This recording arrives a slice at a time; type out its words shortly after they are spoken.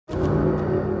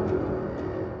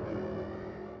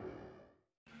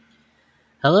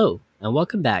Hello, and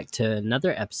welcome back to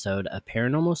another episode of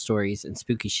Paranormal Stories and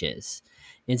Spooky Shiz.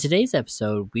 In today's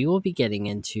episode, we will be getting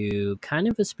into kind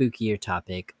of a spookier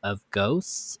topic of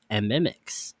ghosts and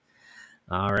mimics.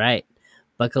 All right,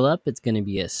 buckle up, it's going to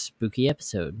be a spooky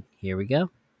episode. Here we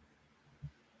go.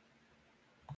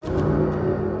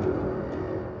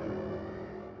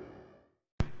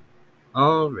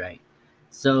 All right,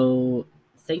 so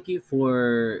thank you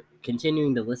for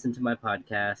continuing to listen to my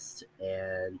podcast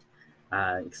and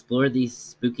explore these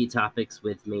spooky topics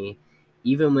with me.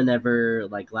 Even whenever,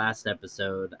 like last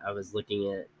episode, I was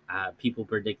looking at people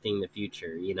predicting the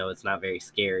future. You know, it's not very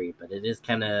scary, but it is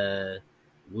kind of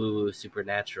woo-woo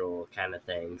supernatural kind of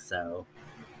thing. So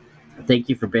thank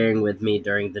you for bearing with me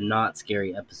during the not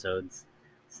scary episodes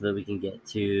so that we can get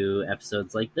to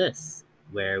episodes like this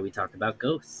where we talk about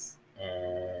ghosts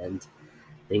and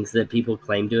things that people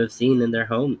claim to have seen in their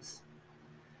homes.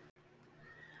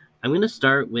 I'm going to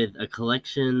start with a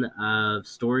collection of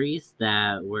stories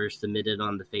that were submitted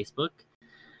on the Facebook.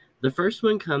 The first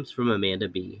one comes from Amanda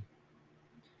B.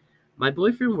 My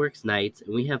boyfriend works nights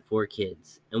and we have 4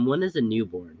 kids, and one is a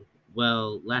newborn.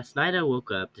 Well, last night I woke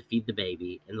up to feed the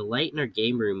baby, and the light in our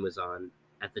game room was on.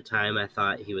 At the time I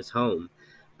thought he was home,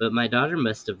 but my daughter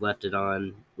must have left it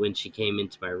on when she came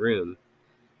into my room.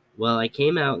 Well, I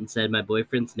came out and said my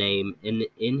boyfriend's name, and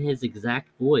in his exact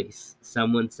voice,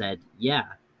 someone said, "Yeah."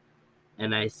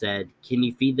 And I said, "Can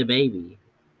you feed the baby?"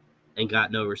 And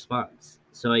got no response.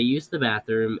 So I used the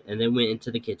bathroom and then went into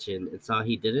the kitchen and saw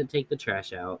he didn't take the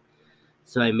trash out.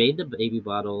 So I made the baby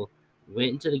bottle,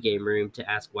 went into the game room to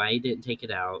ask why he didn't take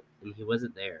it out, and he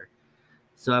wasn't there.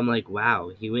 So I'm like, wow,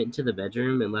 he went into the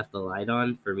bedroom and left the light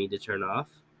on for me to turn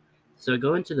off. So I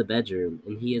go into the bedroom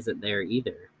and he isn't there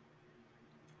either.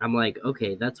 I'm like,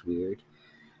 okay, that's weird.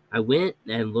 I went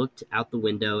and looked out the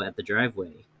window at the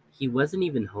driveway. He wasn't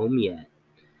even home yet.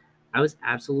 I was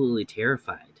absolutely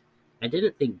terrified. I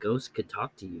didn't think ghosts could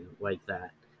talk to you like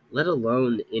that, let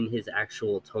alone in his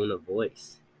actual tone of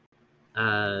voice.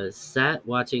 Sat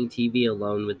watching TV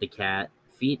alone with the cat,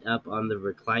 feet up on the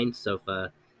reclined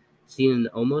sofa, seen an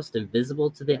almost invisible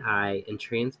to the eye and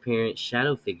transparent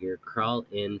shadow figure crawl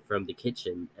in from the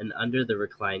kitchen and under the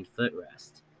reclined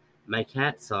footrest. My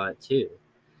cat saw it too.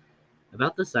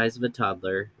 About the size of a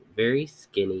toddler, very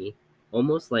skinny,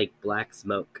 almost like black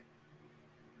smoke.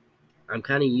 I'm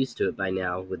kind of used to it by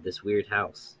now with this weird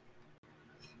house.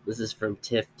 This is from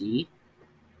Tiff D.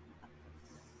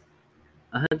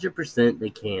 100% they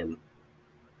can.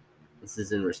 This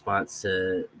is in response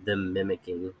to them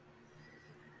mimicking.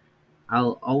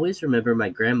 I'll always remember my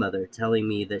grandmother telling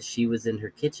me that she was in her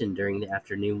kitchen during the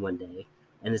afternoon one day,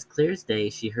 and as clear as day,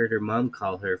 she heard her mom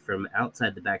call her from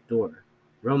outside the back door.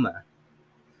 "Roma."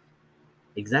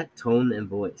 Exact tone and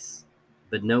voice,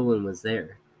 but no one was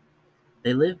there.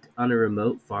 They lived on a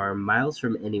remote farm miles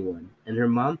from anyone, and her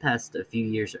mom passed a few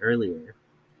years earlier.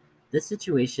 This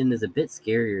situation is a bit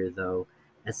scarier, though,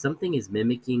 as something is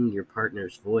mimicking your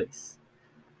partner's voice.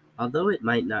 Although it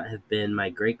might not have been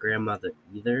my great-grandmother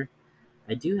either,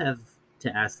 I do have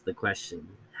to ask the question,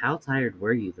 how tired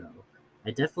were you, though?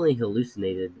 I definitely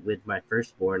hallucinated with my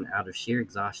firstborn out of sheer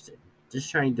exhaustion,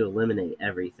 just trying to eliminate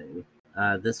everything.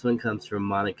 This one comes from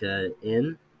Monica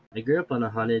N. I grew up on a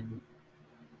haunted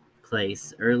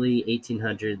place, early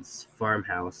 1800s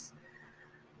farmhouse.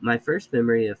 My first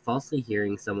memory of falsely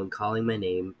hearing someone calling my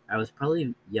name, I was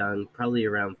probably young, probably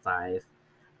around 5.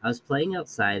 I was playing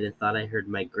outside and thought I heard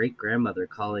my great-grandmother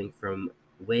calling from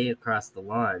way across the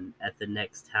lawn at the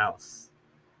next house,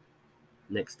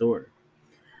 next door.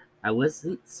 I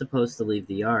wasn't supposed to leave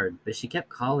the yard, but she kept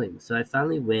calling, so I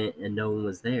finally went and no one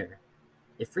was there.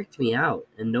 It freaked me out,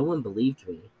 and no one believed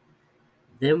me.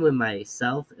 Then when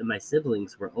myself and my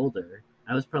siblings were older,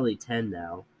 I was probably 10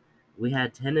 now, we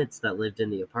had tenants that lived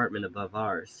in the apartment above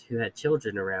ours, who had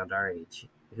children around our age,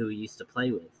 who we used to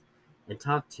play with, and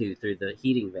talk to through the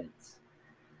heating vents.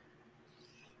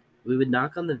 We would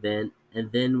knock on the vent,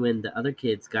 and then when the other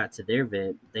kids got to their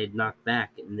vent, they'd knock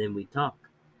back, and then we'd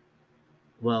talk.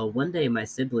 Well, one day my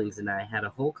siblings and I had a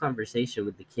whole conversation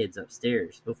with the kids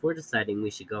upstairs before deciding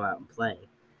we should go out and play.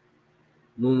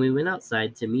 When we went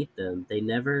outside to meet them, they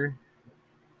never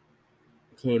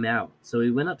came out, so we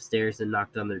went upstairs and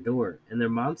knocked on their door, and their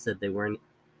mom said they weren't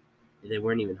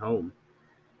even home.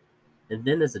 And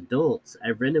then as adults, I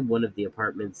rented one of the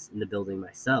apartments in the building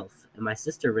myself, and my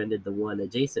sister rented the one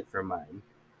adjacent from mine.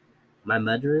 My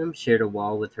mudroom shared a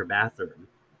wall with her bathroom.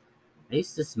 I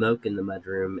used to smoke in the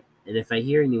mudroom, and if I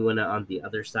hear anyone on the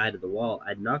other side of the wall,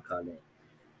 I'd knock on it.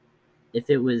 If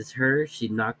it was her,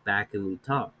 she'd knock back and we'd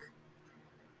talk.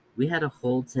 We had a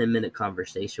whole 10-minute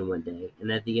conversation one day,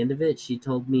 and at the end of it, she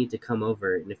told me to come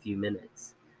over in a few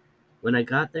minutes. When I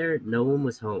got there, no one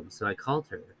was home, so I called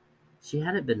her. She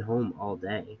hadn't been home all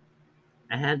day.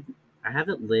 I had I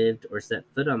haven't lived or set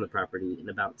foot on the property in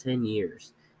about 10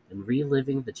 years, and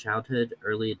reliving the childhood,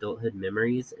 early adulthood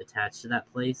memories attached to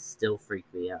that place still freak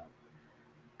me out.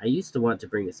 I used to want to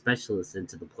bring a specialist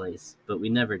into the place, but we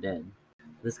never did.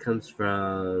 This comes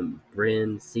from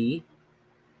Bryn C.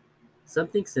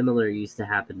 Something similar used to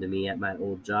happen to me at my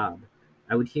old job.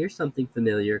 I would hear something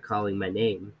familiar calling my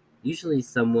name, usually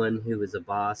someone who was a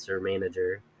boss or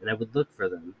manager, and I would look for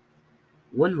them.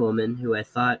 One woman who I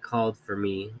thought called for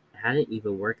me hadn't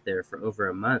even worked there for over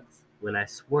a month when I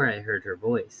swore I heard her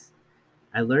voice.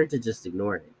 I learned to just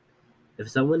ignore it. If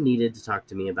someone needed to talk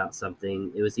to me about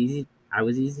something, it was easy I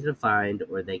was easy to find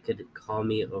or they could call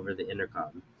me over the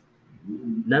intercom.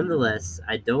 Nonetheless,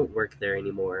 I don't work there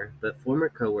anymore, but former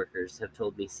coworkers have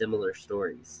told me similar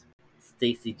stories.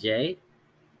 Stacy J.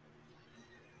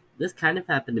 This kind of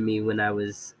happened to me when I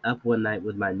was up one night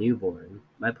with my newborn.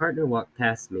 My partner walked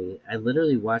past me. I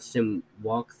literally watched him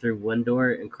walk through one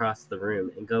door and cross the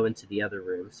room and go into the other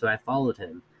room, so I followed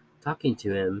him, talking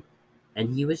to him, and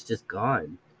he was just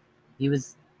gone. He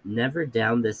was never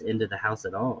down this end of the house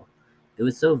at all. It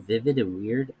was so vivid and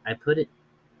weird, I put it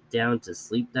down to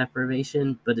sleep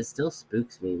deprivation, but it still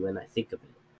spooks me when I think of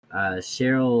it.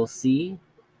 Cheryl C.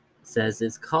 says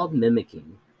it's called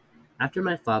mimicking. After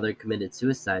my father committed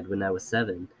suicide when I was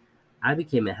 7, I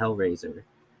became a hellraiser.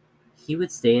 He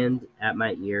would stand at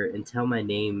my ear and tell my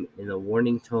name in a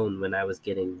warning tone when I was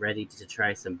getting ready to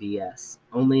try some BS,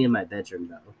 only in my bedroom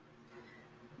though.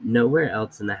 Nowhere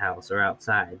else in the house or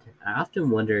outside. I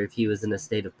often wonder if he was in a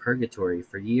state of purgatory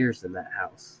for years in that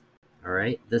house.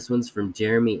 Alright, this one's from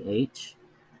Jeremy H.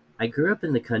 I grew up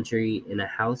in the country in a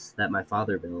house that my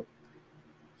father built.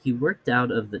 He worked out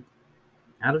of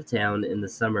town in the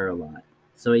summer a lot,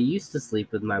 so I used to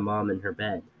sleep with my mom in her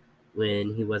bed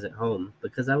when he wasn't home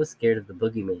because I was scared of the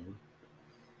boogeyman.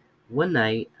 One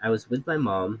night, I was with my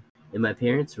mom in my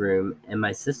parents' room, and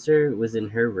my sister was in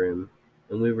her room,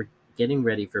 and we were getting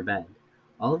ready for bed.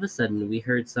 All of a sudden, we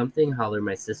heard something holler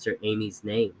my sister Amy's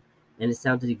name, and it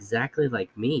sounded exactly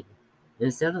like me, and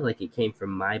it sounded like it came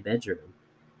from my bedroom.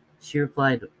 She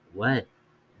replied, "What?"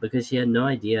 because she had no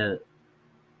idea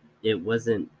it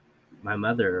wasn't my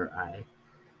mother or I.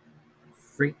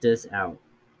 Freaked us out,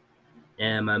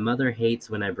 and my mother hates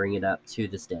when I bring it up to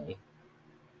this day.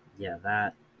 Yeah,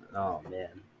 that. Oh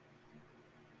man,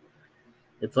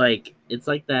 it's like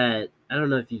that. I don't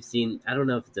know if you've seen. I don't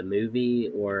know if it's a movie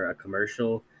or a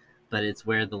commercial, but it's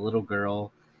where the little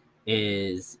girl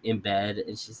is in bed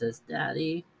and she says,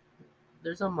 "Daddy,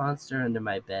 there's a monster under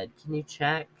my bed. Can you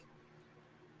check?"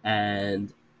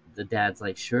 And the dad's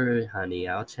like, "Sure, honey,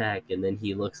 I'll check." And then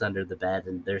he looks under the bed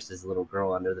and there's this little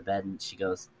girl under the bed and she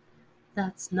goes,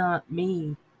 "That's not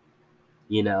me."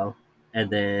 you know? And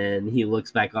then he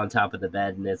looks back on top of the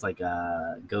bed and it's like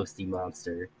a ghosty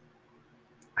monster.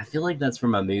 I feel like that's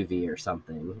from a movie or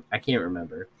something. I can't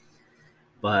remember.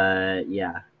 But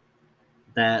yeah,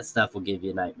 that stuff will give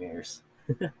you nightmares.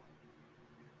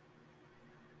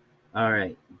 All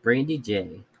right, Brandy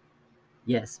J.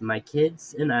 Yes, my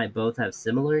kids and I both have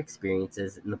similar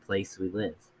experiences in the place we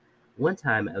live. One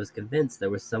time I was convinced there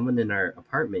was someone in our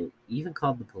apartment, even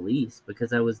called the police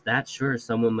because I was that sure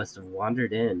someone must have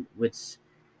wandered in, which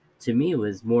to me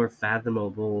was more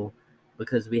fathomable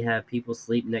because we have people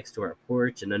sleep next to our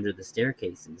porch and under the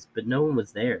staircases, but no one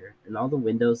was there, and all the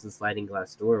windows and sliding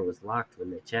glass door was locked when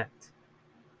they checked.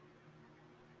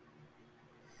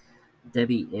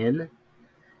 Debbie N.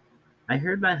 I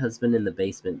heard my husband in the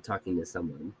basement talking to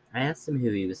someone. I asked him who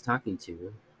he was talking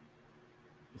to.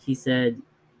 He said,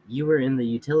 "You were in the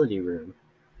utility room."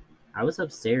 I was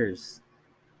upstairs.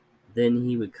 Then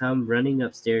he would come running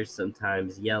upstairs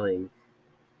sometimes yelling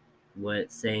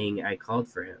what saying I called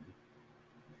for him.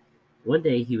 One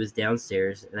day he was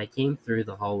downstairs and I came through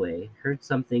the hallway, heard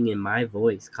something in my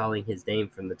voice calling his name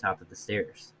from the top of the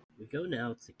stairs. We go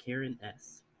now to Karen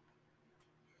S.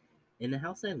 In the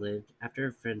house I lived, after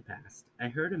a friend passed, I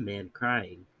heard a man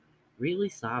crying, really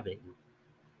sobbing.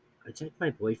 I checked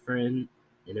my boyfriend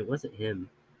and it wasn't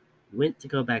him. Went to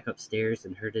go back upstairs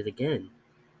and heard it again.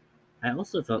 I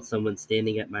also felt someone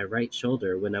standing at my right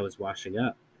shoulder when I was washing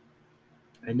up.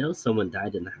 I know someone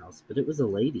died in the house, but it was a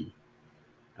lady.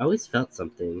 I always felt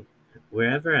something,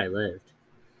 wherever I lived.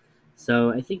 So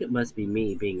I think it must be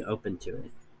me being open to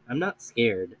it. I'm not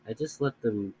scared, I just let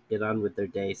them get on with their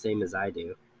day same as I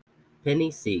do.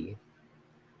 Penny C.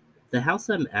 The house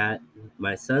I'm at,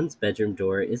 my son's bedroom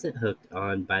door isn't hooked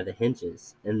on by the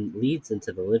hinges and leads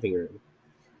into the living room.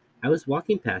 I was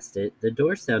walking past it, the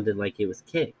door sounded like it was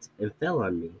kicked and fell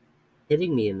on me,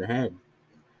 hitting me in the head.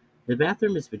 The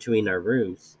bathroom is between our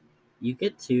rooms. You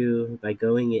get to by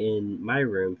going in my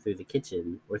room through the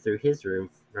kitchen or through his room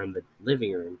from the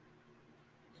living room.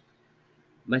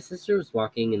 My sister was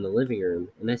walking in the living room,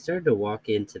 and I started to walk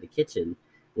into the kitchen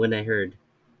when I heard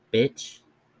bitch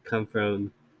come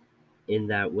from in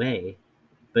that way,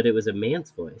 but it was a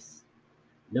man's voice.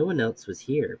 No one else was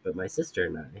here but my sister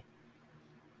and I.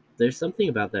 There's something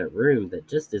about that room that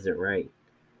just isn't right.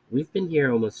 We've been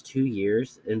here almost 2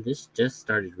 years, and this just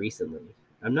started recently.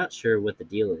 I'm not sure what the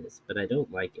deal is, but I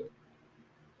don't like it.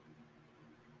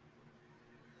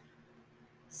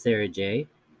 Sarah J.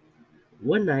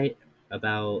 One night,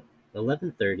 about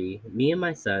 11:30, me and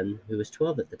my son, who was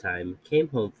 12 at the time, came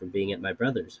home from being at my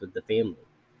brother's with the family.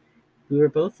 We were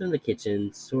both in the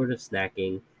kitchen, sort of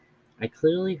snacking. I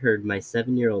clearly heard my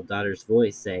 7-year-old daughter's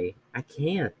voice say, "I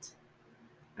can't."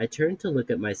 I turned to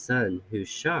look at my son, who's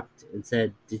shocked, and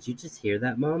said, "Did you just hear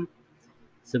that, Mom?"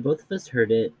 So both of us heard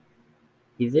it.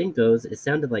 He then goes, "It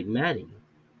sounded like Maddie,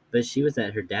 but she was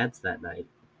at her dad's that night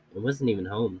and wasn't even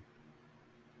home."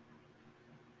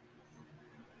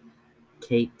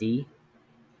 Kate D.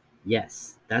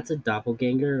 Yes, that's a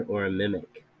doppelganger or a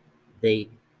mimic. They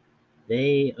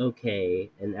they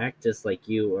okay and act just like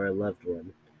you or a loved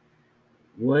one.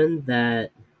 One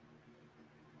that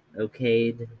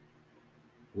okayed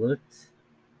looked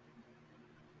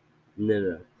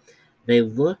no. They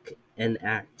look and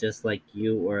act just like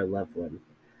you or a loved one.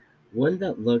 One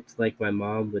that looked like my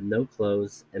mom with no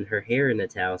clothes and her hair in a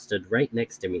towel stood right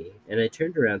next to me, and I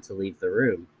turned around to leave the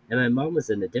room, and my mom was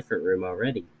in a different room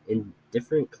already, in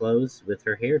different clothes with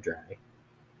her hair dry.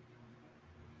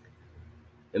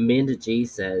 Amanda G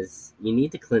says, "You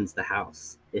need to cleanse the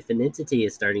house if an entity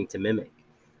is starting to mimic.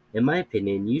 In my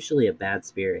opinion, usually a bad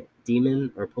spirit,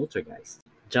 demon, or poltergeist."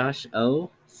 Josh O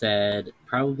said,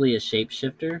 "Probably a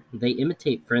shapeshifter. They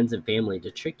imitate friends and family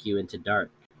to trick you into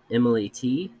dark." Emily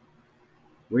T.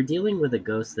 "We're dealing with a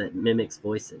ghost that mimics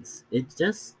voices. It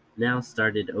just now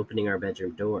started opening our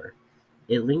bedroom door.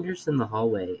 It lingers in the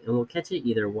hallway, and we'll catch it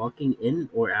either walking in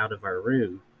or out of our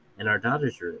room and our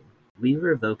daughter's room. We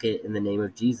revoke it in the name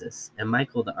of Jesus and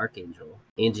Michael the Archangel."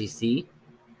 Angie C.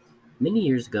 "Many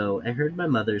years ago, I heard my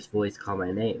mother's voice call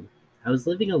my name. I was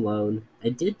living alone. I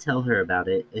did tell her about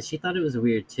it, and she thought it was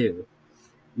weird too.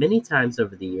 Many times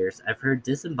over the years, I've heard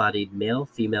disembodied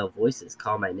male-female voices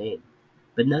call my name,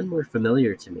 but none were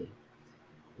familiar to me.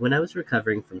 When I was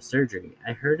recovering from surgery,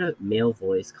 I heard a male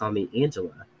voice call me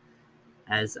Angela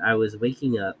as I was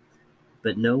waking up,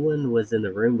 but no one was in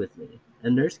the room with me.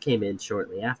 A nurse came in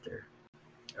shortly after."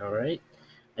 All right.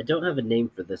 I don't have a name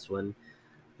for this one,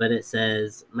 but it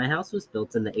says, "My house was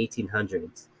built in the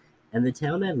 1800s, and the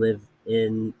town I live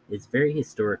in is very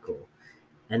historical,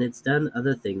 and it's done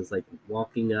other things like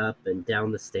walking up and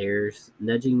down the stairs,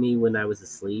 nudging me when I was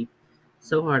asleep,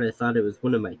 so hard I thought it was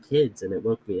one of my kids and it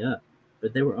woke me up,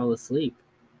 but they were all asleep.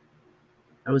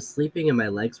 I was sleeping and my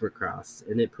legs were crossed,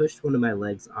 and it pushed one of my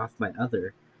legs off my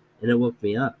other, and it woke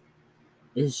me up.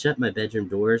 It has shut my bedroom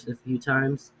doors a few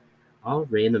times, all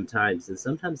random times, and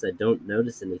sometimes I don't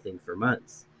notice anything for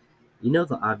months. You know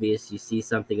the obvious, you see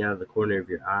something out of the corner of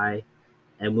your eye,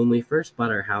 and when we first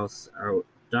bought our house, our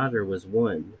daughter was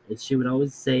 1, and she would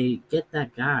always say, 'Get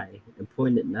that guy,' and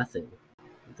point at nothing."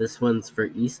 This one's for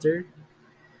Easter.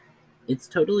 "It's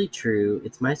totally true,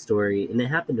 it's my story, and it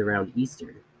happened around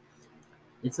Easter.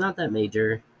 It's not that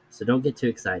major, so don't get too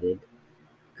excited.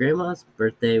 Grandma's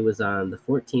birthday was on the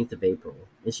 14th of April,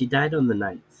 and she died on the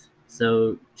 9th,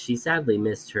 so she sadly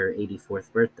missed her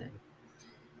 84th birthday.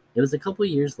 It was a couple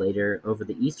years later, over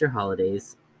the Easter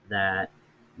holidays, that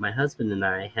my husband and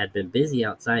I had been busy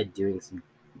outside doing some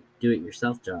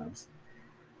do-it-yourself jobs.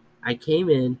 I came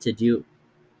in to do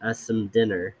us some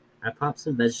dinner. I popped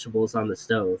some vegetables on the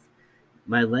stove.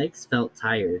 My legs felt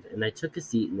tired, and I took a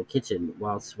seat in the kitchen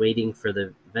whilst waiting for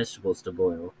the vegetables to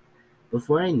boil.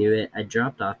 Before I knew it, I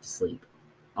dropped off to sleep.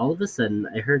 All of a sudden,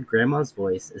 I heard Grandma's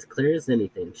voice, as clear as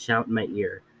anything, shout in my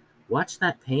ear, 'Watch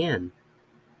that pan!'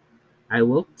 I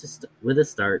woke with a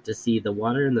start to see the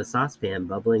water in the saucepan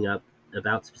bubbling up,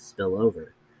 about to spill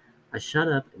over. I shut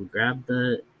up and grabbed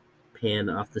the pan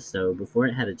off the stove before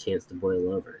it had a chance to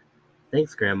boil over.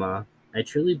 Thanks, Grandma. I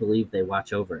truly believe they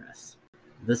watch over us."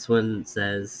 This one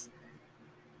says,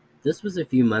 "This was a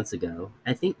few months ago.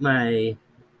 I think my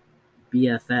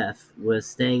BFF was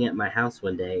staying at my house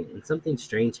one day, and something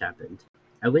strange happened.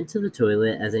 I went to the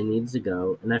toilet as I needed to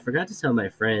go, and I forgot to tell my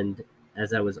friend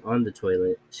as I was on the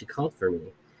toilet. She called for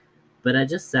me, but I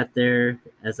just sat there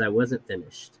as I wasn't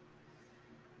finished.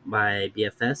 My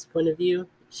BFF's point of view,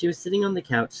 She was sitting on the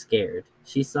couch, scared.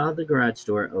 She saw the garage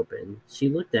door open. She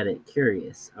looked at it,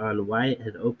 curious on why it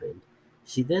had opened.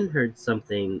 She then heard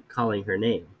something calling her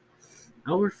name.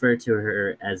 I'll refer to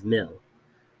her as Mill.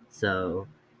 So,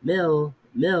 Mill,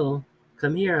 Mill,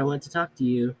 come here, I want to talk to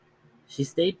you. She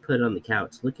stayed put on the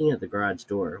couch, looking at the garage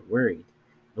door, worried,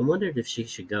 and wondered if she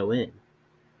should go in.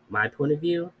 My point of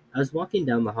view? I was walking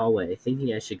down the hallway,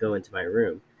 thinking I should go into my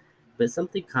room, but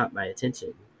something caught my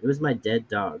attention. It was my dead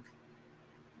dog.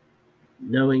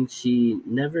 Knowing she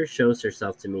never shows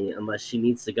herself to me unless she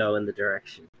needs to go in the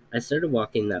direction, I started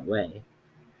walking that way.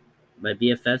 My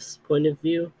BFF's point of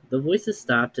view? The voices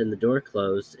stopped and the door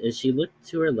closed, and she looked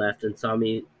to her left and saw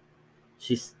me.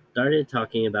 She started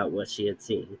talking about what she had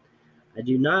seen. I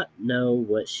do not know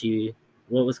what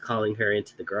was calling her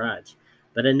into the garage,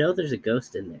 but I know there's a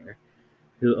ghost in there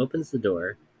who opens the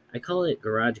door. I call it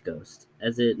Garage Ghost,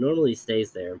 as it normally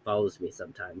stays there and follows me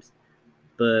sometimes.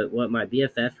 But what my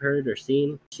BFF heard or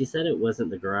seen, she said it wasn't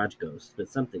the garage ghost, but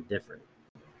something different.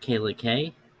 Kayla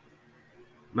K?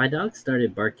 My dogs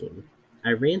started barking.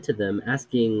 I ran to them,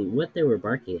 asking what they were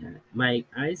barking at. My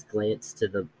eyes glanced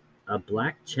to a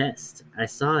black chest. I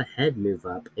saw a head move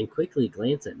up and quickly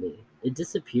glance at me. It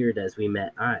disappeared as we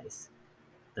met eyes.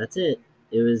 That's it.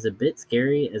 It was a bit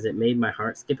scary as it made my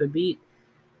heart skip a beat,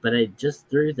 but I just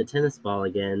threw the tennis ball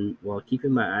again while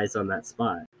keeping my eyes on that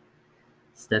spot.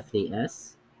 Stephanie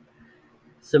S?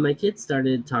 So my kid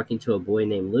started talking to a boy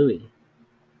named Louie.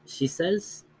 She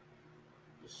says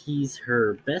he's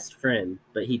her best friend,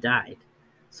 but he died.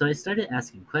 So I started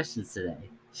asking questions today.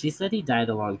 She said he died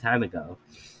a long time ago.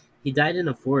 He died in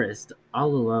a forest, all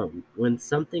alone, when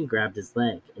something grabbed his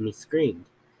leg, and he screamed.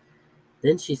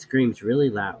 Then she screams really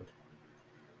loud.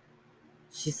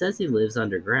 She says he lives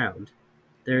underground.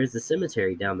 There is a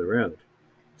cemetery down the road.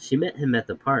 She met him at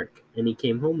the park, and he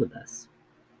came home with us.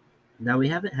 Now, we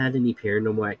haven't had any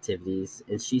paranormal activities,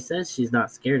 and she says she's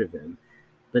not scared of him,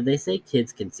 but they say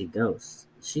kids can see ghosts.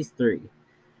 She's 3.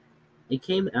 It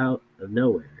came out of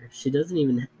nowhere. She doesn't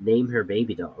even name her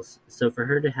baby dolls, so for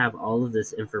her to have all of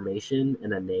this information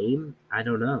and a name, I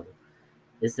don't know.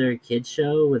 Is there a kid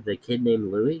show with a kid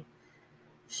named Louie?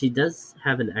 She does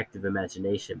have an active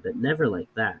imagination, but never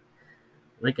like that.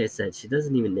 Like I said, she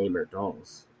doesn't even name her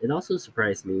dolls. It also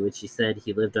surprised me when she said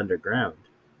he lived underground.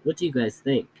 What do you guys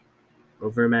think?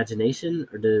 Over imagination,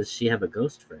 or does she have a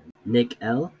ghost friend? Nick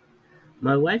L?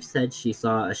 My wife said she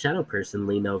saw a shadow person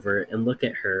lean over and look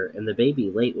at her and the baby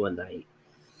late one night.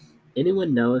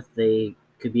 Anyone know if they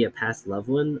could be a past loved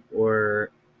one,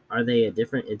 or are they a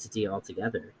different entity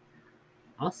altogether?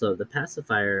 Also, the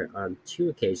pacifier on 2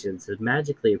 occasions had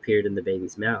magically appeared in the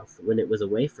baby's mouth when it was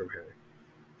away from her.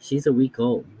 She's a week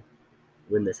old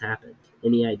when this happened.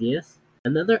 Any ideas?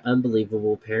 Another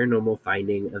unbelievable paranormal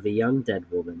finding of a young dead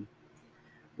woman.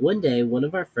 One day, one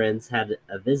of our friends had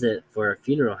a visit for a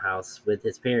funeral house with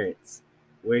his parents,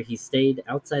 where he stayed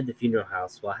outside the funeral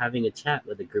house while having a chat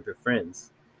with a group of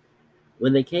friends.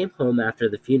 When they came home after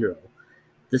the funeral,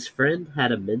 this friend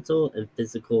had a mental and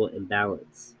physical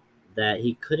imbalance that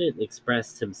he couldn't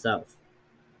express himself.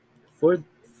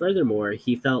 Furthermore,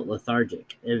 he felt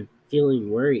lethargic and feeling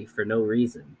worry for no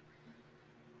reason.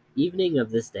 Evening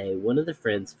of this day, one of the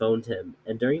friends phoned him,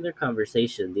 and during their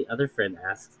conversation, the other friend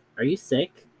asked, "Are you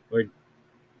sick? Or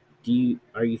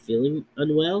are you feeling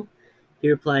unwell?"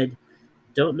 He replied,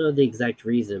 "Don't know the exact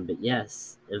reason, but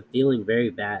yes, I'm feeling very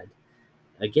bad."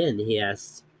 Again, he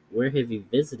asked, "Where have you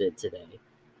visited today?"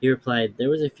 He replied, "There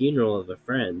was a funeral of a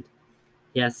friend."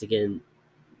 He asked again,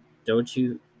 "Don't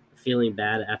you feeling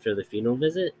bad after the funeral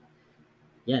visit?"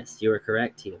 "Yes, you are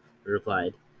correct," he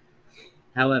replied.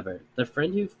 However, the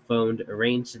friend who phoned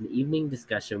arranged an evening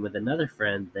discussion with another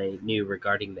friend they knew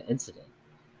regarding the incident.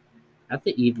 At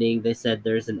the evening, they said,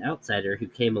 "There's an outsider who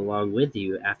came along with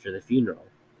you after the funeral."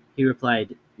 He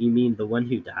replied, "You mean the one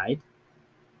who died?"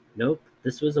 "Nope,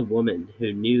 this was a woman who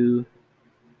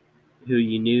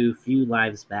you knew few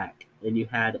lives back, and you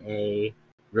had a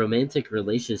romantic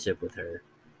relationship with her."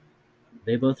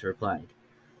 They both replied.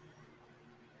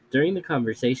 During the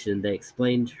conversation, they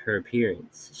explained her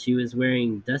appearance. She was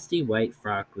wearing dusty white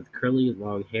frock with curly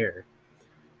long hair.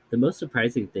 The most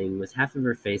surprising thing was half of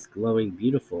her face glowing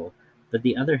beautiful, but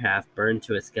the other half burned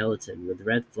to a skeleton with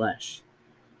red flesh.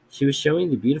 She was showing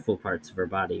the beautiful parts of her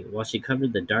body, while she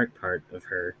covered the dark part of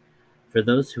her for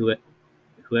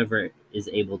whoever is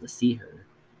able to see her.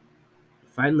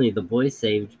 Finally, the boy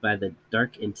saved by the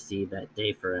dark entity that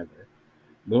day forever.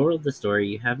 Moral of the story,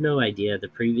 you have no idea the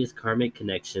previous karmic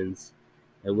connections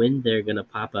and when they're going to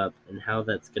pop up and how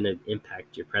that's going to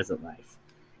impact your present life.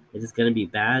 It is going to be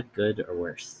bad, good, or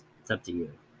worse. It's up to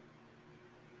you.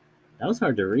 That was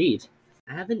hard to read.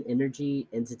 I have an energy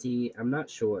entity, I'm not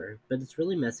sure, but it's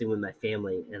really messing with my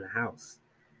family and the house.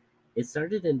 It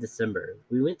started in December.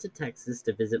 We went to Texas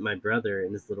to visit my brother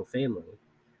and his little family.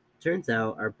 Turns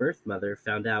out our birth mother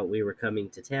found out we were coming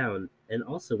to town and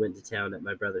also went to town at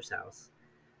my brother's house.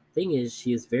 Thing is,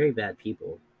 she is very bad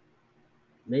people.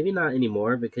 Maybe not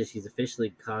anymore because she's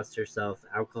officially caused herself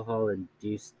alcohol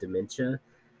induced dementia.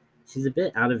 She's a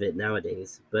bit out of it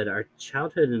nowadays, but our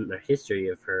childhood and our history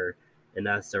of her and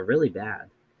us are really bad.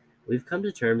 We've come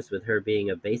to terms with her being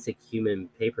a basic human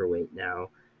paperweight now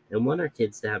and want our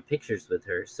kids to have pictures with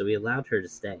her, so we allowed her to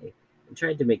stay and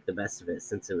tried to make the best of it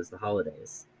since it was the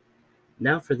holidays.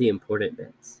 Now for the important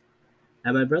bits.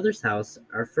 At my brother's house,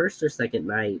 our first or second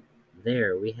night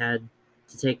there, we had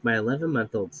to take my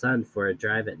 11-month-old son for a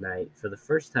drive at night for the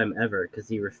first time ever because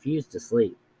he refused to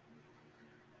sleep.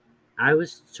 I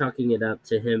was chalking it up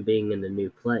to him being in a new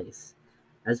place.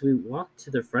 As we walked to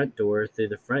the front door through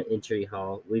the front entry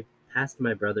hall, we passed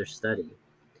my brother's study.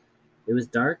 It was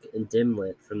dark and dim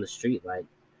lit from the street light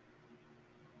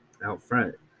out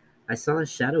front. I saw a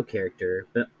shadow character,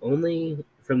 but only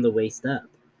from the waist up.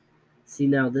 See,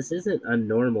 now this isn't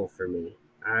unnormal for me.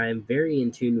 I'm very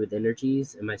in tune with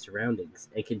energies and my surroundings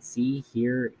and can see,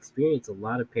 hear, experience a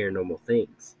lot of paranormal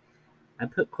things. I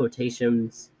put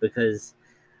quotations because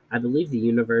I believe the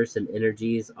universe and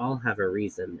energies all have a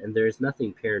reason, and there is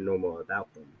nothing paranormal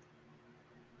about them.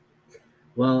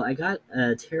 Well, I got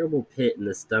a terrible pit in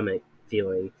the stomach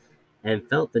feeling and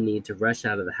felt the need to rush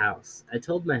out of the house. I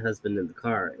told my husband in the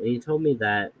car, and he told me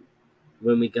that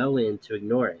when we go in, to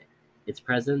ignore it, its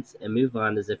presence, and move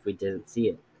on as if we didn't see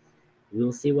it. We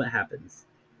will see what happens.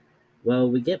 Well,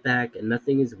 we get back, and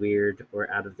nothing is weird or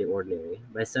out of the ordinary.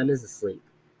 My son is asleep.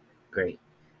 Great.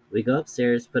 We go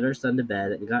upstairs, put our son to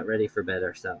bed, and got ready for bed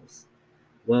ourselves.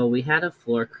 Well, we had a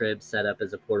floor crib set up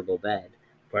as a portable bed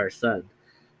for our son,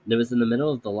 and it was in the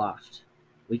middle of the loft.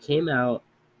 We came out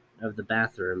of the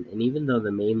bathroom, and even though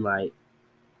the main light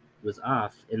was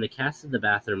off, in the cast of the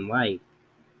bathroom light,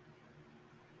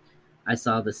 I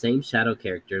saw the same shadow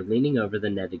character leaning over the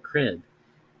netted crib,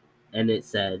 and it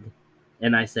said,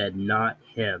 and I said, "Not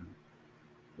him."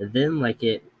 And then, like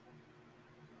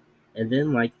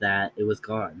that, it was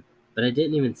gone. But I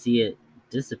didn't even see it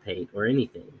dissipate or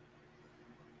anything.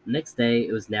 Next day,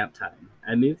 it was nap time.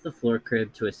 I moved the floor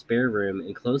crib to a spare room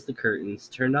and closed the curtains,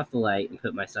 turned off the light, and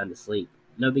put my son to sleep.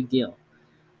 No big deal.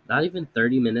 Not even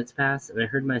 30 minutes passed, and I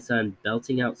heard my son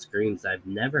belting out screams I've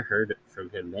never heard from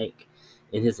him make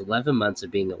in his 11 months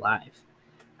of being alive.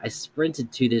 I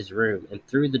sprinted to his room and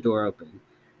threw the door open.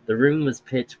 The room was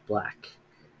pitch black,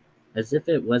 as if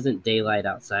it wasn't daylight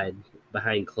outside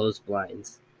behind closed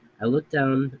blinds. I looked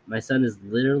down. My son is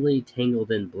literally tangled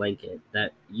in blanket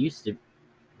that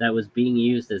was being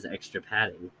used as extra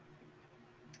padding.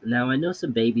 Now I know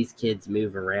some babies' kids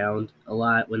move around a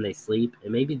lot when they sleep,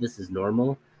 and maybe this is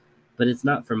normal, but it's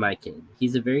not for my kid.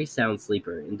 He's a very sound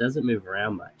sleeper and doesn't move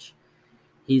around much.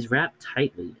 He's wrapped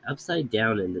tightly, upside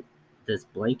down in this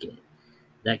blanket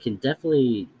that can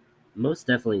most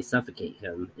definitely suffocate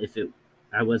him if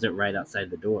I wasn't right outside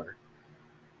the door.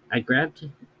 I grabbed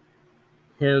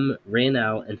him, ran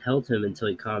out, and held him until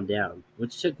he calmed down,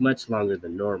 which took much longer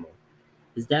than normal.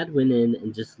 His dad went in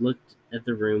and just looked at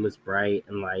the room was bright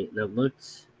and light, and it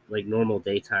looked like normal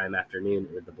daytime afternoon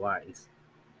with the blinds.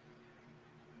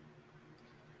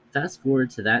 Fast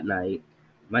forward to that night,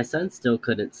 my son still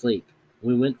couldn't sleep.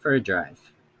 We went for a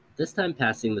drive. This time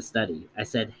passing the study, I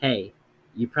said, "Hey,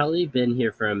 you've probably been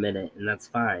here for a minute, and that's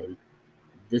fine.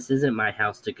 This isn't my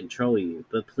house to control you,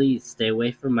 but please stay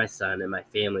away from my son and my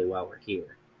family while we're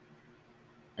here."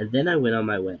 And then I went on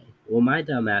my way. Well, my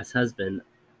dumbass husband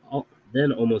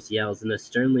then almost yells in a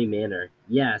sternly manner,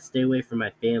 "Yeah, stay away from my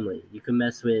family. You can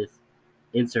mess with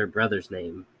insert brother's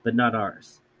name, but not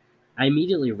ours." I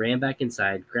immediately ran back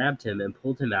inside, grabbed him, and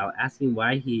pulled him out, asking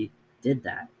why he did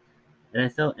that. And I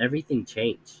felt everything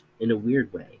change in a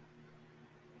weird way.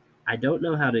 I don't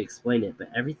know how to explain it,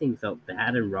 but everything felt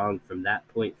bad and wrong from that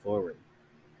point forward.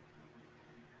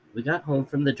 We got home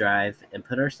from the drive and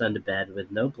put our son to bed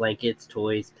with no blankets,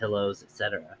 toys, pillows,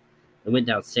 etc., and went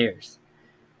downstairs.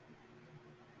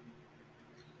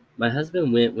 My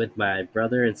husband went with my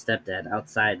brother and stepdad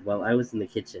outside while I was in the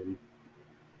kitchen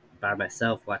by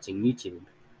myself watching YouTube.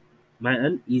 My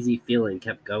uneasy feeling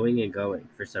kept going and going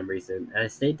for some reason, and I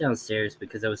stayed downstairs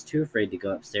because I was too afraid to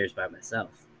go upstairs by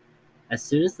myself. As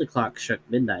soon as the clock struck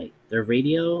midnight, the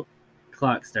radio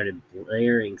clock started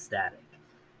blaring static.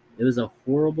 It was a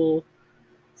horrible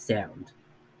sound,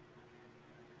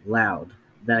 loud,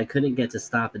 that I couldn't get to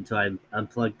stop until I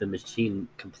unplugged the machine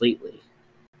completely.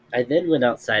 I then went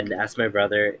outside and asked my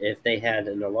brother if they had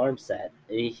an alarm set,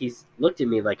 and he looked at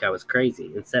me like I was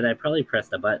crazy and said I probably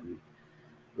pressed a button.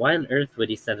 Why on earth would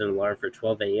he set an alarm for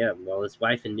 12 a.m. while his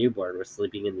wife and newborn were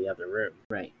sleeping in the other room?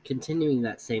 Right, continuing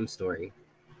that same story.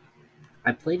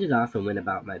 I played it off and went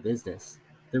about my business.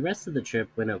 The rest of the trip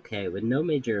went okay with no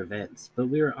major events, but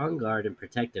we were on guard and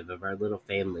protective of our little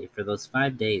family for those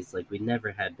 5 days like we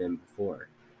never had been before.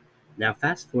 Now,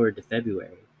 fast forward to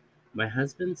February. My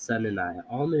husband, son, and I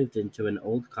all moved into an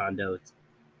old condo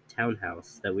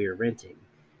townhouse that we were renting.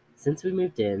 Since we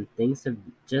moved in, things have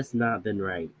just not been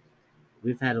right.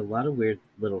 We've had a lot of weird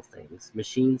little things: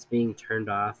 machines being turned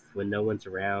off when no one's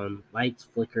around, lights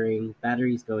flickering,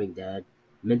 batteries going dead,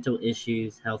 mental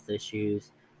issues, health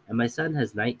issues, and my son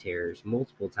has night terrors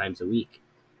multiple times a week.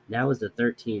 Now is a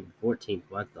 13,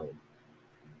 14-month old.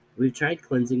 We've tried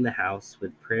cleansing the house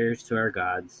with prayers to our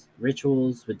gods,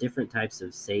 rituals with different types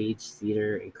of sage,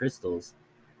 cedar, and crystals,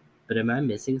 but am I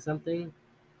missing something?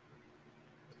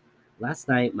 Last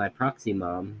night, my proxy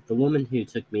mom, the woman who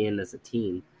took me in as a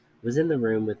teen, was in the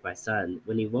room with my son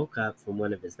when he woke up from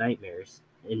one of his nightmares,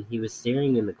 and he was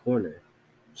staring in the corner.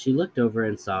 She looked over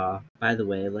and saw. By the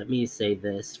way, let me say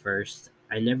this first.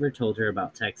 I never told her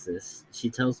about Texas. She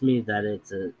tells me that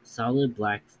it's a solid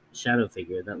black shadow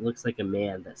figure that looks like a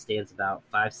man that stands about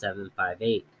 5'7",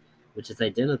 5'8", which is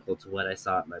identical to what I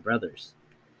saw at my brother's.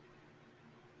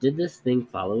 Did this thing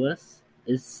follow us?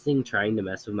 Is this thing trying to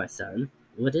mess with my son?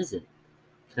 What is it?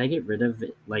 Can I get rid of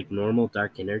it like normal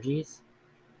dark energies?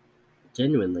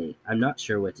 Genuinely, I'm not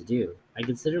sure what to do. I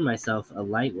consider myself a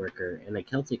light worker and a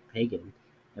Celtic pagan,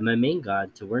 and my main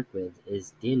god to work with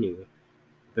is Dinu,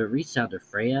 but reached out to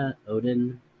Freya,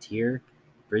 Odin, Tyr,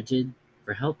 Brigid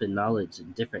for help and knowledge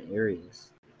in different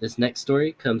areas. This next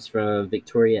story comes from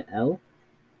Victoria L.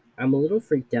 I'm a little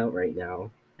freaked out right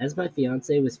now. As my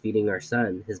fiance was feeding our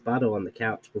son his bottle on the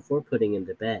couch before putting him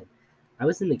to bed, I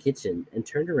was in the kitchen and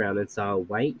turned around and saw a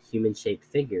white human-shaped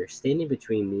figure standing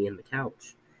between me and the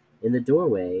couch, in the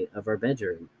doorway of our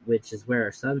bedroom, which is where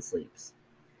our son sleeps.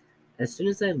 As soon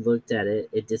as I looked at it,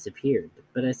 it disappeared,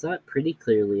 but I saw it pretty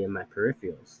clearly in my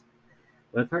peripherals.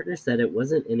 My partner said it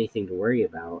wasn't anything to worry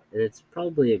about, and it's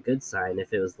probably a good sign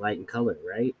if it was light in color,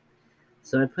 right?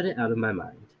 So I put it out of my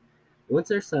mind.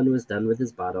 Once our son was done with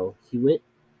his bottle, he went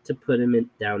to put him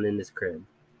down in his crib.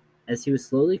 As he was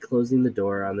slowly closing the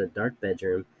door on the dark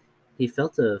bedroom, he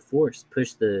felt a force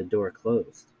push the door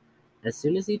closed. As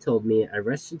soon as he told me, I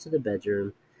rushed into the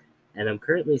bedroom, and I'm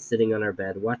currently sitting on our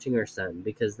bed watching our son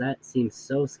because that seems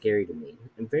so scary to me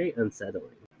and very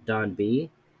unsettling. Don B.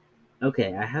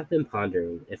 Okay, I have been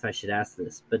pondering if I should ask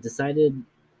this, but decided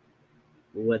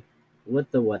what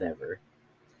what the whatever.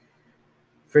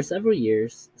 For several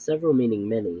years, several meaning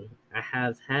many, I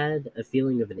have had a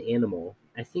feeling of an animal,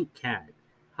 I think cat,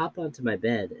 hop onto my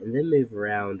bed and then move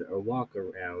around or walk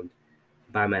around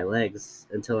by my legs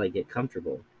until I get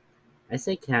comfortable. I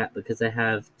say cat because I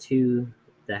have two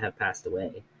that have passed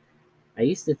away. I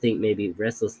used to think maybe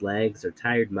restless legs or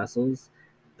tired muscles,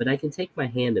 but I can take my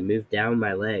hand and move down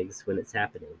my legs when it's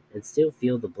happening and still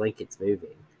feel the blankets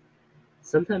moving.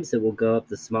 Sometimes it will go up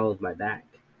the small of my back.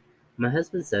 My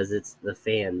husband says it's the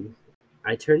fan.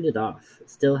 I turned it off,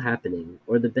 still happening,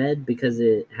 or the bed because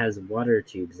it has water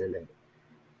tubes in it.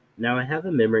 Now I have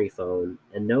a memory phone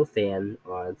and no fan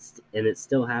on, and it's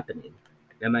still happening.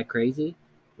 Am I crazy?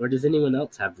 Or does anyone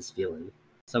else have this feeling?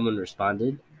 Someone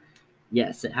responded,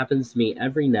 yes, it happens to me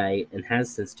every night and has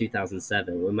since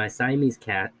 2007 when my Siamese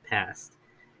cat passed.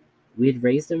 We had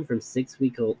raised him from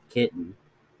 6-week-old kitten.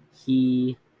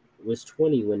 He was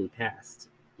 20 when he passed.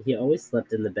 He always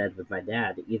slept in the bed with my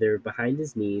dad, either behind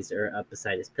his knees or up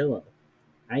beside his pillow.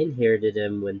 I inherited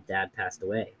him when dad passed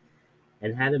away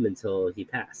and had him until he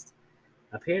passed.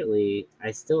 Apparently,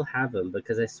 I still have him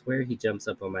because I swear he jumps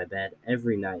up on my bed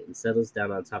every night and settles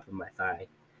down on top of my thigh.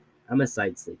 I'm a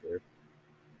side sleeper.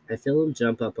 I feel him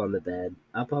jump up on the bed,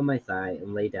 up on my thigh,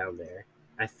 and lay down there.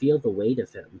 I feel the weight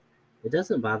of him. It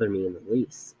doesn't bother me in the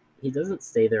least. He doesn't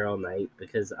stay there all night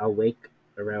because I'll wake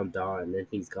around dawn and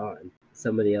he's gone.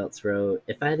 Somebody else wrote,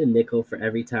 if I had a nickel for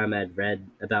every time I'd read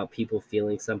about people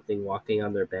feeling something walking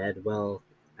on their bed, well,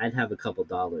 I'd have a couple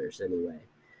dollars anyway.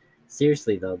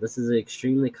 Seriously though, this is an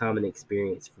extremely common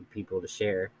experience for people to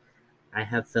share. I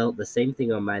have felt the same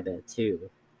thing on my bed too.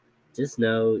 Just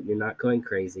know you're not going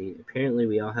crazy. Apparently,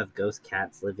 we all have ghost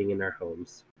cats living in our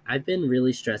homes. I've been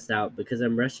really stressed out because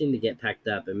I'm rushing to get packed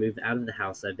up and move out of the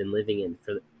house I've been living in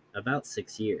for about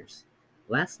 6 years.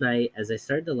 Last night, as I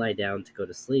started to lie down to go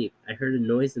to sleep, I heard a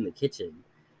noise in the kitchen.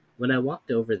 When I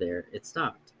walked over there, it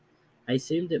stopped. I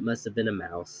assumed it must have been a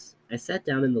mouse. I sat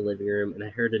down in the living room and I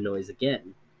heard a noise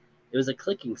again. It was a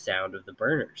clicking sound of the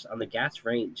burners on the gas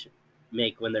range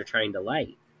make when they're trying to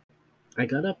light. I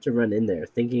got up to run in there,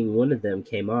 thinking one of them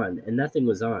came on, and nothing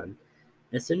was on.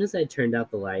 As soon as I turned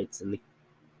out the lights and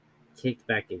kicked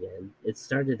back again, it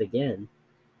started again.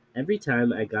 Every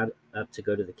time I got up to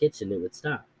go to the kitchen, it would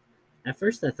stop. At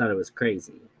first, I thought it was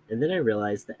crazy, and then I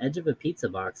realized the edge of a pizza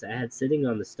box I had sitting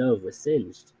on the stove was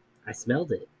singed. I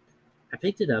smelled it. I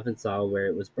picked it up and saw where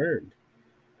it was burned.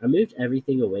 I moved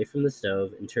everything away from the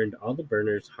stove and turned all the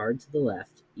burners hard to the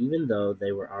left, even though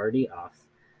they were already off.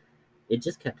 It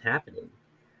just kept happening.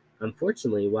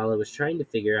 Unfortunately, while I was trying to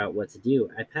figure out what to do,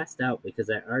 I passed out because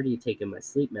I already taken my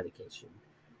sleep medication.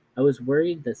 I was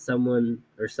worried that someone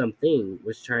or something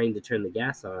was trying to turn the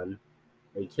gas on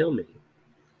and kill me.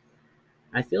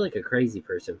 I feel like a crazy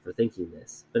person for thinking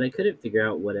this, but I couldn't figure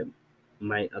out what it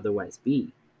might otherwise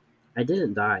be. I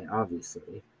didn't die,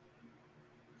 obviously.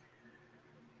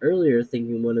 Earlier,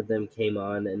 thinking one of them came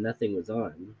on and nothing was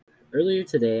on. Earlier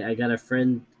today, I got a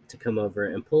friend to come over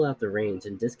and pull out the range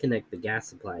and disconnect the gas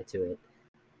supply to it.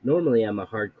 Normally, I'm a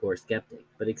hardcore skeptic,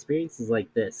 but experiences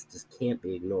like this just can't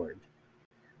be ignored.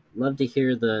 Love to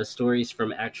hear the stories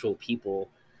from actual people.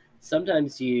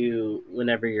 Sometimes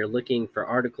whenever you're looking for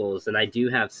articles, and I do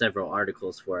have several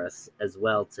articles for us as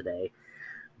well today,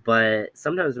 but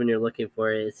sometimes when you're looking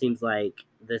for it, it seems like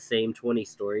the same 20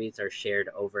 stories are shared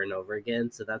over and over again.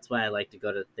 So that's why I like to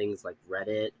go to things like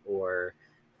Reddit or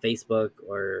Facebook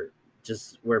or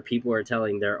just where people are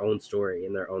telling their own story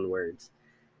in their own words.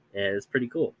 And it's pretty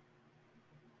cool,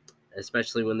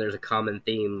 especially when there's a common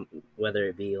theme, whether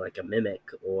it be like a mimic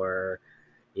or,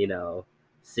 you know,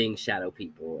 seeing shadow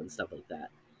people and stuff like that.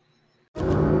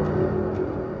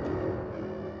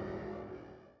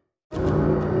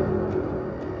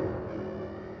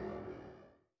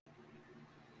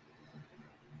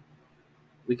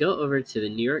 We go over to the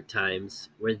New York Times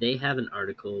where they have an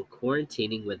article,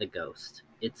 Quarantining with a Ghost.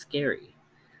 It's scary.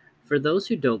 For those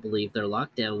who don't believe they're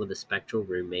locked down with the spectral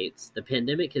roommates, the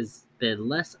pandemic has been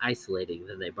less isolating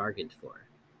than they bargained for.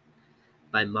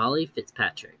 By Molly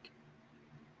Fitzpatrick.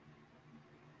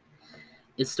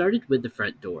 It started with the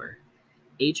front door.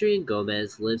 Adrian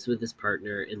Gomez lives with his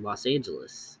partner in Los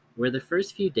Angeles, where the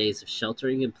first few days of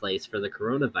sheltering in place for the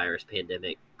coronavirus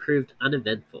pandemic proved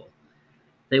uneventful.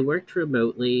 They worked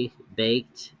remotely,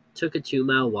 baked, took a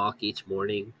 2-mile walk each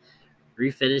morning,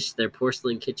 refinished their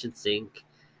porcelain kitchen sink,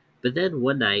 but then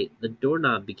one night the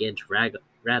doorknob began to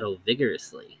rattle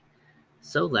vigorously,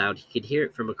 so loud he could hear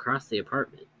it from across the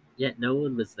apartment, yet no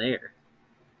one was there.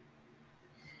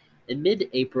 In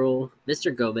mid-April,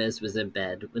 Mr. Gomez was in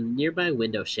bed when the nearby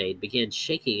window shade began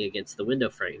shaking against the window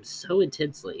frame so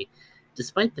intensely,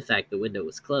 despite the fact the window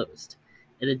was closed.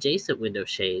 An adjacent window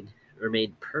shade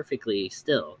remained perfectly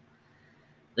still.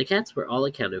 The cats were all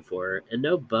accounted for, and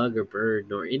no bug or bird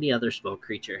nor any other small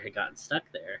creature had gotten stuck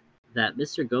there, that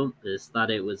Mr. Gomez thought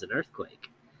it was an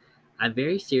earthquake. I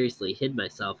very seriously hid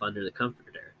myself under the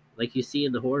comforter, like you see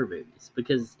in the horror movies,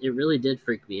 because it really did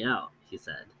freak me out, he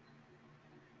said.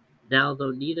 Now,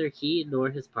 though neither he nor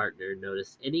his partner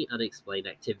noticed any unexplained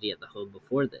activity at the home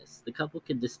before this, the couple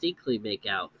could distinctly make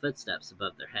out footsteps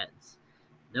above their heads.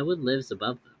 No one lives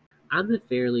above them. I'm a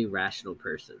fairly rational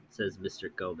person, says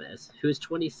Mr. Gomez, who is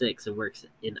 26 and works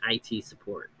in IT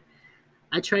support.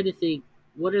 I try to think,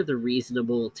 what are the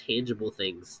reasonable, tangible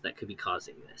things that could be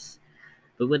causing this?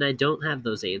 But when I don't have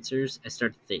those answers, I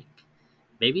start to think,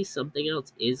 maybe something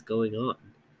else is going on.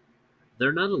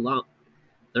 They're not alone.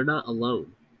 They're not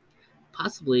alone.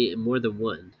 Possibly in more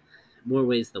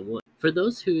ways than one. For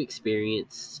those whose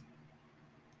experience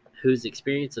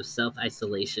of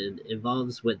self-isolation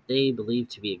involves what they believe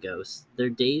to be a ghost, their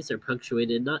days are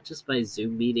punctuated not just by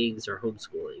Zoom meetings or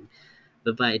homeschooling,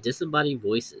 but by disembodied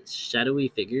voices, shadowy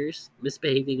figures,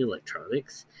 misbehaving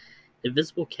electronics,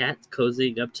 invisible cats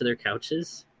cozying up to their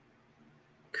couches,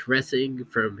 caressing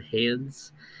from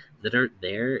hands that aren't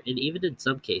there, and even in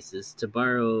some cases, to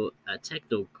borrow a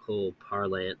technical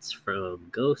parlance from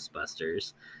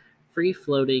Ghostbusters,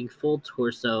 free-floating,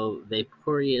 full-torso,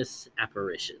 vaporous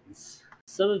apparitions.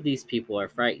 Some of these people are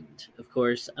frightened. Of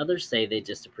course, others say they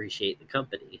just appreciate the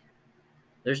company.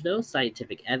 There's no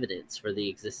scientific evidence for the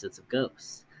existence of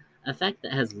ghosts, a fact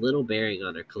that has little bearing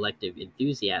on our collective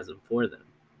enthusiasm for them.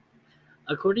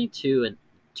 According to a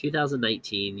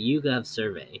 2019 YouGov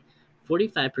survey,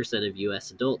 45% of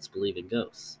U.S. adults believe in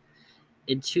ghosts.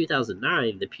 In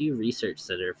 2009, the Pew Research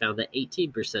Center found that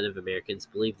 18% of Americans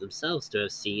believe themselves to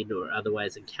have seen or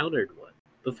otherwise encountered one.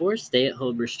 Before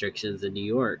stay-at-home restrictions in New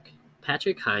York,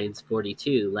 Patrick Hines,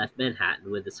 42, left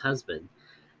Manhattan with his husband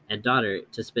and daughter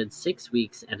to spend 6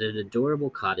 weeks at an adorable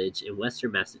cottage in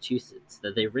western Massachusetts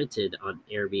that they rented on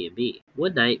Airbnb.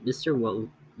 One night,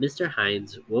 Mr.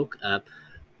 Hines woke up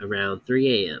around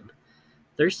 3 a.m.,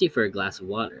 thirsty for a glass of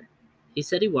water. He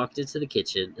said he walked into the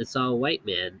kitchen and saw a white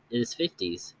man in his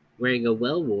 50s wearing a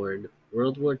well worn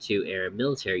World War II era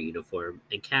military uniform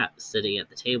and cap sitting at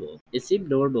the table. It seemed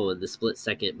normal in the split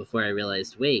second before I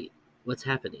realized, wait, what's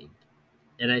happening?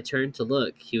 And I turned to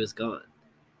look, he was gone.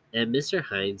 And Mr.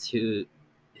 Hines, who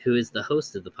is the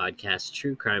host of the podcast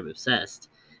True Crime Obsessed,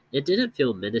 it didn't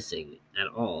feel menacing at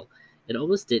all. It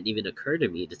almost didn't even occur to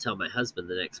me to tell my husband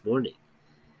the next morning.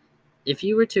 If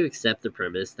you were to accept the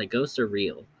premise that ghosts are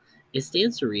real, it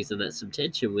stands to reason that some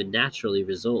tension would naturally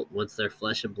result once their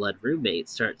flesh and blood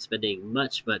roommates start spending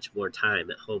much, much more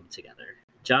time at home together.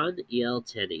 John E.L.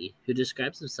 Tenney, who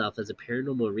describes himself as a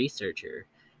paranormal researcher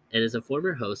and is a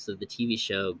former host of the TV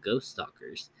show Ghost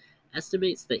Stalkers,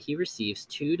 estimates that he receives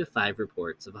 2 to 5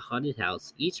 reports of a haunted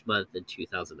house each month in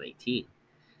 2019.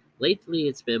 Lately,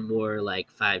 it's been more like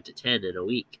 5 to 10 in a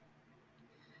week.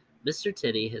 Mr.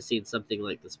 Tenney has seen something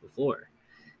like this before.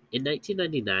 In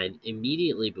 1999,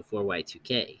 immediately before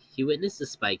Y2K, he witnessed a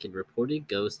spike in reported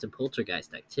ghost and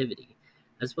poltergeist activity,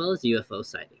 as well as UFO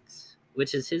sightings,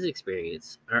 which, is his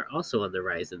experience, are also on the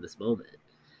rise in this moment.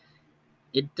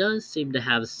 It does seem to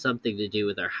have something to do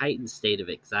with our heightened state of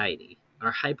anxiety,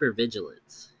 our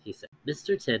hypervigilance, he said.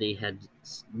 Mr. Tenney had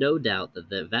no doubt that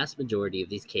the vast majority of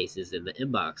these cases in the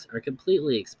inbox are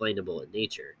completely explainable in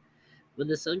nature. When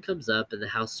the sun comes up and the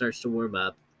house starts to warm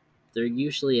up, they're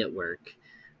usually at work.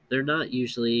 They're not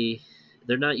used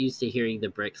to hearing the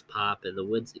bricks pop and the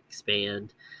woods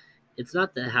expand. It's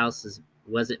not that the house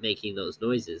wasn't making those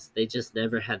noises. They just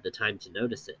never had the time to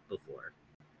notice it before.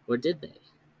 Or did they?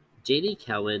 Janie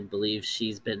Cowan believes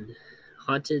she's been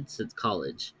haunted since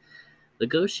college. The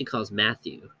ghost she calls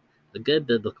Matthew, a good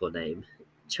biblical name,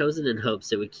 chosen in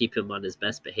hopes it would keep him on his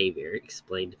best behavior,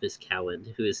 explained Miss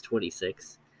Cowan, who is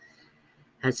 26,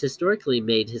 has historically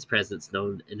made his presence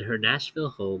known in her Nashville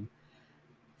home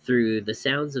through the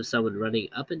sounds of someone running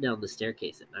up and down the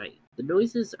staircase at night. The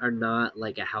noises are not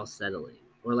like a house settling,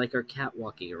 or like our cat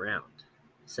walking around,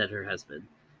 said her husband,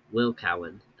 Will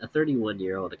Cowan, a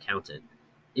 31-year-old accountant.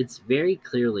 It's very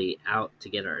clearly out to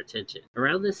get our attention.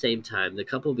 Around the same time, the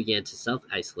couple began to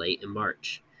self-isolate in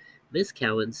March. Miss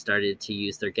Cowan started to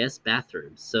use their guest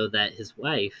bathrooms so that his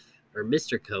wife, or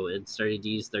Mr. Cowan, started to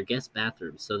use their guest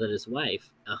bathrooms so that his wife,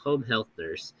 a home health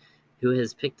nurse, who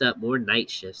has picked up more night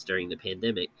shifts during the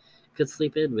pandemic, could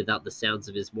sleep in without the sounds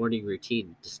of his morning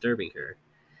routine disturbing her.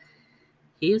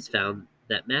 He has found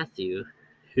that Matthew,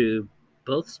 who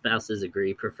both spouses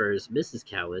agree prefers Mrs.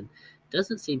 Cowan,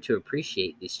 doesn't seem to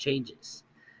appreciate these changes.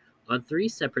 On 3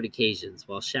 separate occasions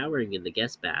while showering in the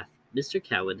guest bath, Mr.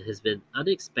 Cowan has been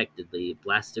unexpectedly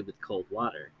blasted with cold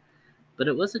water. But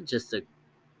it wasn't just a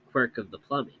quirk of the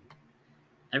plumbing.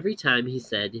 Every time, he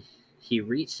said, he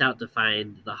reached out to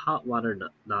find the hot water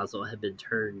nozzle had been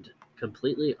turned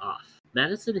completely off.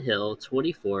 Madison Hill,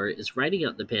 24, is riding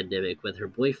out the pandemic with her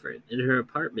boyfriend in her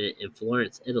apartment in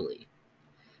Florence, Italy.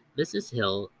 Mrs.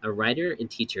 Hill, a writer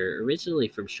and teacher originally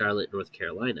from Charlotte, North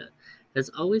Carolina, has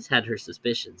always had her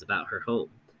suspicions about her home,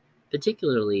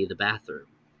 particularly the bathroom.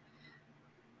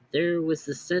 There was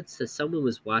the sense that someone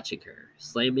was watching her,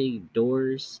 slamming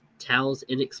doors, towels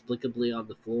inexplicably on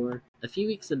the floor. A few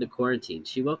weeks into quarantine,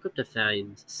 she woke up to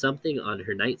find something on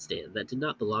her nightstand that did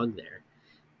not belong there.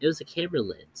 It was a camera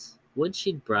lens, one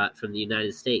she'd brought from the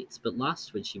United States, but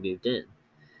lost when she moved in.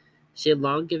 She had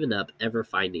long given up ever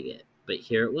finding it, but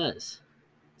here it was.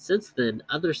 Since then,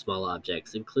 other small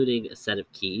objects, including a set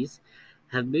of keys,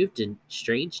 have moved in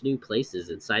strange new places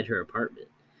inside her apartment.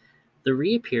 The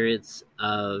reappearance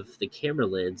of the camera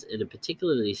lens in a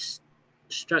particularly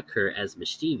struck her as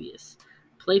mischievous,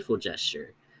 playful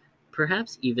gesture,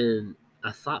 perhaps even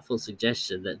a thoughtful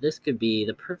suggestion that this could be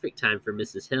the perfect time for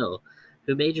Mrs. Hill,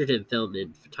 who majored in film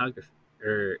and photography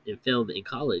in film in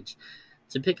college,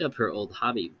 to pick up her old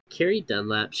hobby. Carrie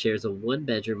Dunlap shares a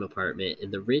 1-bedroom apartment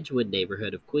in the Ridgewood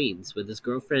neighborhood of Queens with his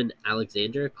girlfriend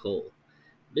Alexandra Cole.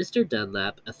 Mr.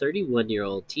 Dunlap, a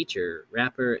 31-year-old teacher,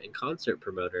 rapper, and concert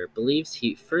promoter, believes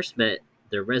he first met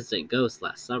their resident ghost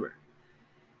last summer.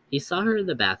 He saw her in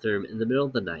the bathroom in the middle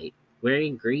of the night,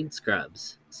 wearing green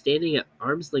scrubs, standing at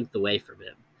arm's length away from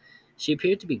him. She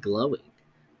appeared to be glowing.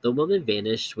 The woman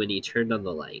vanished when he turned on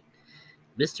the light.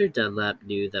 Mr. Dunlap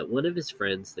knew that one of his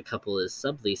friends the couple is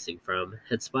subleasing from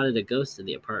had spotted a ghost in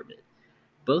the apartment.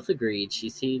 Both agreed she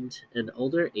seemed an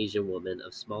older Asian woman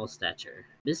of small stature.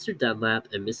 Mr. Dunlap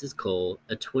and Mrs. Cole,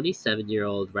 a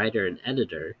 27-year-old writer and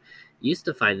editor, used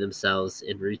to find themselves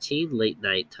in routine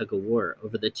late-night tug-of-war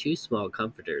over the too small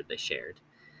comforter they shared.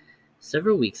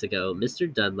 Several weeks ago,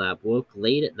 Mr. Dunlap woke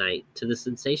late at night to the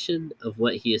sensation of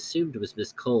what he assumed was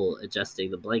Miss Cole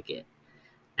adjusting the blanket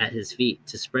at his feet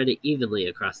to spread it evenly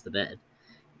across the bed.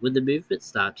 When the movement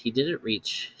stopped, he didn't feel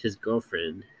his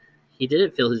girlfriend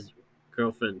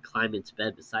climb into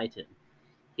bed beside him.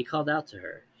 He called out to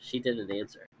her. She didn't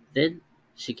answer. Then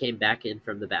she came back in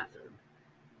from the bathroom.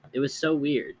 "It was so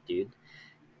weird, dude,"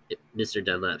 Mr.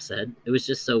 Dunlap said. "It was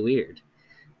just so weird."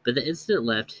 But the incident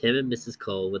left him and Mrs.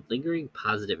 Cole with lingering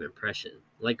positive impression,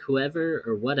 like whoever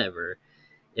or whatever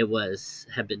it was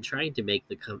had been trying to make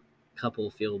the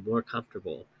couple feel more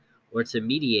comfortable or to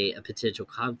mediate a potential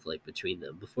conflict between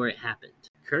them before it happened.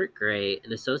 Kurt Gray,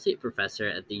 an associate professor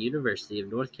at the University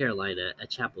of North Carolina at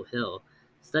Chapel Hill,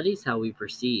 studies how we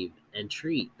perceive and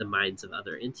treat the minds of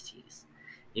other entities,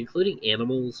 including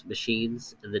animals,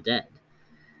 machines, and the dead.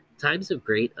 Times of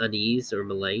great unease or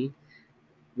malaise,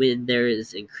 when there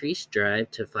is increased drive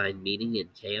to find meaning in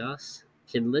chaos,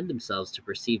 can lend themselves to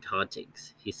perceived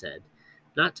hauntings, he said.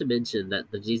 Not to mention that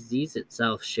the disease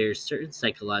itself shares certain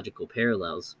psychological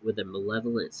parallels with a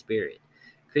malevolent spirit,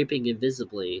 creeping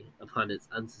invisibly upon its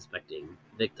unsuspecting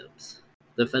victims.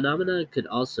 The phenomena could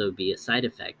also be a side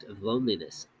effect of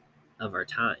loneliness of our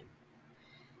time.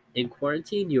 In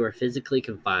quarantine, you are physically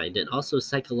confined and also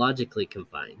psychologically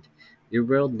confined. Your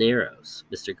world narrows,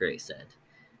 Mr. Gray said.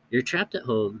 You're trapped at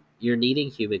home, you're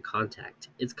needing human contact.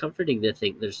 It's comforting to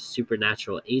think there's a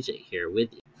supernatural agent here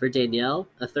with you. For Danielle,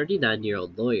 a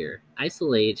 39-year-old lawyer,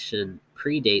 isolation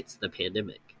predates the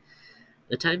pandemic.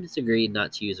 The Times agreed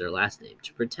not to use her last name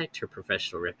to protect her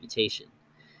professional reputation.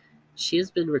 She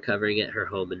has been recovering at her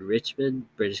home in Richmond,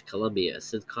 British Columbia,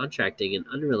 since contracting an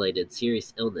unrelated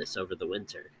serious illness over the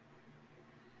winter.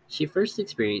 She first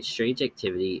experienced strange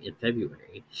activity in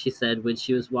February, she said, when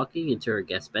she was walking into her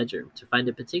guest bedroom to find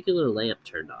a particular lamp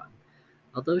turned on,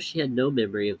 although she had no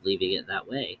memory of leaving it that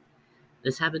way.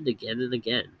 This happened again and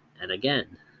again, and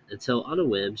again, until on a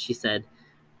whim she said,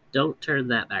 "Don't turn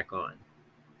that back on,"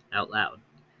 out loud.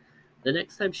 The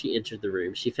next time she entered the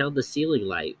room, she found the ceiling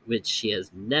light, which she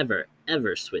has never,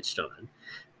 ever switched on,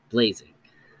 blazing.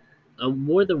 On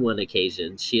more than one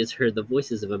occasion, she has heard the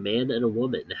voices of a man and a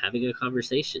woman having a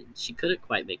conversation she couldn't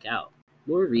quite make out.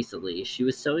 More recently, she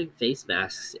was sewing face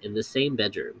masks in the same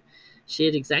bedroom. She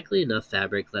had exactly enough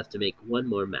fabric left to make one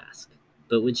more mask,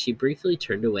 but when she briefly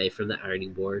turned away from the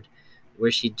ironing board,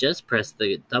 where she just pressed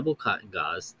the double cotton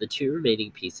gauze, the two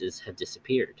remaining pieces had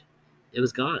disappeared. It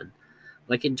was gone,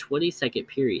 like in 20-second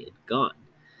period, gone.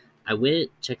 I went,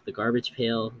 checked the garbage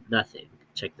pail, nothing.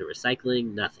 Checked the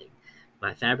recycling, nothing.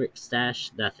 My fabric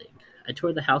stash, nothing. I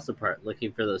tore the house apart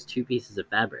looking for those two pieces of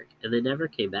fabric, and they never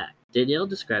came back. Danielle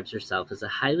describes herself as a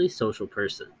highly social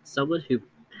person, someone who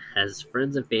has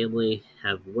friends and family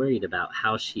have worried about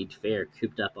how she'd fare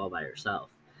cooped up all by herself.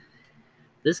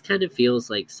 This kind of feels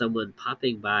like someone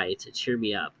popping by to cheer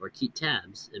me up or keep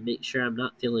tabs and make sure I'm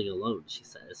not feeling alone, she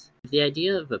says. If the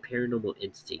idea of a paranormal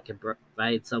entity can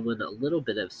provide someone a little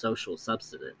bit of social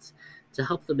substance to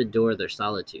help them endure their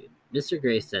solitude, Mr.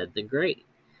 Gray said, then great.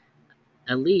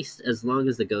 At least as long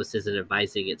as the ghost isn't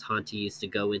advising its hauntees to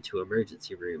go into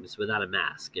emergency rooms without a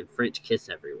mask and French kiss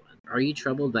everyone. Are you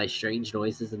troubled by strange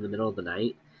noises in the middle of the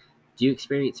night? Do you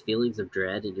experience feelings of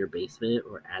dread in your basement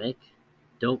or attic?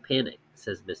 Don't panic,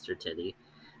 says Mr. Tenney,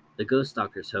 the Ghost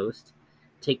Stalker's host.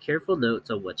 Take careful notes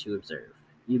on what you observe.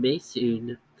 You may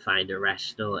soon find a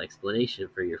rational explanation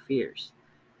for your fears.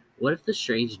 What if the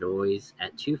strange noise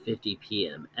at 2:50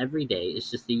 p.m. every day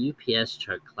is just a UPS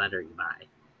truck clattering by?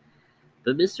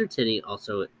 But Mr. Tenney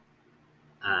also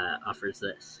offers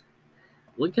this.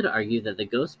 One could argue that the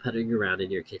ghost puttering around in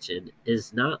your kitchen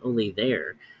is not only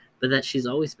there, but that she's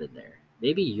always been there.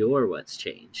 Maybe you're what's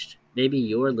changed. Maybe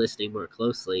you're listening more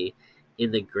closely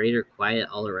in the greater quiet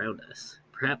all around us.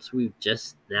 Perhaps we've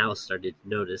just now started to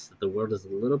notice that the world is a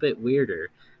little bit weirder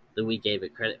than we gave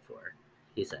it credit for,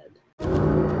 he said.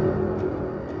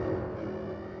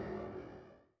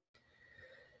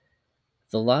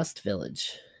 The Lost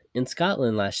Village. In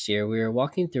Scotland last year, we were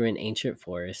walking through an ancient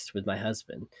forest with my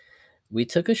husband. We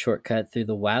took a shortcut through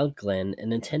the wild glen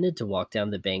and intended to walk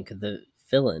down the bank of the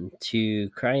Fillen to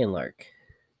Cryanlark.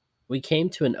 We came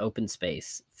to an open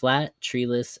space, flat,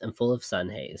 treeless, and full of sun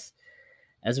haze.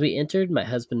 As we entered, my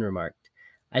husband remarked,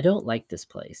 "I don't like this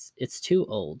place. It's too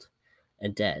old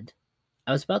and dead."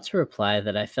 I was about to reply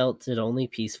that I felt it only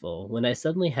peaceful when I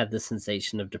suddenly had the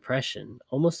sensation of depression,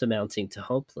 almost amounting to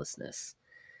hopelessness.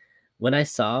 When I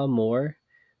saw more,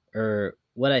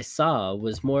 what I saw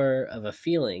was more of a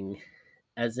feeling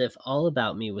as if all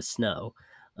about me was snow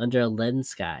under a leaden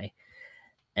sky,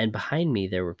 and behind me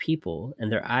there were people,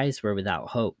 and their eyes were without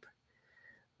hope.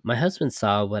 My husband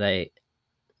saw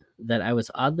that I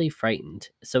was oddly frightened,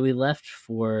 so we left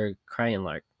for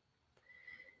Cryanlark.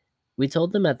 We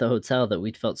told them at the hotel that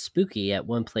we'd felt spooky at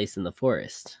one place in the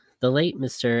forest. The late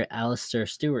Mr. Alistair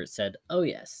Stewart said, "Oh,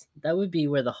 yes, that would be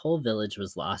where the whole village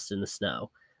was lost in the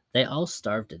snow. They all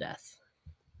starved to death."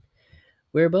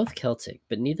 We were both Celtic,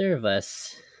 but neither of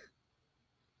us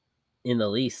in the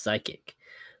least psychic.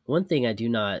 One thing I do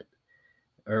not,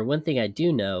 or one thing I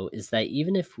do know is that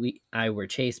even if I were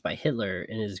chased by Hitler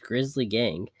and his grisly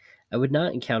gang, I would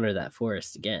not encounter that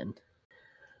forest again.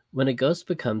 When a ghost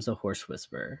becomes a horse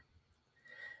whisperer.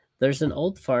 There's an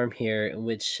old farm here in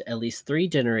which at least 3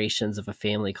 generations of a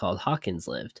family called Hawkins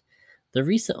lived. The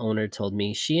recent owner told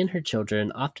me she and her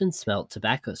children often smelt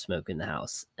tobacco smoke in the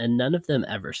house, and none of them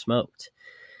ever smoked.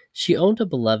 She owned a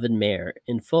beloved mare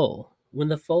in foal. When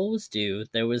the foal was due,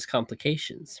 there was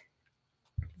complications.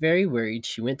 Very worried,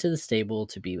 she went to the stable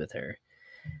to be with her.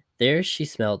 There she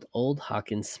smelled old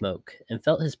Hawkins' smoke and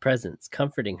felt his presence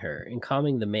comforting her and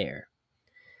calming the mare.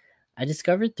 I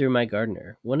discovered through my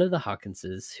gardener, one of the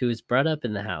Hawkinses, who was brought up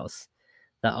in the house,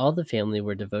 that all the family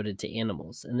were devoted to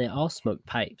animals, and they all smoked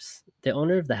pipes. The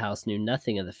owner of the house knew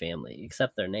nothing of the family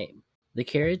except their name. The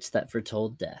carriage that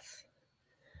foretold death.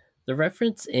 The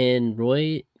reference in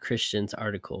Roy Christian's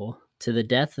article to the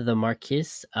death of the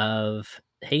Marquis of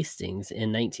Hastings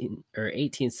in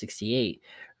 1868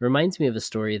 reminds me of a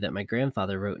story that my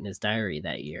grandfather wrote in his diary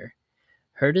that year.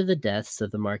 Heard of the deaths of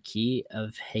the Marquis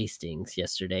of Hastings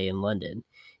yesterday in London.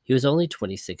 He was only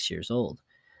 26 years old.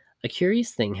 A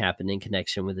curious thing happened in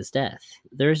connection with his death.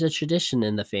 There is a tradition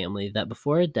in the family that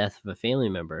before a death of a family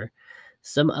member,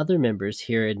 some other members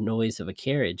hear a noise of a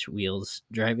carriage wheels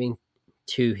driving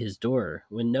to his door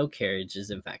when no carriage is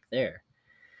in fact there.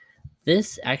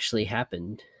 This actually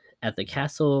happened at the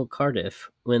Castle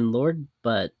Cardiff when Lord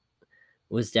Butt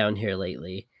was down here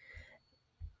lately.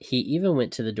 He even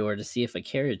went to the door to see if a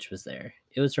carriage was there.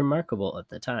 It was remarkable at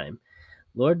the time,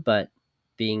 Lord Butt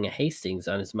being a Hastings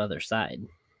on his mother's side.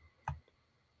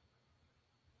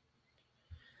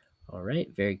 All right,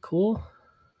 very cool.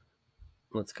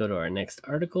 Let's go to our next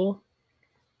article.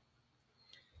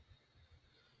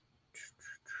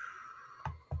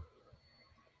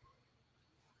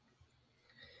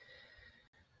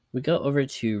 We go over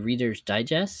to Reader's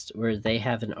Digest, where they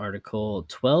have an article,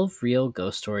 12 Real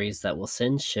Ghost Stories That Will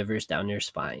Send Shivers Down Your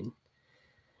Spine.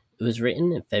 It was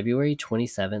written in February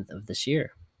 27th of this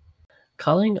year.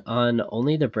 Calling on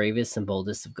only the bravest and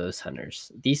boldest of ghost hunters,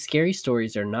 these scary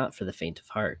stories are not for the faint of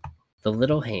heart. The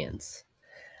Little Hands.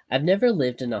 I've never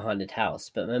lived in a haunted house,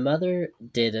 but my mother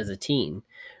did as a teen,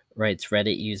 writes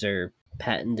Reddit user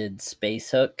Patented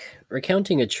Space Hook,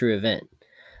 recounting a true event.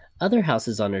 Other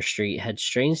houses on her street had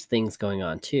strange things going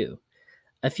on too.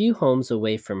 A few homes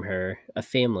away from her,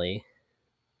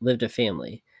 lived a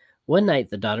family. One night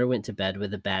the daughter went to bed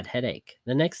with a bad headache.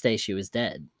 The next day she was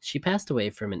dead. She passed away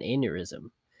from an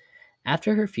aneurysm.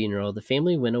 After her funeral, the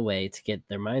family went away to get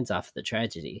their minds off the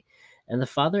tragedy, and the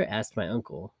father asked my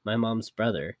uncle, my mom's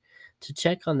brother, to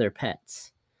check on their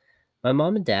pets. My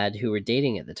mom and dad, who were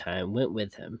dating at the time, went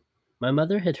with him. My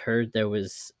mother had heard there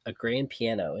was a grand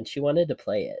piano and she wanted to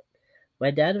play it. My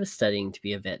dad was studying to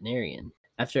be a veterinarian.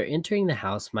 After entering the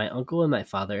house, my uncle and my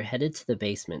father headed to the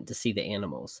basement to see the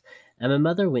animals, and my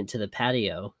mother went to the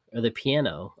piano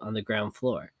on the ground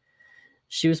floor.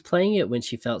 She was playing it when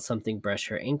she felt something brush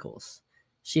her ankles.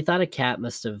 She thought a cat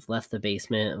must have left the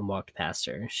basement and walked past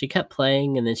her. She kept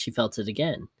playing and then she felt it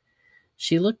again.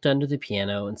 She looked under the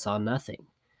piano and saw nothing.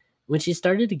 When she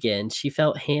started again, she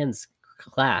felt hands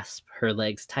clasp her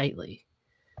legs tightly.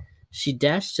 She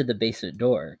dashed to the basement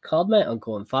door, called my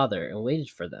uncle and father, and waited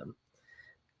for them.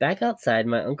 Back outside,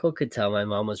 my uncle could tell my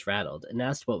mom was rattled and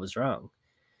asked what was wrong.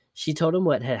 She told him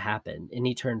what had happened, and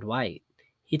he turned white.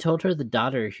 He told her the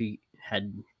daughter who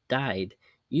had died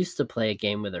used to play a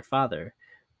game with her father.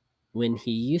 When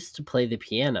he used to play the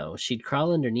piano, she'd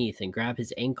crawl underneath and grab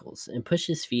his ankles and push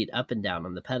his feet up and down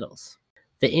on the pedals.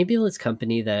 The ambulance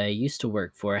company that I used to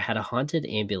work for had a haunted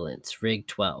ambulance, Rig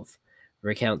 12,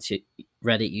 recounts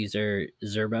Reddit user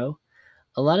Zerbo.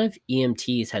 A lot of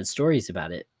EMTs had stories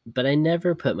about it, but I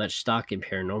never put much stock in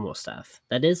paranormal stuff.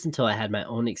 That is until I had my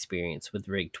own experience with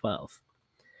Rig 12.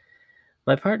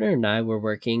 My partner and I were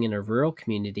working in a rural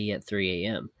community at 3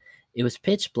 a.m. It was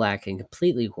pitch black and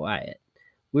completely quiet.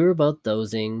 We were both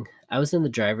dozing. I was in the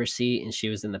driver's seat and she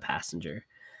was in the passenger.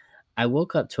 I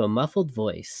woke up to a muffled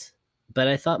voice, but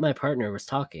I thought my partner was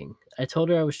talking. I told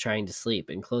her I was trying to sleep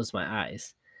and closed my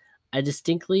eyes. I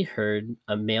distinctly heard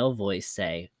a male voice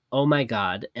say, "Oh my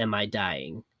God, am I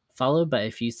dying?" followed by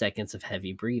a few seconds of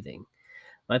heavy breathing.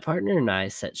 My partner and I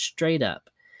sat straight up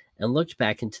and looked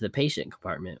back into the patient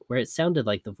compartment where it sounded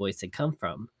like the voice had come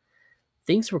from.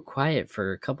 Things were quiet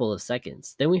for a couple of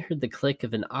seconds. Then we heard the click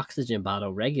of an oxygen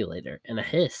bottle regulator and a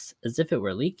hiss as if it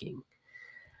were leaking.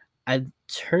 I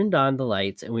turned on the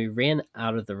lights and we ran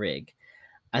out of the rig.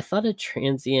 I thought a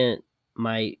transient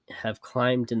might have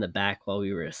climbed in the back while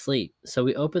we were asleep, so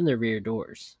we opened the rear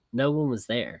doors. No one was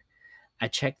there. I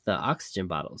checked the oxygen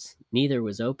bottles. Neither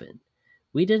was open.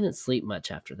 We didn't sleep much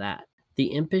after that.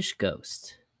 The impish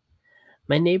ghost.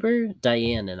 My neighbor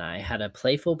Diane and I had a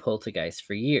playful poltergeist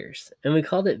for years, and we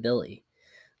called it Billy.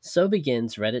 So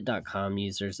begins Reddit.com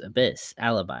user's Abyss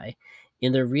alibi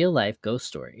in their real life ghost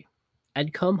story.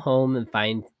 I'd come home and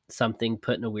find something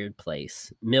put in a weird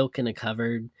place, milk in a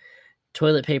cupboard,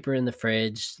 toilet paper in the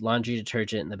fridge, laundry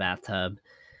detergent in the bathtub.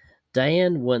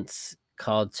 Diane once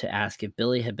called to ask if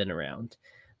Billy had been around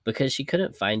because she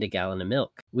couldn't find a gallon of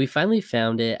milk. We finally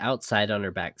found it outside on her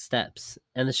back steps,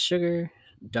 and the sugar,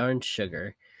 darn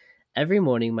sugar. Every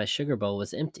morning my sugar bowl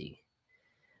was empty.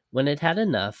 When I'd had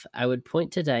enough, I would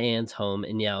point to Diane's home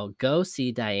and yell, "Go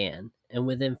see Diane." And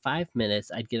within 5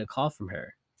 minutes, I'd get a call from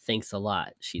her. "Thanks a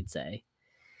lot," she'd say.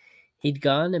 He'd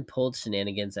gone and pulled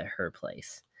shenanigans at her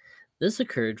place. This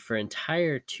occurred for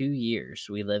entire 2 years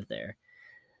we lived there.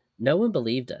 No one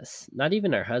believed us, not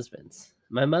even our husbands.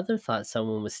 My mother thought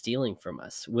someone was stealing from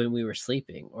us when we were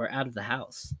sleeping or out of the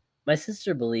house. My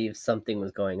sister believed something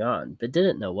was going on, but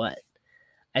didn't know what.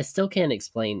 I still can't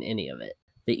explain any of it.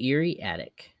 The eerie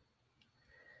attic.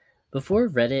 Before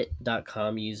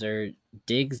Reddit.com user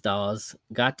Diggs Dawes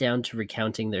got down to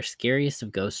recounting their scariest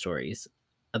of ghost stories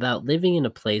about living in a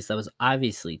place that was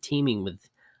obviously teeming with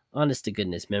honest to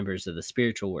goodness members of the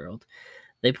spiritual world,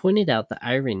 they pointed out the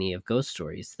irony of ghost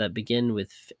stories that begin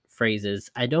with phrases,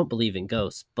 "I don't believe in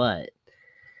ghosts, but..."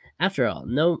 After all,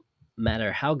 no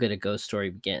matter how good a ghost story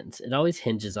begins, it always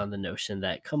hinges on the notion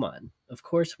that, come on, of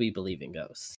course we believe in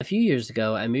ghosts. A few years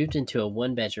ago, I moved into a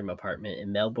one-bedroom apartment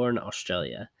in Melbourne,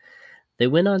 Australia. They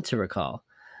went on to recall,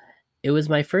 "It was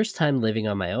my first time living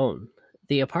on my own.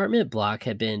 The apartment block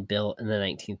had been built in the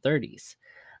 1930s.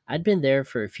 I'd been there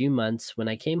for a few months when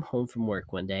I came home from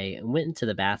work one day and went into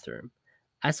the bathroom.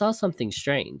 I saw something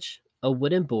strange. A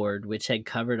wooden board which had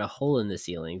covered a hole in the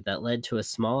ceiling that led to a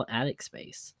small attic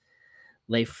space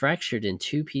lay fractured in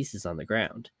two pieces on the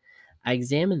ground. I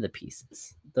examined the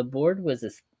pieces. The board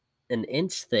was an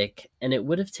inch thick, and it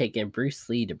would have taken Bruce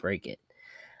Lee to break it.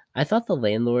 I thought the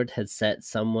landlord had sent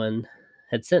someone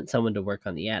to work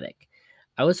on the attic.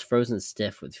 I was frozen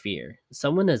stiff with fear.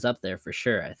 Someone is up there for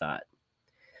sure, I thought.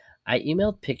 I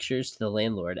emailed pictures to the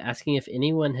landlord asking if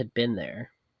anyone had been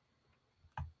there,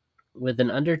 with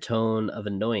an undertone of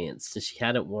annoyance since she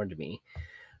hadn't warned me.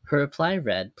 Her reply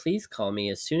read, "Please call me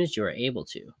as soon as you are able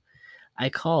to." I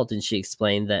called and she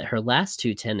explained that her last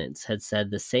two tenants had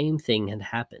said the same thing had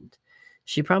happened.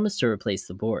 She promised to replace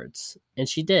the boards, and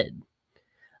she did.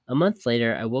 A month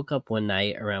later, I woke up one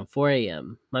night around 4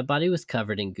 a.m. My body was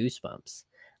covered in goosebumps.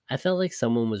 I felt like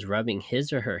someone was rubbing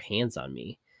his or her hands on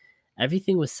me.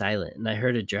 Everything was silent, and I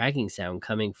heard a dragging sound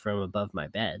coming from above my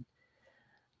bed.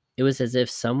 It was as if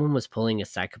someone was pulling a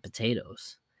sack of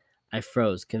potatoes. I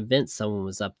froze, convinced someone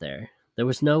was up there. There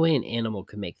was no way an animal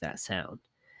could make that sound.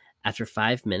 After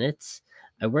 5 minutes,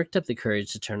 I worked up the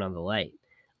courage to turn on the light,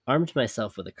 armed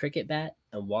myself with a cricket bat,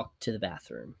 and walked to the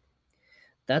bathroom.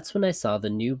 That's when I saw the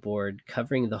new board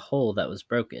covering the hole that was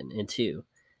broken in two.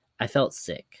 I felt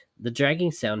sick. The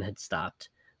dragging sound had stopped,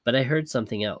 but I heard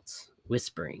something else,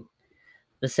 whispering.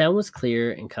 The sound was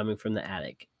clear and coming from the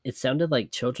attic. It sounded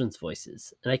like children's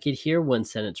voices, and I could hear one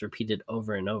sentence repeated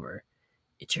over and over.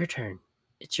 "It's your turn.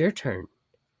 It's your turn."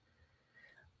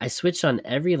 I switched on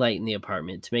every light in the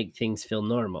apartment to make things feel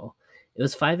normal. It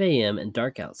was 5 a.m. and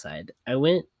dark outside. I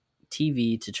went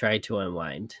TV to try to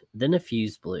unwind. Then a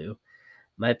fuse blew.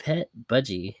 My pet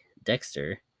budgie,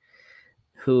 Dexter,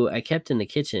 who I kept in the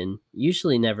kitchen,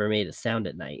 usually never made a sound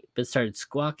at night, but started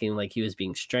squawking like he was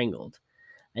being strangled.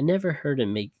 I never heard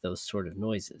him make those sort of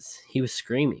noises. He was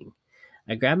screaming.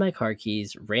 I grabbed my car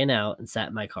keys, ran out, and sat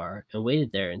in my car, and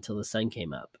waited there until the sun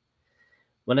came up.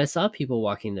 When I saw people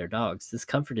walking their dogs, this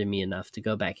comforted me enough to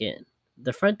go back in.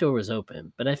 The front door was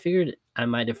open, but I figured I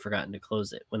might have forgotten to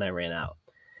close it when I ran out.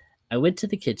 I went to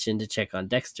the kitchen to check on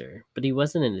Dexter, but he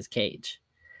wasn't in his cage.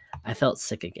 I felt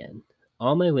sick again.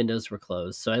 All my windows were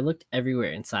closed, so I looked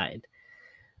everywhere inside.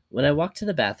 When I walked to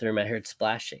the bathroom, I heard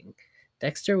splashing.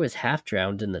 Dexter was half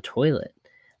drowned in the toilet.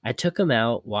 I took him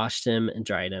out, washed him, and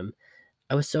dried him.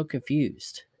 I was so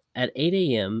confused. At 8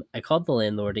 a.m., I called the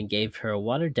landlord and gave her a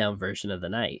watered-down version of the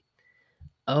night.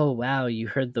 "Oh, wow, you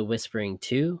heard the whispering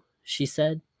too?" she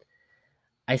said.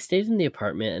 I stayed in the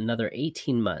apartment another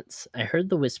 18 months. I heard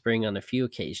the whispering on a few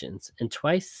occasions, and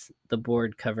twice the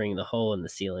board covering the hole in the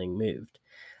ceiling moved.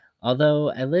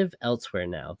 Although I live elsewhere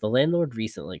now, the landlord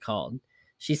recently called.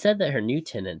 She said that her new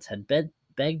tenants had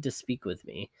begged to speak with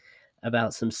me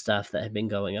about some stuff that had been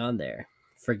going on there.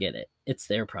 Forget it. It's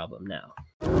their problem now.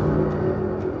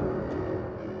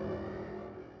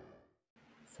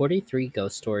 43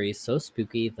 Ghost Stories So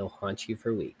Spooky They'll Haunt You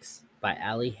for Weeks by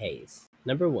Allie Hayes.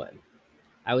 Number 1.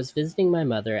 I was visiting my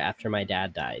mother after my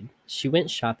dad died. She went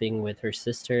shopping with her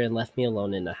sister and left me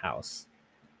alone in the house.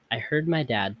 I heard my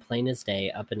dad plain as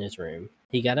day up in his room.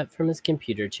 He got up from his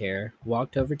computer chair,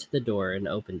 walked over to the door and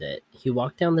opened it. He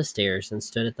walked down the stairs and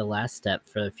stood at the last step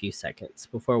for a few seconds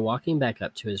before walking back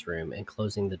up to his room and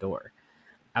closing the door.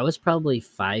 I was probably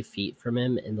 5 feet from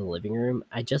him in the living room.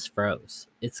 I just froze.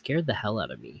 It scared the hell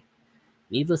out of me.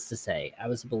 Needless to say, I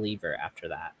was a believer after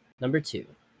that. Number 2.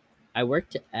 I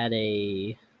worked at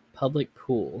a public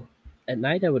pool. At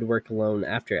night, I would work alone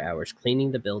after hours,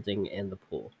 cleaning the building and the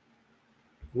pool.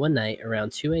 One night,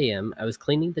 around 2 a.m., I was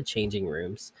cleaning the changing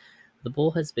rooms. The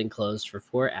pool has been closed for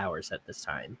 4 hours at this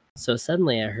time. So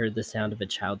suddenly I heard the sound of a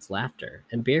child's laughter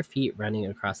and bare feet running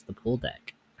across the pool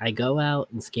deck. I go out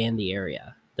and scan the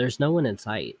area. There's no one in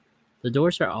sight. The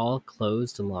doors are all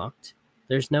closed and locked.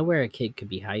 There's nowhere a kid could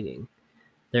be hiding.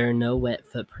 There are no wet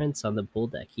footprints on the pool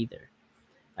deck either.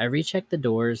 I rechecked the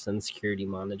doors and security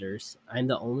monitors. I'm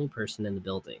the only person in the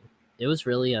building. It was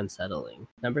really unsettling.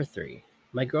 Number 3.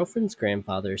 My girlfriend's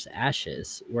grandfather's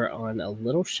ashes were on a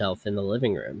little shelf in the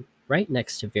living room, right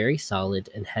next to a very solid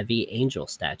and heavy angel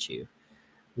statue.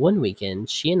 One weekend,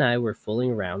 she and I were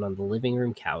fooling around on the living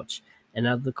room couch, and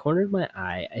out of the corner of my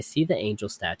eye, I see the angel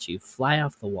statue fly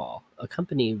off the wall,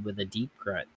 accompanied with a deep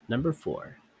grunt. Number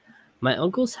 4. My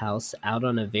uncle's house out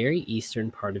on a very eastern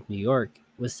part of New York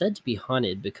was said to be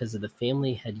haunted because of the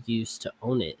family had used to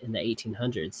own it in the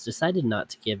 1800s decided not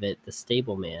to give it the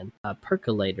stableman a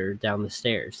percolator down the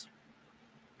stairs.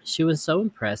 She was so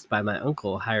impressed by my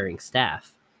uncle hiring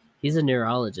staff. He's a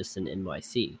neurologist in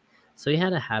NYC, so he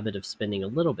had a habit of spending a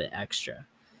little bit extra.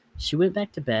 She went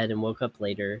back to bed and woke up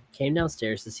later, came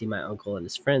downstairs to see my uncle and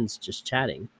his friends just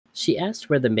chatting. She asked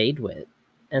where the maid went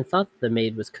and thought the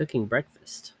maid was cooking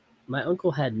breakfast. My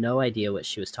uncle had no idea what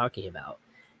she was talking about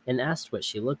and asked what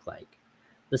she looked like.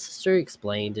 The sister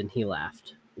explained and he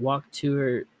laughed, walked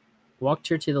her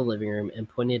to the living room and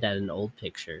pointed at an old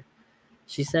picture.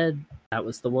 She said, "That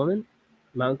was the woman?"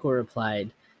 My uncle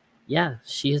replied, "Yeah,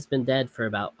 she has been dead for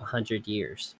about 100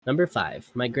 years." Number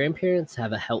 5. My grandparents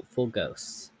have a helpful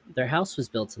ghosts. Their house was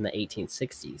built in the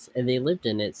 1860s, and they lived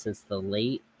in it since the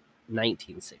late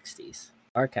 1960s.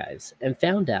 Archives, and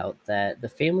found out that the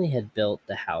family had built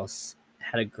the house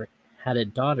had a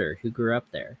daughter who grew up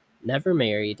there, never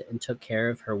married, and took care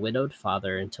of her widowed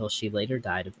father until she later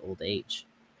died of old age.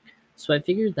 So I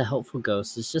figured the helpful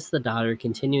ghost is just the daughter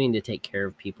continuing to take care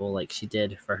of people like she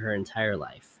did for her entire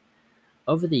life.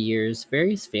 Over the years,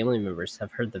 various family members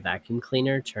have heard the vacuum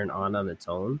cleaner turn on its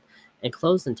own, and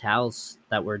clothes and towels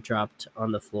that were dropped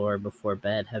on the floor before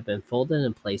bed have been folded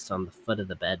and placed on the foot of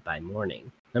the bed by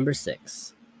morning. Number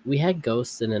 6. We had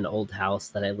ghosts in an old house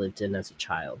that I lived in as a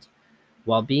child.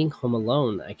 While being home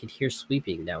alone, I could hear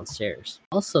sweeping downstairs.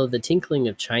 Also, the tinkling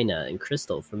of china and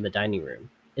crystal from the dining room.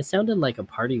 It sounded like a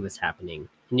party was happening,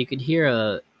 and you could hear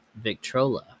a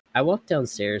Victrola. I walked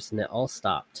downstairs and it all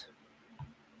stopped.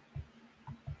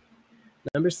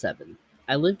 Number 7.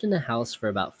 I lived in a house for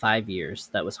about 5 years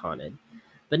that was haunted,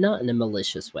 but not in a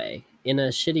malicious way, in a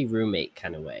shitty roommate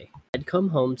kind of way. I'd come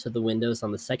home to the windows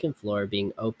on the second floor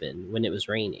being open when it was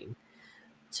raining,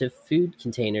 to food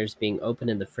containers being open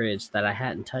in the fridge that I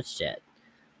hadn't touched yet.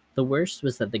 The worst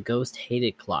was that the ghost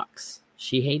hated clocks.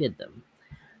 She hated them.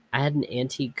 I had an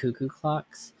antique cuckoo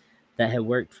clocks that had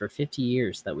worked for 50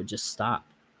 years that would just stop.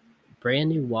 Brand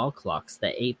new wall clocks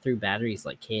that ate through batteries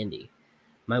like candy.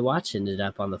 My watch ended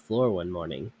up on the floor one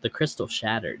morning. The crystal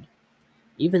shattered,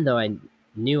 even though I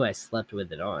knew I slept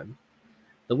with it on.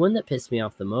 The one that pissed me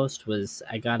off the most was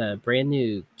I got a brand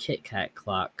new Kit Kat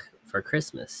clock for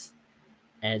Christmas,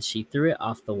 and she threw it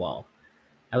off the wall.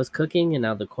 I was cooking, and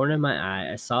out of the corner of my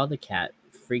eye, I saw the cat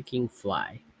freaking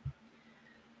fly.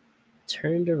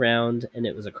 Turned around, and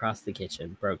it was across the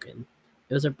kitchen, broken.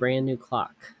 It was a brand new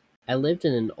clock. I lived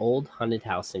in an old haunted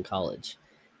house in college.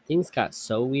 Things got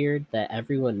so weird that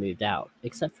everyone moved out,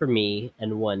 except for me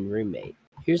and one roommate.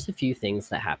 Here's a few things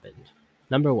that happened.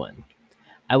 Number 1.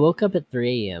 I woke up at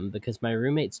 3 a.m. because my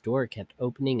roommate's door kept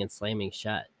opening and slamming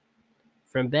shut.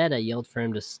 From bed, I yelled for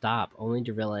him to stop, only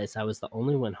to realize I was the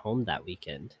only one home that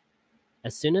weekend.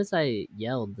 As soon as I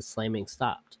yelled, the slamming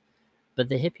stopped. but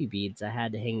the hippie beads I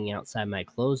had hanging outside my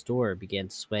closed door began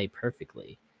to sway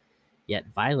perfectly, yet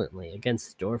violently,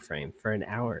 against the doorframe for an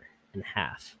hour and a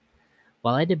half.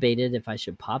 While I debated if I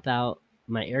should pop out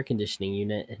my air conditioning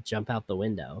unit and jump out the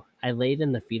window, I laid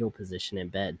in the fetal position in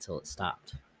bed till it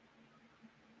stopped.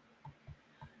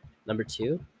 Number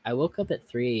 2, I woke up at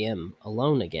 3 a.m.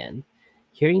 alone again,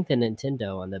 hearing the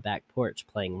Nintendo on the back porch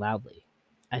playing loudly.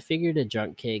 I figured a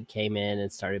drunk kid came in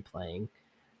and started playing.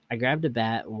 I grabbed a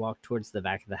bat and walked towards the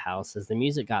back of the house as the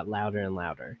music got louder and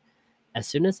louder. As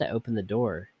soon as I opened the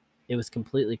door, it was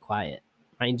completely quiet.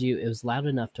 Mind you, it was loud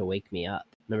enough to wake me up.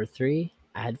 Number 3,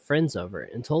 I had friends over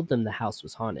and told them the house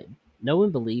was haunted. No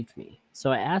one believed me,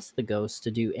 so I asked the ghost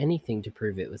to do anything to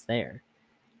prove it was there.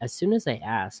 As soon as I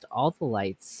asked, all the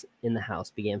lights in the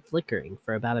house began flickering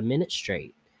for about a minute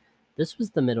straight. This was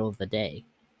the middle of the day.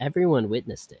 Everyone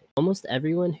witnessed it. Almost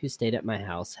everyone who stayed at my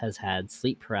house has had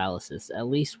sleep paralysis at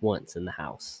least once in the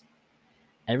house.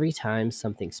 Every time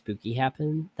something spooky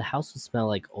happened, the house would smell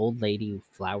like old lady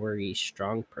flowery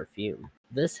strong perfume.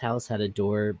 This house had a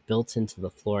door built into the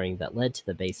flooring that led to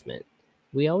the basement.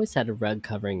 We always had a rug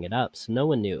covering it up so no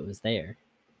one knew it was there.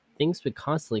 Things would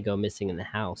constantly go missing in the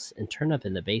house and turn up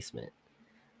in the basement.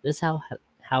 This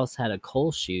house had a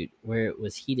coal chute where it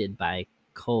was heated by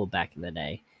coal back in the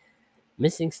day.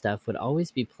 Missing stuff would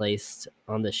always be placed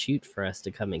on the chute for us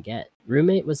to come and get.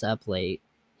 Roommate was up late.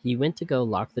 He went to go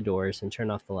lock the doors and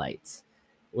turn off the lights.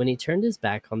 When he turned his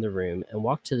back on the room and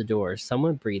walked to the door,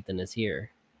 someone breathed in his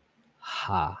ear.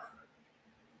 Ha.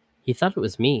 He thought it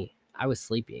was me. I was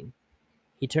sleeping.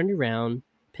 He turned around,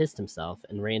 pissed himself,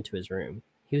 and ran to his room.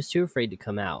 He was too afraid to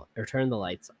come out or turn the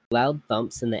lights on. Loud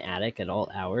thumps in the attic at all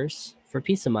hours. For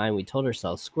peace of mind, we told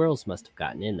ourselves squirrels must have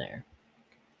gotten in there.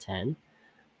 10.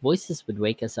 Voices would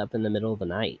wake us up in the middle of the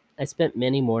night. I spent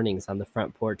many mornings on the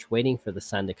front porch waiting for the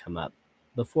sun to come up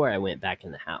before I went back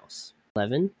in the house.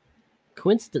 11.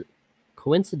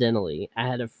 Coincidentally, I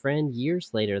had a friend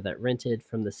years later that rented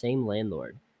from the same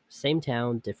landlord, same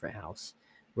town, different house,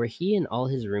 where he and all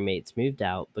his roommates moved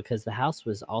out because the house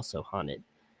was also haunted.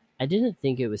 I didn't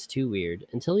think it was too weird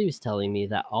until he was telling me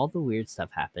that all the weird stuff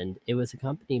happened. It was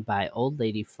accompanied by old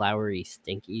lady flowery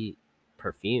stinky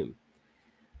perfume.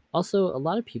 Also, a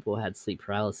lot of people had sleep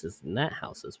paralysis in that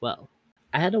house as well.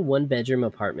 I had a one-bedroom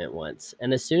apartment once,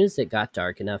 and as soon as it got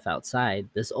dark enough outside,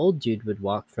 this old dude would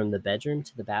walk from the bedroom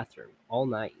to the bathroom all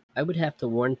night. I would have to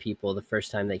warn people the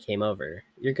first time they came over,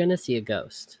 "You're gonna see a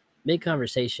ghost."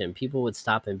 Mid-conversation, people would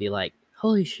stop and be like,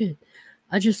 "Holy shit,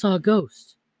 I just saw a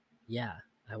ghost." Yeah,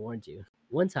 I warned you.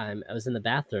 One time, I was in the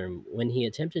bathroom when he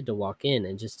attempted to walk in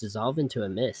and just dissolve into a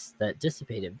mist that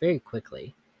dissipated very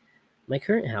quickly. My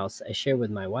current house I share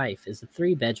with my wife is a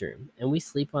 3-bedroom, and we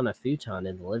sleep on a futon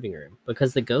in the living room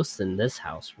because the ghosts in this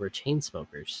house were chain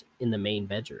smokers in the main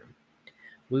bedroom.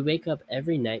 We wake up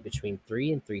every night between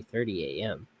 3 and 3:30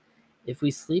 a.m. If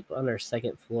we sleep on our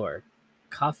second floor,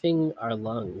 coughing our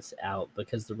lungs out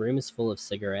because the room is full of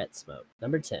cigarette smoke.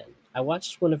 Number 10. I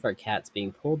watched one of our cats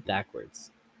being pulled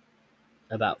backwards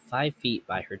about 5 feet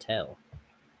by her tail.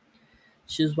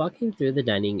 She was walking through the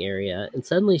dining area, and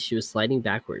suddenly she was sliding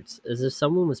backwards, as if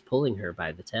someone was pulling her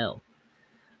by the tail.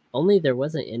 Only there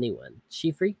wasn't anyone.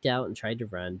 She freaked out and tried to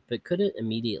run, but couldn't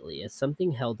immediately, as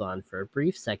something held on for a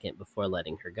brief second before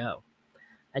letting her go.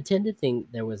 I tend to think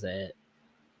that was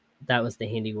the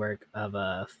handiwork of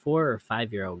a 4 or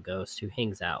 5-year-old ghost who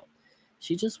hangs out.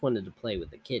 She just wanted to play with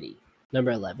the kitty.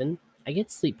 Number 11. I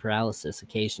get sleep paralysis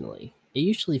occasionally. It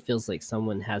usually feels like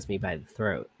someone has me by the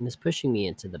throat and is pushing me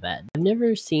into the bed. I've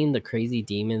never seen the crazy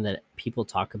demon that people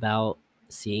talk about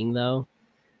seeing, though.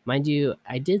 Mind you,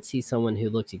 I did see someone who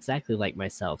looked exactly like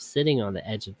myself sitting on the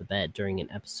edge of the bed during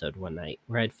an episode one night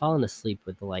where I'd fallen asleep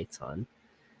with the lights on.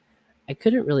 I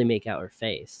couldn't really make out her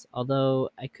face, although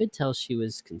I could tell she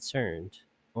was concerned,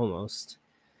 almost,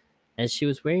 as she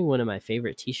was wearing one of my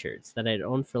favorite t-shirts that I'd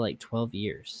owned for like 12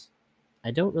 years.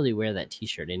 I don't really wear that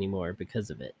t-shirt anymore because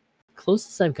of it.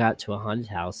 Closest I've got to a haunted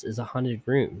house is a haunted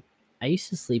room. I used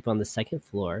to sleep on the second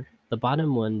floor, the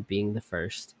bottom one being the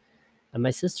first, and my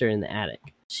sister in the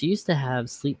attic. She used to have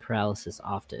sleep paralysis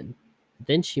often.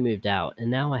 Then she moved out,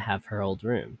 and now I have her old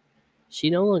room. She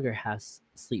no longer has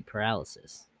sleep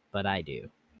paralysis, but I do.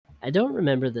 I don't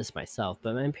remember this myself,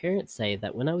 but my parents say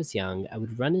that when I was young, I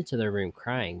would run into their room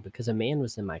crying because a man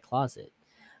was in my closet.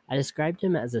 I described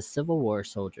him as a Civil War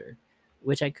soldier,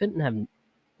 which I couldn't have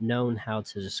known how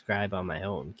to describe on my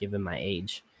own, given my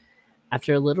age.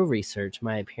 After a little research,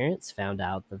 my parents found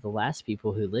out that the last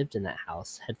people who lived in that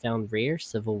house had found rare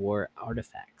Civil War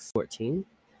artifacts. 14.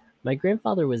 My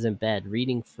grandfather was in bed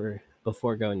reading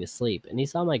before going to sleep, and he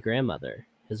saw my grandmother,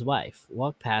 his wife,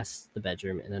 walk past the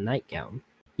bedroom in a nightgown.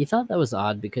 He thought that was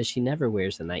odd because she never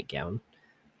wears a nightgown.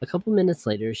 A couple minutes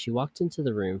later, she walked into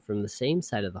the room from the same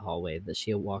side of the hallway that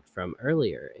she had walked from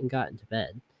earlier and got into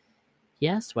bed. He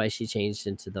asked why she changed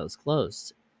into those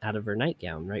clothes out of her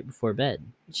nightgown right before bed.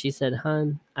 She said,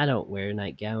 "Hun, I don't wear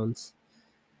nightgowns."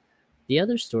 The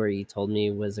other story he told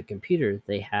me was a computer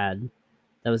they had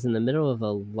that was in the middle of a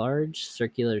large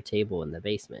circular table in the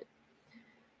basement.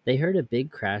 They heard a big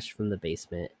crash from the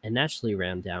basement and naturally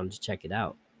ran down to check it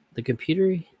out. The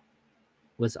computer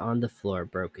was on the floor,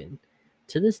 broken.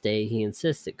 To this day, he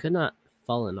insists it could not have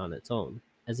fallen on its own,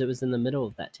 as it was in the middle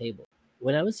of that table.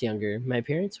 When I was younger, my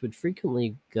parents would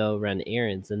frequently go run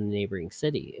errands in the neighboring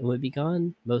city and would be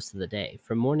gone most of the day,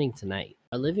 from morning to night.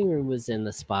 Our living room was in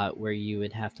the spot where you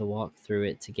would have to walk through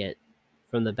it to get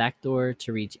from the back door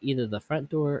to reach either the front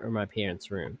door or my parents'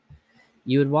 room.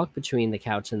 You would walk between the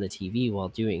couch and the TV while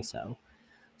doing so.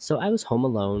 So I was home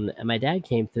alone, and my dad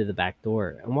came through the back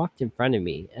door and walked in front of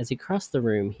me. As he crossed the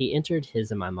room, he entered his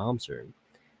and my mom's room.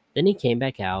 Then he came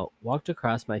back out, walked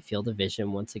across my field of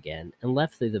vision once again, and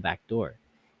left through the back door.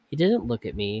 He didn't look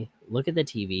at me, look at the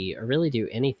TV, or really do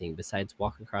anything besides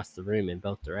walk across the room in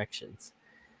both directions.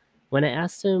 When I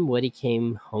asked him what he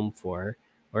came home for,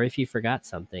 or if he forgot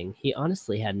something, he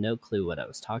honestly had no clue what I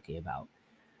was talking about.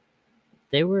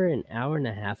 They were an hour and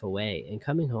a half away, and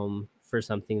coming home for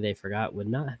something they forgot would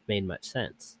not have made much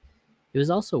sense. He was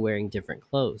also wearing different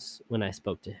clothes when I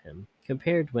spoke to him,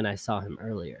 compared when I saw him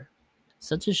earlier.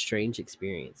 Such a strange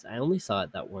experience. I only saw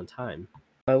it that one time.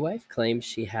 My wife claims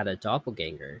she had a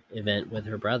doppelganger event with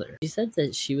her brother. She said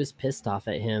that she was pissed off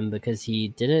at him because he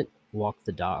didn't walk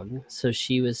the dog, so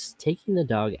she was taking the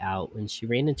dog out when she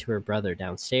ran into her brother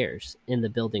downstairs in the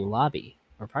building lobby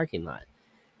or parking lot,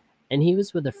 and he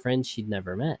was with a friend she'd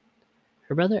never met.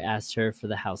 Her brother asked her for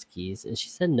the house keys, and she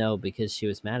said no because she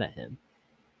was mad at him.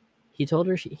 He told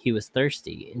her he was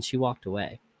thirsty, and she walked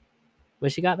away.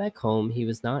 When she got back home, he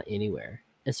was not anywhere.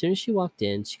 As soon as she walked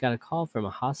in, she got a call from a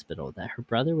hospital that her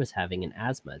brother was having an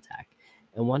asthma attack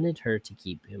and wanted her to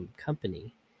keep him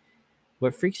company.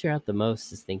 What freaks her out the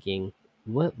most is thinking,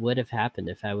 what would have happened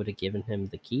if I would have given him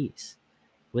the keys?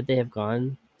 Would they have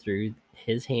gone through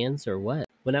his hands or what?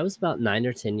 When I was about 9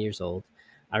 or 10 years old,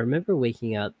 I remember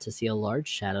waking up to see a large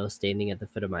shadow standing at the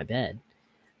foot of my bed.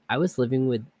 I was living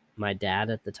with my dad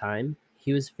at the time.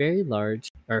 He was very large,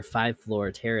 our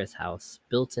 5-floor terrace house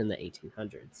built in the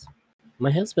 1800s.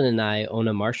 My husband and I own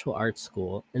a martial arts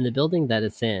school, and the building that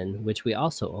it's in, which we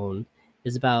also own,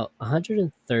 is about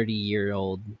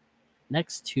 130-year-old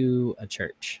next to a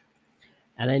church.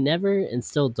 And I never and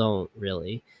still don't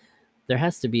really. There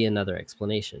has to be another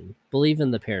explanation. Believe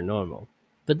in the paranormal.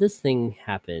 But this thing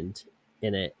happened,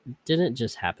 and it didn't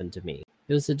just happen to me.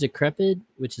 It was a decrepit,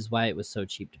 which is why it was so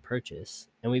cheap to purchase,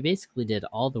 and we basically did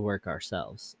all the work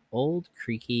ourselves. Old,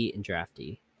 creaky, and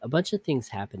drafty. A bunch of things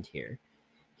happened here.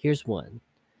 Here's one.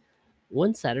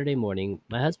 One Saturday morning,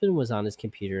 my husband was on his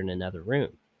computer in another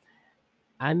room.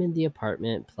 I'm in the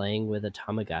apartment playing with a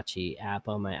Tamagotchi app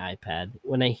on my iPad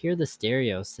when I hear the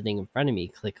stereo sitting in front of me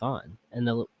click on, and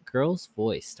the girl's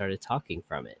voice started talking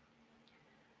from it.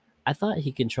 I thought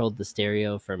he controlled the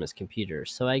stereo from his computer,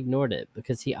 so I ignored it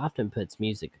because he often puts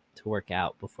music to work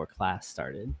out before class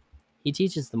started. He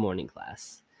teaches the morning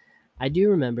class. I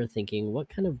do remember thinking, what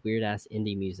kind of weird ass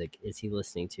indie music is he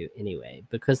listening to anyway?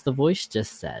 Because the voice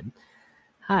just said,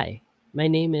 "Hi, my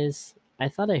name is." I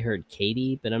thought I heard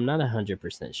Katie, but I'm not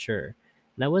 100% sure,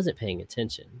 and I wasn't paying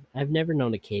attention. I've never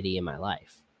known a Katie in my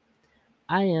life.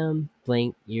 "I am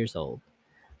blank years old.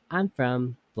 I'm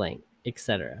from blank,"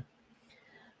 etc.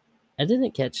 I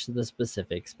didn't catch the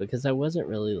specifics because I wasn't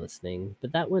really listening,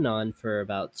 but that went on for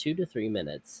about 2 to 3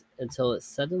 minutes until it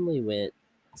suddenly went,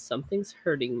 "Something's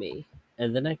hurting me,"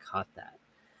 and then I caught that.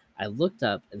 I looked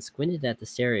up and squinted at the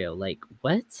stereo like,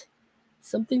 what?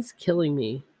 Something's killing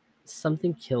me.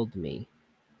 Something killed me.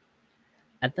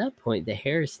 At that point, the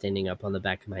hair is standing up on the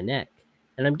back of my neck,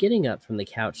 and I'm getting up from the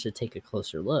couch to take a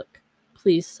closer look.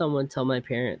 Please, someone tell my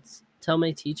parents. Tell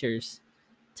my teachers.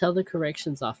 Tell the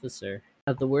corrections officer.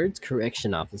 At the words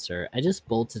correction officer, I just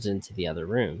bolted into the other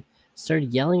room,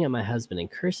 started yelling at my husband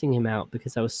and cursing him out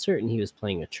because I was certain he was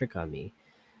playing a trick on me.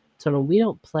 Told him we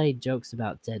don't play jokes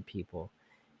about dead people.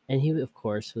 And he, of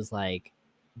course, was like,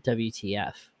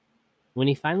 WTF. When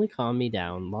he finally calmed me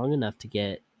down long enough to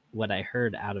get what I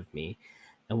heard out of me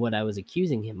and what I was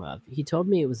accusing him of, he told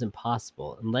me it was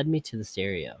impossible and led me to the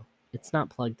stereo. It's not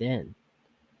plugged in.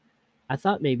 I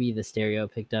thought maybe the stereo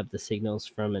picked up the signals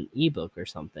from an ebook or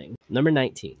something. Number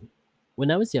 19.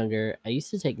 When I was younger, I used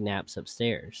to take naps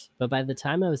upstairs, but by the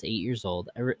time I was 8 years old,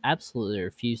 I absolutely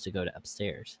refused to go to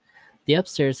upstairs. The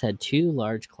upstairs had two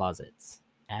large closets.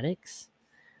 Attics?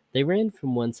 They ran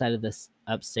from one side of the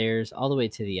upstairs all the way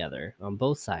to the other, on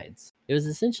both sides. It was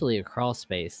essentially a crawl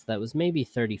space that was maybe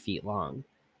 30 feet long.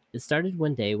 It started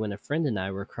one day when a friend and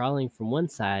I were crawling from one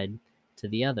side to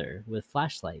the other with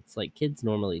flashlights like kids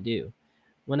normally do,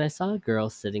 when I saw a girl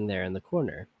sitting there in the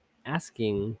corner,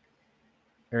 asking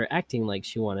or acting like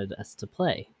she wanted us to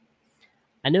play.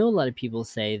 I know a lot of people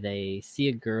say they see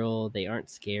a girl, they aren't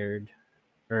scared,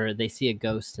 or they see a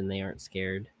ghost and they aren't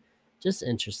scared, just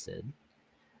interested.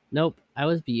 Nope, I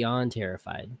was beyond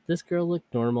terrified. This girl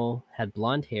looked normal, had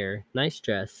blonde hair, nice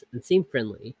dress, and seemed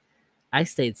friendly. I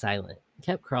stayed silent,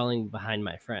 kept crawling behind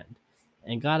my friend,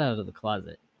 and got out of the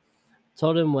closet.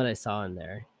 Told him what I saw in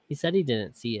there. He said he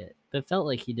didn't see it, but felt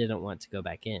like he didn't want to go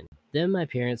back in. Then my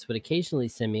parents would occasionally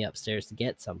send me upstairs to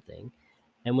get something,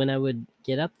 and when I would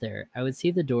get up there, I would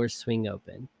see the doors swing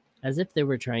open, as if they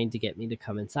were trying to get me to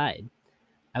come inside.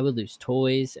 I would lose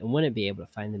toys and wouldn't be able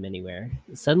to find them anywhere.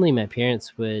 Suddenly, my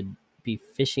parents would be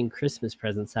fishing Christmas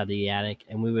presents out of the attic,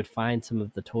 and we would find some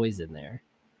of the toys in there.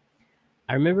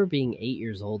 I remember being 8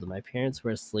 years old, and my parents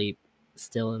were asleep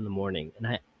still in the morning, and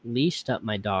I leashed up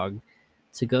my dog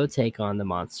to go take on the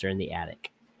monster in the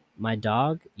attic. My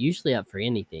dog, usually up for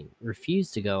anything,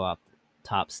 refused to go up the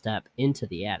top step into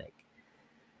the attic.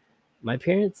 My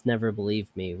parents never believed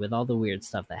me with all the weird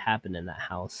stuff that happened in that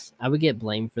house. I would get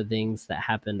blamed for things that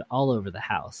happened all over the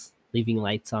house, leaving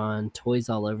lights on, toys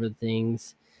all over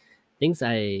things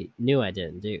I knew I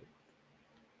didn't do.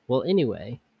 Well,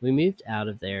 anyway, we moved out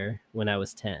of there when I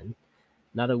was 10.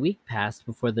 Not a week passed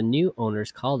before the new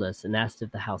owners called us and asked if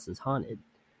the house is haunted.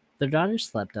 Their daughter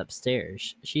slept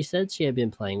upstairs. She said she had been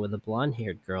playing with a blonde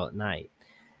haired girl at night.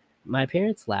 My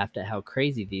parents laughed at how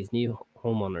crazy these new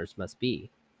homeowners must be.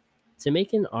 To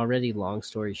make an already long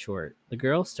story short, the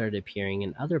girl started appearing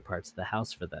in other parts of the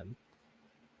house for them.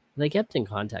 They kept in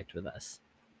contact with us.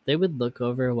 They would look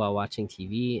over while watching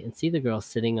TV and see the girl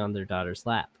sitting on their daughter's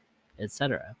lap,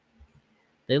 etc.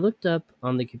 They looked up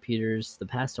on the computers the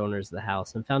past owners of the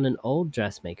house and found an old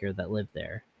dressmaker that lived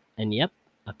there. And yep,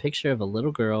 a picture of a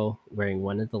little girl wearing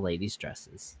one of the ladies'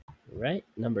 dresses. Right,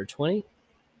 number 20.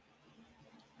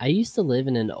 I used to live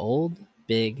in an old,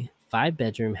 big,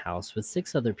 5-bedroom house with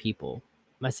 6 other people.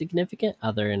 My significant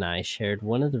other and I shared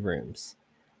one of the rooms.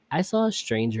 I saw a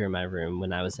stranger in my room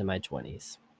when I was in my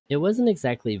 20s. It wasn't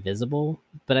exactly visible,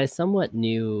 but I somewhat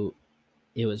knew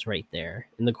it was right there,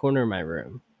 in the corner of my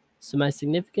room. So my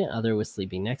significant other was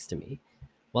sleeping next to me.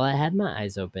 While I had my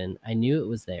eyes open, I knew it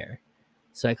was there.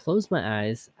 So I closed my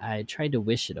eyes, I tried to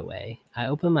wish it away. I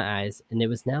opened my eyes, and it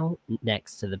was now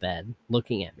next to the bed,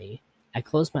 looking at me. I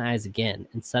closed my eyes again,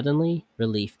 and suddenly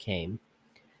relief came.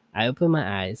 I opened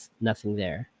my eyes, nothing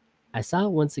there. I saw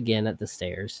it once again at the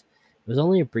stairs. It was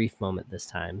only a brief moment this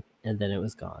time, and then it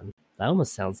was gone. That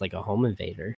almost sounds like a home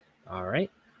invader. All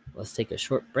right, let's take a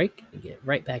short break and get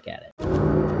right back at it.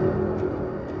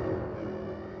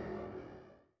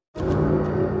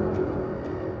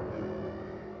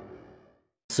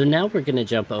 So now we're going to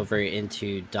jump over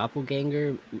into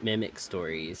doppelganger mimic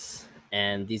stories,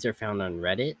 and these are found on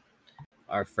Reddit.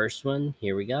 Our first one,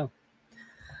 here we go.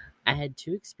 I had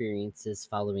 2 experiences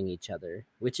following each other,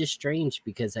 which is strange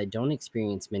because I don't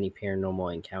experience many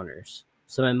paranormal encounters.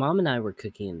 So my mom and I were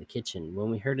cooking in the kitchen when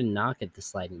we heard a knock at the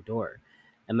sliding door,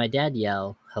 and my dad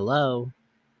yelled, "Hello,"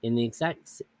 in the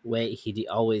exact way he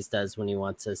always does when he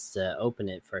wants us to open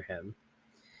it for him.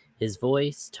 His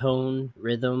voice, tone,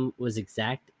 rhythm was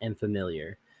exact and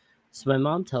familiar. So my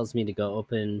mom tells me to go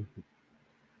open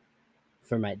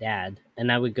for my dad,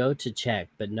 and I would go to check,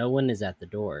 but no one is at the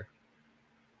door.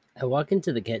 I walk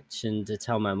into the kitchen to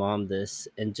tell my mom this,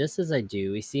 and just as I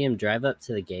do, we see him drive up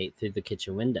to the gate through the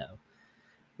kitchen window.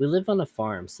 We live on a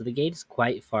farm, so the gate is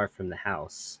quite far from the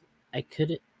house. It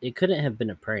couldn't have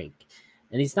been a prank,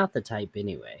 and he's not the type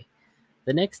anyway.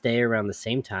 The next day, around the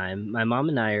same time, my mom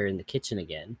and I are in the kitchen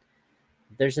again.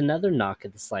 There's another knock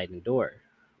at the sliding door.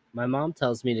 My mom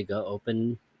tells me to go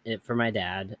open it for my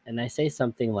dad, and I say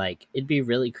something like, "It'd be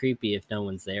really creepy if no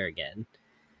one's there again."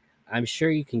 I'm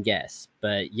sure you can guess,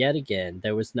 but yet again,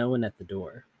 there was no one at the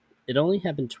door. It only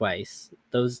happened twice,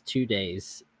 those 2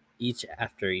 days, each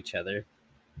after each other,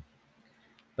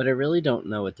 but I really don't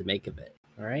know what to make of it.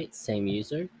 Alright, same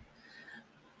user.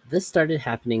 This started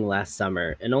happening last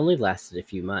summer and only lasted a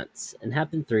few months, and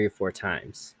happened 3 or 4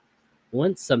 times.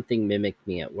 Once something mimicked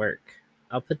me at work.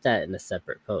 I'll put that in a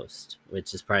separate post,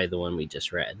 which is probably the one we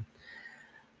just read.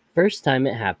 First time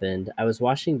it happened, I was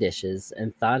washing dishes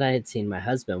and thought I had seen my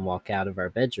husband walk out of our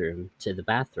bedroom to the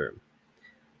bathroom.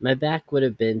 My back would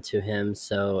have been to him,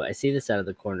 so I see this out of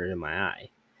the corner of my eye.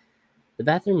 The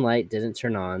bathroom light didn't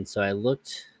turn on, so I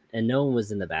looked and no one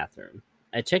was in the bathroom.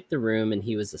 I checked the room and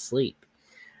he was asleep.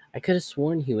 I could have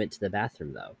sworn he went to the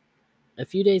bathroom, though. A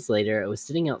few days later, I was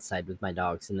sitting outside with my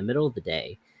dogs in the middle of the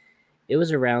day. It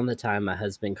was around the time my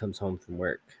husband comes home from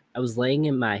work. I was laying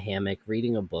in my hammock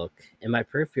reading a book, and my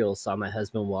peripheral saw my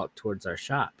husband walk towards our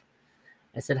shop.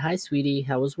 I said, "Hi, sweetie,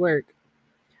 how was work?"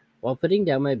 While putting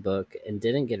down my book and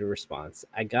didn't get a response,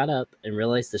 I got up and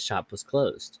realized the shop was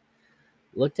closed.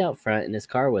 Looked out front and his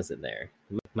car wasn't there.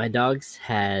 My dogs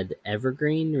had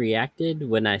evergreen reacted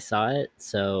when I saw it,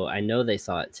 so I know they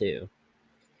saw it too.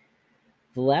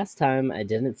 The last time I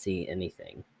didn't see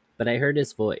anything, but I heard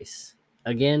his voice.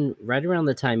 Again, right around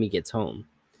the time he gets home.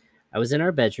 I was in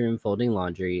our bedroom folding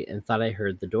laundry and thought I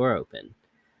heard the door open.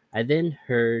 I then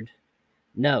heard,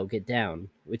 "No, get down,"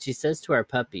 which he says to our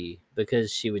puppy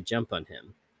because she would jump on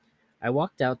him. I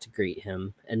walked out to greet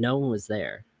him, and no one was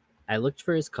there. I looked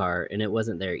for his car, and it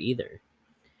wasn't there either.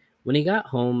 When he got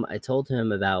home, I told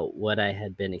him about what I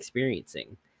had been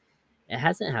experiencing. It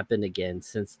hasn't happened again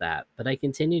since that, but I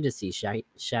continue to see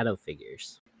shadow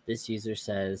figures. This user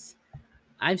says,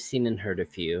 "I've seen and heard a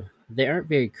few. They aren't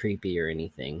very creepy or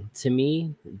anything. To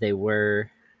me, they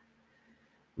were.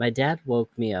 My dad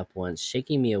woke me up once,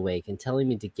 shaking me awake and telling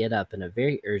me to get up in a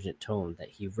very urgent tone that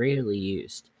he rarely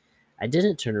used. I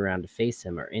didn't turn around to face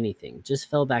him or anything, just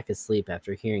fell back asleep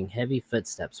after hearing heavy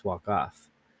footsteps walk off.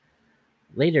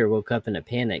 Later, woke up in a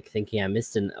panic, thinking I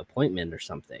missed an appointment or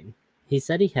something. He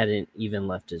said he hadn't even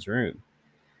left his room.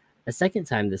 A second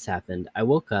time this happened, I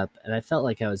woke up and I felt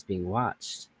like I was being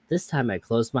watched. This time I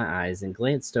closed my eyes and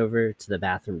glanced over to the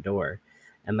bathroom door,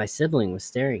 and my sibling was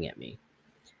staring at me.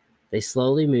 They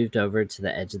slowly moved over to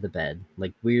the edge of the bed,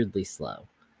 like weirdly slow.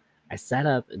 I sat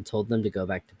up and told them to go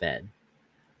back to bed.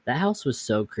 That house was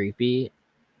so creepy,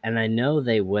 and I know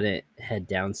they wouldn't head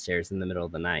downstairs in the middle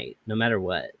of the night, no matter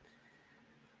what.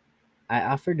 I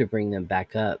offered to bring them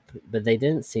back up, but they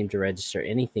didn't seem to register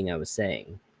anything I was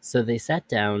saying. So they sat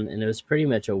down, and it was pretty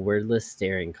much a wordless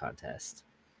staring contest.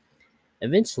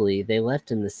 Eventually, they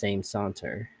left in the same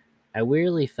saunter. I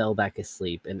wearily fell back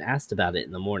asleep and asked about it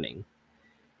in the morning.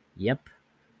 Yep,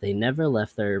 they never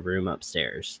left their room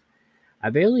upstairs. I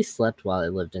barely slept while I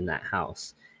lived in that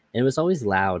house, and it was always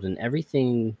loud, and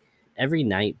every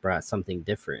night brought something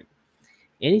different.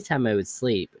 Anytime I would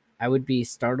sleep, I would be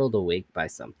startled awake by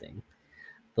something.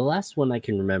 The last one I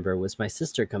can remember was my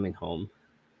sister coming home,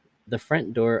 the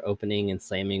front door opening and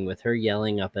slamming with her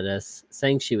yelling up at us,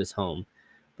 saying she was home,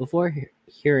 before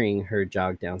hearing her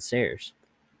jog downstairs.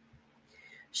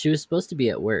 She was supposed to be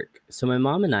at work, so my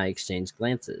mom and I exchanged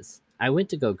glances. I went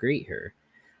to go greet her.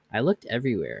 I looked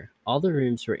everywhere. All the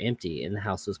rooms were empty and the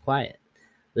house was quiet.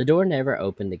 The door never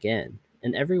opened again,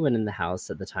 and everyone in the house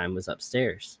at the time was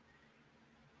upstairs.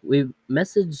 We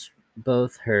messaged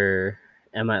both her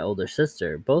and my older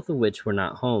sister, both of which were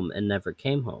not home and never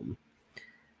came home.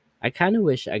 I kind of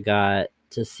wish I got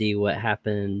to see what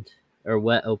happened or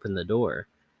what opened the door.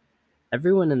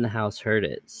 Everyone in the house heard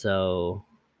it, so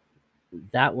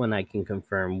that one I can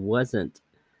confirm wasn't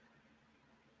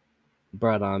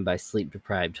brought on by sleep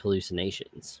deprived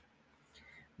hallucinations.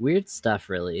 Weird stuff,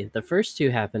 really. The first two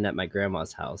happened at my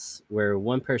grandma's house, where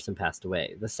one person passed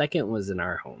away. The second was in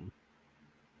our home.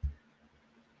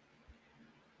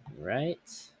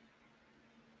 Right?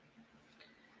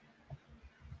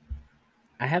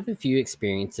 I have a few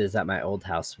experiences at my old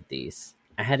house with these.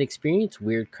 I had experienced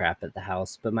weird crap at the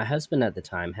house, but my husband at the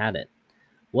time hadn't.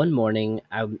 One morning,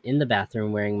 I'm in the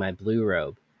bathroom wearing my blue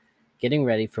robe, getting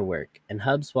ready for work, and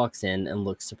Hubs walks in and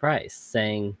looks surprised,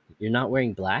 saying, "You're not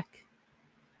wearing black?"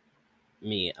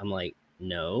 I'm like,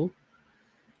 "No."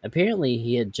 Apparently,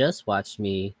 he had just watched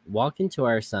me walk into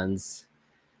our son's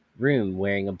room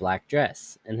wearing a black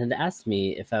dress and had asked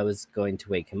me if I was going to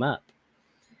wake him up.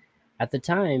 At the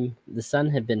time, the son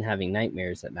had been having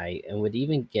nightmares at night and would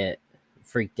even get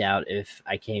freaked out if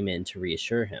I came in to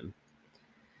reassure him.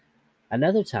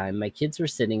 Another time, my kids were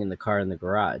sitting in the car in the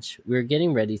garage. We were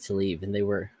getting ready to leave, and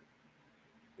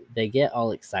they get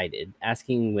all excited,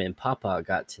 asking when Papa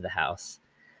got to the house.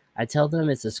 I tell them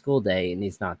it's a school day and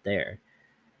he's not there.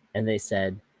 And they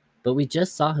said, "But we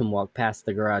just saw him walk past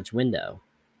the garage window."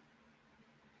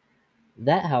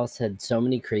 That house had so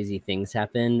many crazy things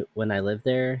happen when I lived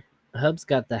there. Hubs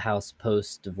got the house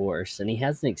post divorce and he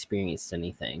hasn't experienced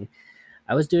anything.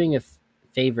 I was doing a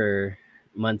favor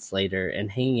months later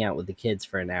and hanging out with the kids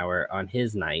for an hour on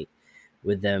his night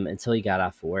with them until he got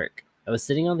off work. I was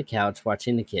sitting on the couch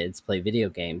watching the kids play video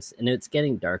games, and it's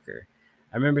getting darker.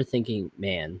 I remember thinking,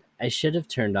 man, I should have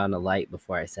turned on a light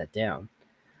before I sat down.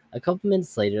 A couple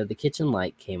minutes later, the kitchen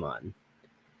light came on.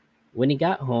 When he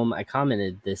got home, I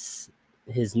commented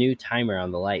his new timer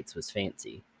on the lights was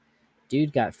fancy.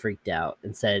 dude got freaked out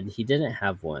and said he didn't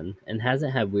have one and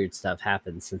hasn't had weird stuff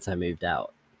happen since I moved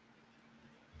out.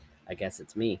 I guess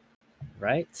it's me,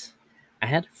 right? I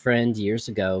had a friend years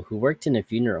ago who worked in a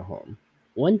funeral home.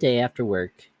 One day after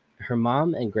work, her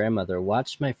mom and grandmother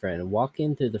watched my friend walk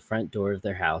in through the front door of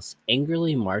their house,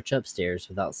 angrily march upstairs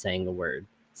without saying a word,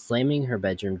 slamming her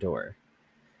bedroom door.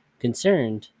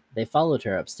 Concerned, they followed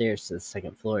her upstairs to the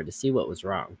second floor to see what was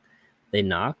wrong. They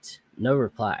knocked, no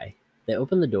reply. They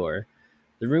opened the door.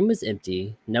 The room was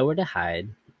empty, nowhere to hide,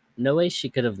 no way she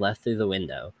could have left through the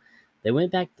window. They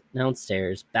went back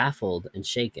downstairs, baffled and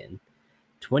shaken.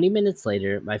 20 minutes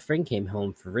later, my friend came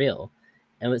home for real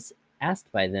and was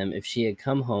asked by them if she had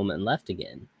come home and left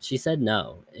again. She said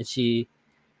no, and she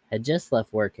had just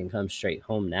left work and come straight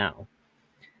home now.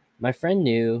 My friend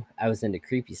knew I was into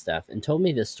creepy stuff and told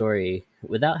me this story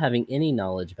without having any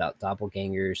knowledge about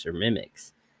doppelgangers or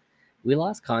mimics. We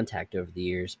lost contact over the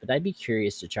years, but I'd be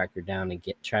curious to track her down and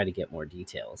try to get more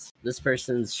details. This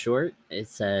person's short. It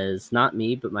says, "Not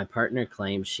me, but my partner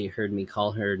claims she heard me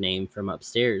call her name from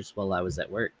upstairs while I was at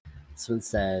work." This one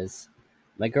says,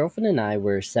 "My girlfriend and I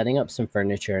were setting up some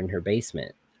furniture in her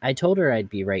basement. I told her I'd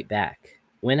be right back.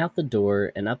 Went out the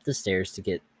door and up the stairs to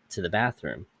get to the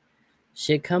bathroom.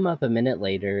 She had come up a minute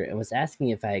later and was asking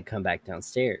if I had come back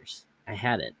downstairs. I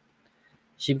hadn't.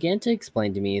 She began to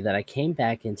explain to me that I came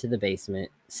back into the basement,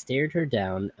 stared her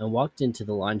down, and walked into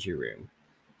the laundry room.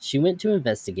 She went to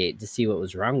investigate to see what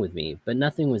was wrong with me, but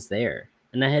nothing was there,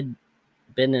 and I had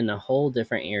been in a whole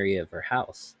different area of her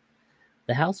house.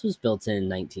 The house was built in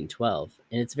 1912,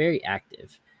 and it's very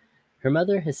active. Her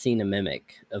mother has seen a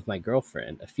mimic of my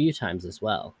girlfriend a few times as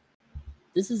well.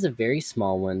 This is a very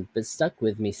small one, but stuck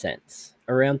with me since.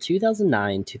 Around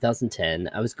 2009, 2010,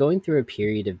 I was going through a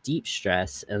period of deep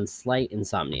stress and slight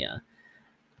insomnia.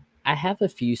 I have a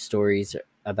few stories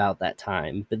about that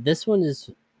time, but this one is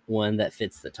one that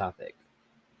fits the topic.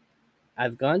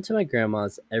 I've gone to my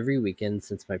grandma's every weekend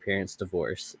since my parents'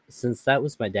 divorce, since that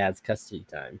was my dad's custody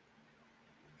time,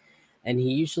 and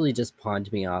he usually just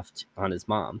pawned me off on his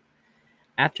mom.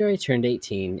 After I turned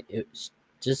 18,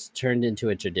 just turned into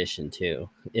a tradition too.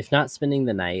 If not spending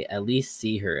the night, at least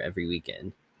see her every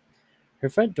weekend. Her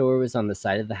front door was on the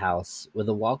side of the house with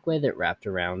a walkway that wrapped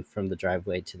around from the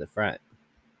driveway to the front.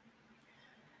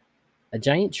 A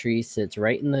giant tree sits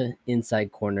right in the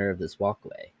inside corner of this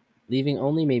walkway, leaving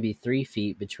only maybe 3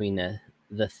 feet between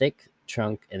the thick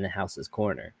trunk and the house's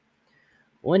corner.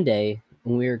 One day,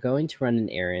 when we were going to run an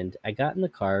errand, I got in the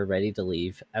car ready to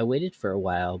leave. I waited for a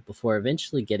while before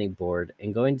eventually getting bored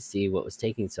and going to see what was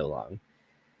taking so long.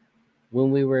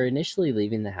 When we were initially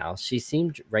leaving the house, she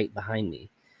seemed right behind me.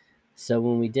 So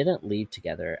when we didn't leave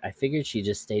together, I figured she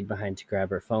just stayed behind to grab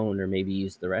her phone or maybe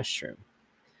use the restroom.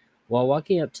 While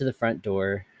walking up to the front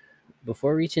door,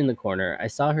 before reaching the corner, I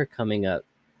saw her coming up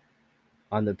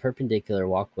on the perpendicular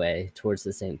walkway towards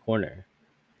the same corner.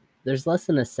 There's less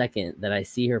than a second that I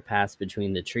see her pass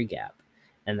between the tree gap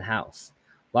and the house,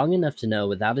 long enough to know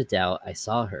without a doubt I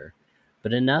saw her,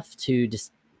 but not enough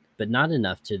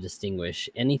to distinguish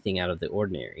anything out of the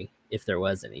ordinary, if there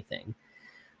was anything.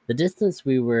 The distance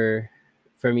we were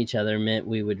from each other meant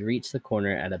we would reach the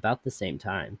corner at about the same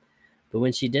time. But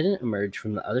when she didn't emerge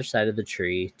from the other side of the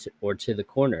tree or to the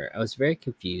corner, I was very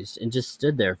confused and just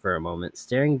stood there for a moment,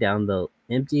 staring down the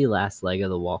empty last leg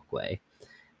of the walkway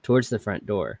towards the front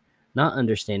door, not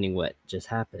understanding what just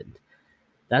happened.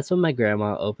 That's when my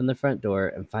grandma opened the front door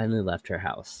and finally left her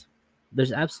house.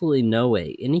 There's absolutely no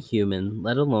way any human,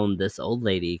 let alone this old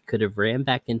lady, could have ran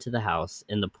back into the house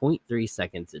in the .3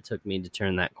 seconds it took me to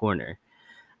turn that corner.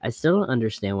 I still don't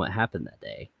understand what happened that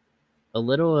day. A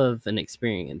little of an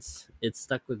experience. It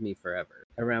stuck with me forever.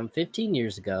 Around 15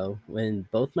 years ago, when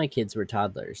both my kids were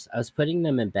toddlers, I was putting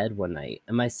them in bed one night,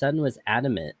 and my son was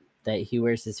adamant that he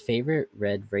wears his favorite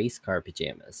red race car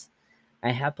pajamas. I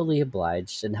happily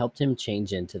obliged and helped him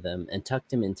change into them and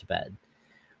tucked him into bed.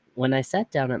 When I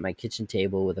sat down at my kitchen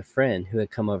table with a friend who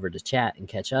had come over to chat and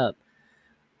catch up,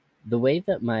 the way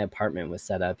that my apartment was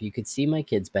set up, you could see my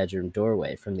kid's bedroom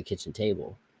doorway from the kitchen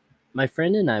table. My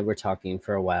friend and I were talking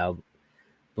for a while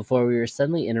before we were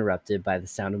suddenly interrupted by the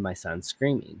sound of my son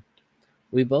screaming.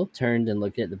 We both turned and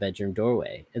looked at the bedroom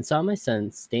doorway and saw my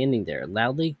son standing there,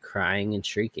 loudly crying and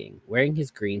shrieking, wearing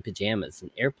his green pajamas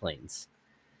and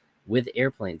with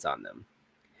airplanes on them.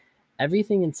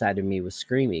 Everything inside of me was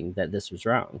screaming that this was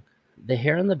wrong. The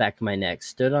hair on the back of my neck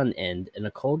stood on end and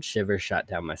a cold shiver shot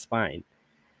down my spine.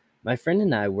 My friend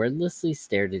and I wordlessly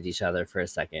stared at each other for a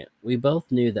second. We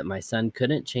both knew that my son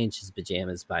couldn't change his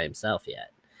pajamas by himself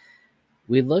yet.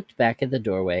 We looked back at the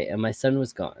doorway and my son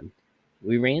was gone.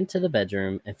 We ran to the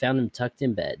bedroom and found him tucked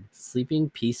in bed,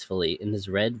 sleeping peacefully in his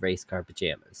red race car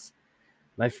pajamas.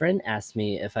 My friend asked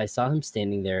me if I saw him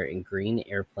standing there in green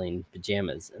airplane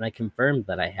pajamas, and I confirmed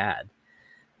that I had.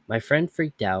 My friend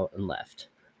freaked out and left.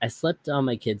 I slept on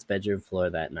my kids' bedroom floor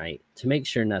that night to make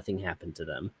sure nothing happened to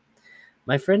them.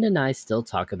 My friend and I still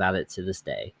talk about it to this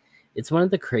day. It's one of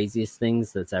the craziest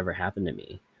things that's ever happened to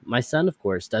me. My son, of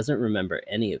course, doesn't remember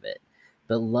any of it,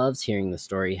 but loves hearing the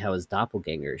story how his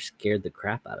doppelganger scared the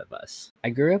crap out of us. I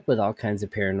grew up with all kinds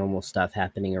of paranormal stuff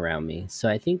happening around me, so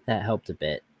I think that helped a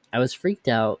bit. I was freaked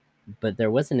out, but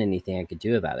there wasn't anything I could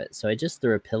do about it, so I just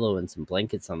threw a pillow and some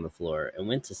blankets on the floor and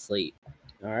went to sleep.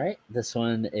 All right, this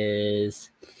one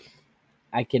is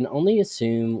I can only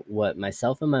assume what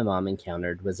myself and my mom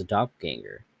encountered was a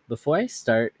doppelganger. Before I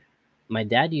start, my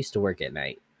dad used to work at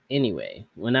night. Anyway,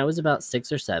 when I was about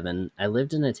 6 or 7, I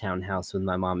lived in a townhouse with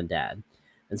my mom and dad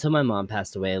until my mom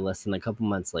passed away less than a couple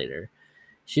months later.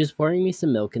 She was pouring me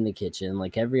some milk in the kitchen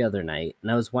like every other night, and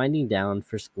I was winding down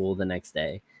for school the next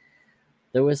day.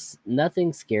 There was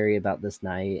nothing scary about this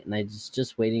night, and I was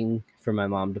just waiting for my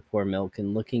mom to pour milk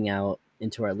and looking out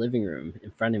into our living room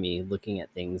in front of me, looking at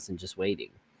things and just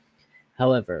waiting.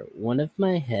 However, wait, one of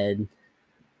my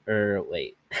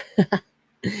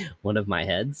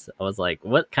heads, I was like,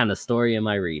 what kind of story am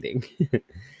I reading?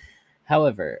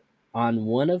 However, on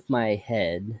one of my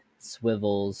head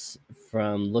swivels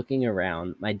from looking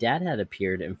around, my dad had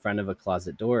appeared in front of a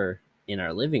closet door in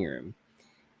our living room.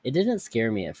 It didn't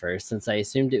scare me at first since I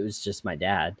assumed it was just my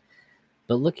dad,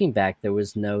 but looking back, there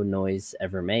was no noise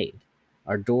ever made.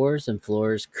 Our doors and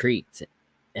floors creaked,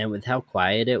 and with how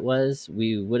quiet it was,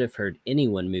 we would have heard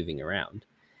anyone moving around.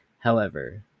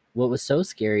 However, what was so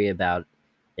scary about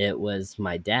it was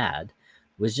my dad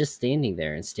was just standing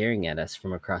there and staring at us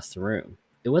from across the room.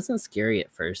 It wasn't scary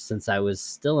at first since I was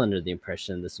still under the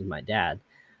impression this was my dad,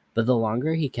 but the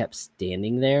longer he kept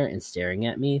standing there and staring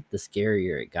at me, the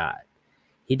scarier it got.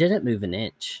 He didn't move an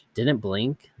inch, didn't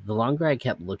blink. The longer I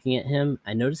kept looking at him,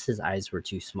 I noticed his eyes were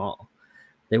too small.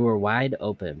 They were wide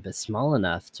open, but small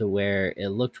enough to where it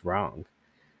looked wrong.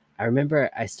 I remember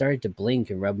I started to blink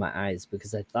and rub my eyes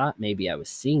because I thought maybe I was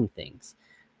seeing things,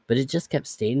 but it just kept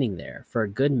standing there for a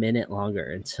good minute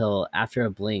longer until after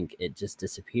a blink it just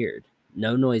disappeared.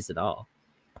 No noise at all.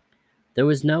 There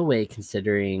was no way,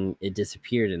 considering it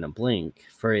disappeared in a blink,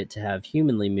 for it to have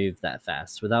humanly moved that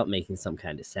fast without making some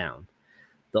kind of sound.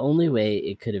 The only way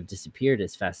it could have disappeared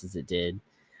as fast as it did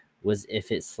was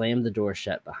if it slammed the door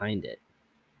shut behind it.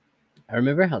 I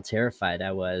remember how terrified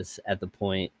I was at the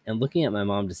point and looking at my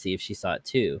mom to see if she saw it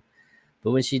too.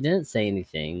 But when she didn't say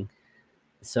anything,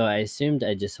 so I assumed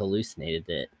I just hallucinated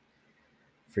it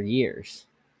for years.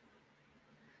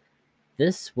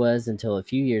 This was until a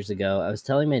few years ago. I was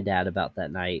telling my dad about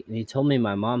that night, and he told me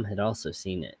my mom had also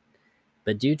seen it.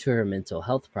 But due to her mental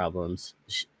health problems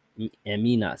and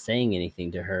me not saying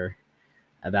anything to her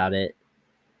about it,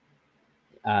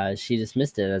 she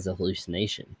dismissed it as a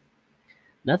hallucination.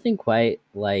 Nothing quite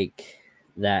like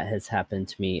that has happened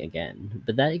to me again,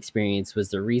 but that experience was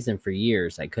the reason for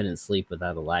years I couldn't sleep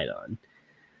without a light on.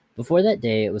 Before that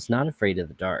day, I was not afraid of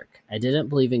the dark. I didn't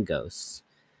believe in ghosts.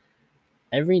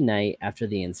 Every night after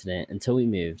the incident until we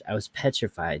moved, I was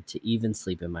petrified to even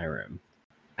sleep in my room.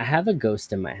 I have a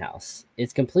ghost in my house.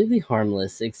 It's completely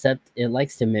harmless, except it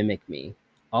likes to mimic me.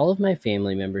 All of my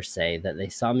family members say that they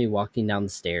saw me walking down the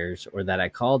stairs or that I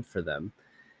called for them.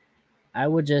 I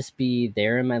would just be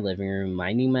there in my living room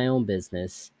minding my own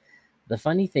business. The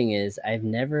funny thing is, I've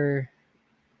never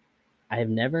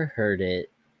heard it,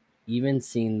 even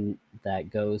seen that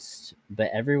ghost,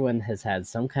 but everyone has had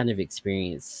some kind of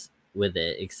experience with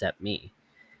it except me.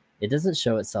 It doesn't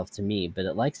show itself to me, but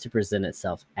it likes to present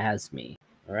itself as me.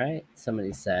 All right.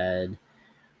 Somebody said,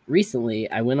 recently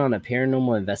I went on a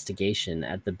paranormal investigation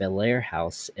at the Bel Air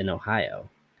house in Ohio.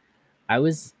 I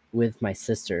was with my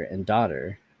sister and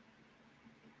daughter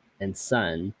and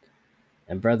son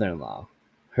and brother in law.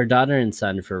 Her daughter and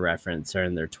son, for reference, are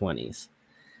in their 20s.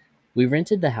 We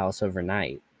rented the house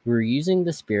overnight. We were using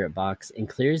the spirit box, and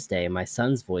clear as day, my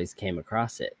son's voice came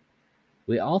across it.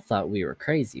 We all thought we were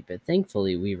crazy, but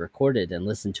thankfully we recorded and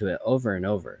listened to it over and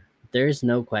over. There is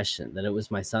no question that it was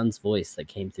my son's voice that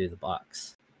came through the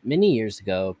box. Many years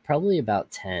ago, probably about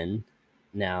 10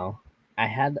 now, I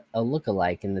had a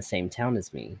look-alike in the same town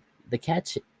as me. The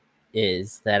catch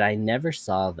is that I never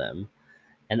saw them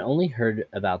and only heard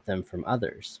about them from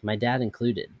others, my dad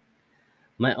included.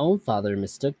 My own father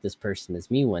mistook this person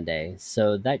as me one day,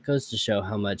 so that goes to show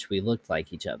how much we looked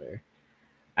like each other.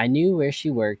 I knew where she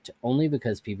worked only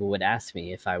because people would ask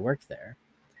me if I worked there.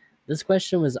 This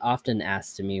question was often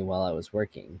asked to me while I was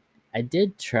working. I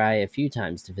did try a few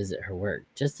times to visit her work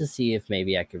just to see if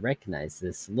maybe I could recognize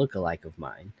this look-alike of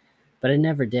mine, but I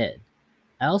never did.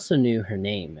 I also knew her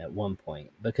name at one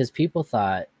point because people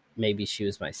thought maybe she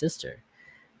was my sister,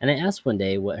 and I asked one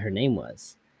day what her name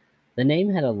was. The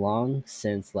name had a long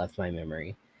since left my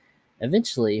memory.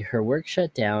 Eventually, her work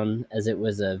shut down as it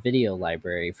was a video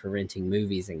library for renting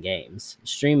movies and games.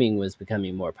 Streaming was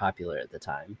becoming more popular at the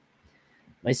time.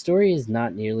 My story is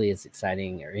not nearly as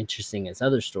exciting or interesting as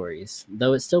other stories,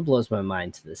 though it still blows my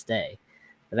mind to this day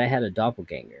that I had a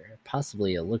doppelganger,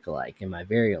 possibly a look-alike, in my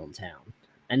very own town.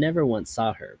 I never once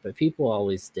saw her, but people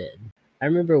always did. I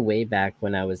remember way back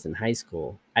when I was in high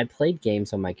school, I played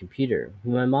games on my computer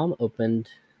when my mom opened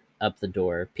up the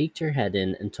door, peeked her head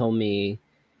in, and told me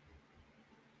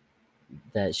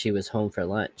that she was home for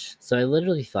lunch. So I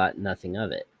literally thought nothing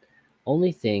of it.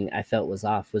 Only thing I felt was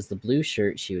off was the blue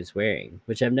shirt she was wearing,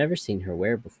 which I've never seen her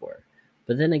wear before.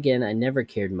 But then again, I never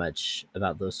cared much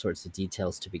about those sorts of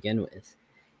details to begin with.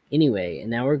 Anyway,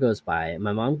 an hour goes by, and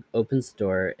my mom opens the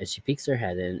door and she peeks her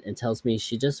head in and tells me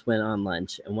she just went on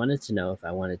lunch and wanted to know if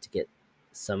I wanted to get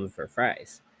some of her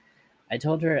fries. I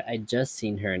told her I'd just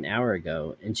seen her an hour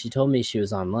ago, and she told me she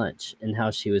was on lunch and how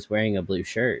she was wearing a blue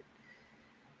shirt,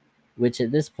 which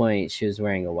at this point she was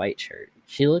wearing a white shirt.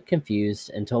 She looked confused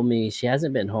and told me she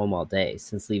hasn't been home all day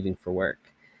since leaving for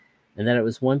work, and that it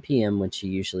was 1 p.m. when she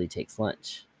usually takes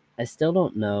lunch. I still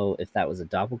don't know if that was a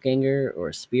doppelganger or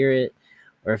a spirit,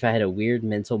 or if I had a weird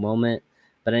mental moment,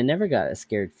 but I never got a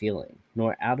scared feeling,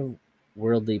 nor out of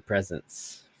worldly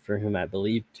presence for whom I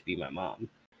believed to be my mom.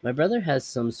 My brother has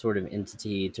some sort of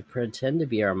entity to pretend to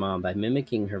be our mom by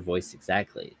mimicking her voice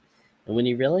exactly, and when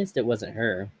he realized it wasn't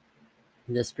her,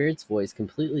 the spirit's voice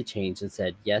completely changed and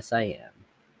said, "Yes, I am."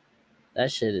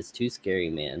 That shit is too scary,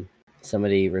 man.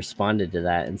 Somebody responded to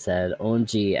that and said,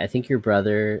 "OMG, I think your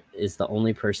brother is the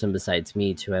only person besides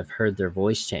me to have heard their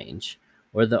voice change,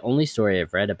 or the only story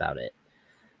I've read about it.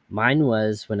 Mine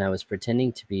was when it was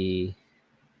pretending to be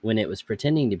my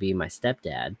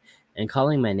stepdad and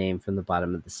calling my name from the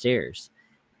bottom of the stairs.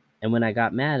 And when I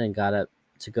got mad and got up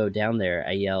to go down there,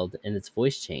 I yelled and its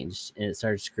voice changed and it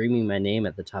started screaming my name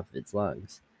at the top of its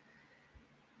lungs.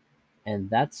 And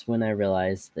that's when I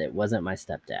realized that it wasn't my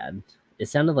stepdad. It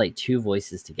sounded like two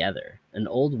voices together, an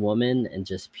old woman and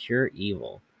just pure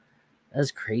evil.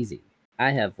 That's crazy."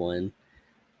 I have one.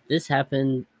 This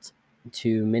happened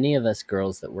to many of us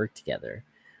girls that worked together.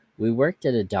 We worked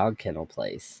at a dog kennel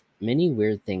place. Many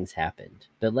weird things happened,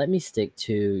 but let me stick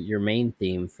to your main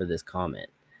theme for this comment.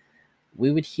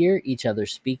 We would hear each other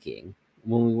speaking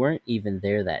when we weren't even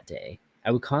there that day.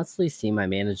 I would constantly see my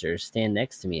manager stand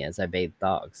next to me as I bathed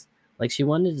dogs, like she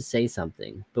wanted to say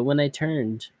something, but when I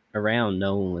turned around,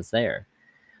 no one was there.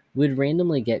 We'd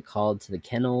randomly get called to the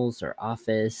kennels or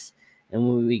office, and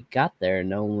when we got there,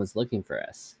 no one was looking for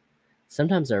us.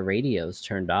 Sometimes our radios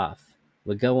turned off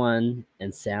would go on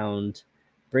and sound,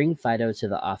 "Bring Fido to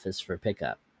the office for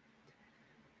pickup."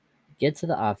 Get to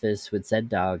the office with said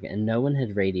dog, and no one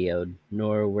had radioed,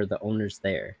 nor were the owners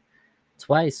there.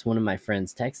 Twice, one of my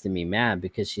friends texted me mad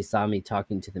because she saw me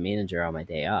talking to the manager on my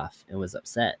day off and was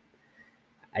upset.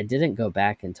 I didn't go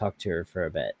back and talk to her for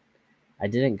a bit. I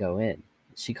didn't go in.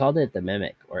 She called it the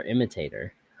mimic or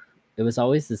imitator. It was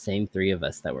always the same three of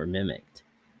us that were mimicked.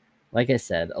 Like I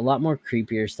said, a lot more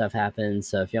creepier stuff happened,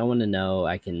 so if y'all want to know,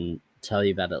 I can tell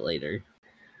you about it later.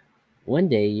 One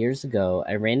day, years ago,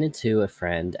 I ran into a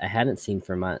friend I hadn't seen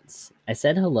for months. I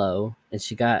said hello, and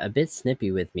she got a bit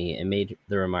snippy with me and made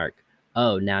the remark,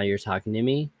 "Oh, now you're talking to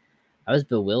me?" I was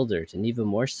bewildered, and even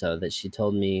more so that she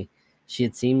told me she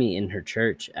had seen me in her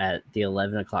church at the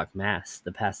 11 o'clock Mass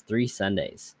the past 3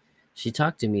 Sundays. She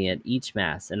talked to me at each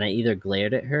Mass, and I either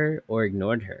glared at her or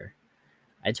ignored her.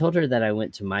 I told her that I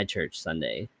went to my church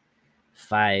Sunday,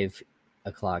 5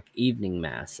 o'clock evening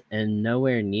Mass, and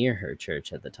nowhere near her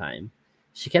church at the time.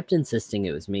 She kept insisting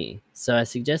it was me, so I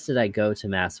suggested I go to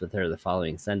Mass with her the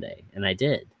following Sunday, and I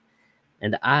did.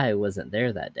 And I wasn't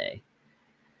there that day.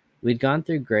 We'd gone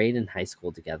through grade and high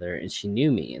school together, and she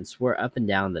knew me and swore up and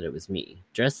down that it was me,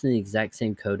 dressed in the exact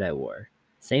same coat I wore,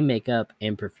 same makeup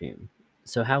and perfume.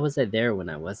 So how was I there when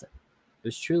I wasn't? It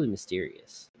was truly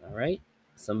mysterious. All right?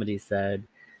 Somebody said,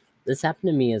 "This happened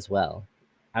to me as well.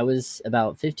 I was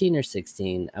about 15 or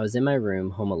 16. I was in my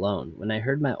room home alone when I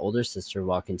heard my older sister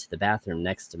walk into the bathroom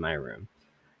next to my room.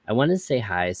 I wanted to say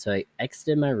hi, so I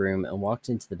exited my room and walked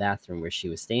into the bathroom where she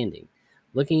was standing,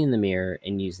 looking in the mirror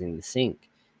and using the sink,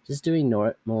 just doing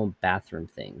normal bathroom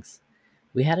things.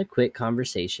 We had a quick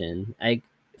conversation. I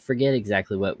forget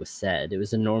exactly what was said. It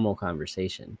was a normal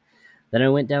conversation. Then I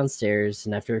went downstairs,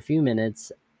 and after a few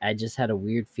minutes, I just had a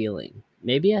weird feeling.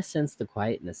 Maybe I sensed the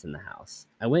quietness in the house.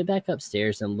 I went back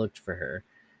upstairs and looked for her.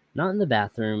 Not in the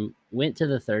bathroom, went to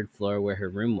the third floor where her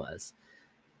room was.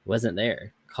 Wasn't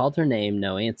there. Called her name,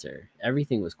 no answer.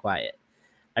 Everything was quiet.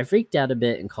 I freaked out a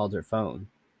bit and called her phone.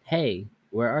 Hey,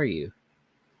 where are you?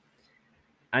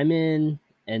 I'm in,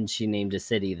 and she named a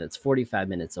city that's 45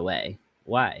 minutes away.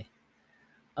 Why?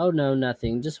 Oh, no,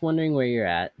 nothing. Just wondering where you're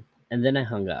at. And then I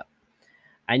hung up.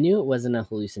 I knew it wasn't a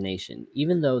hallucination,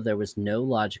 even though there was no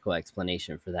logical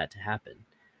explanation for that to happen.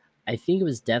 I think it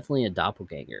was definitely a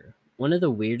doppelganger. One of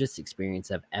the weirdest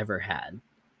experiences I've ever had.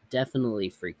 Definitely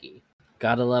freaky.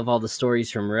 Gotta love all the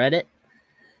stories from Reddit.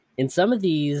 In some of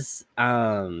these,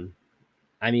 I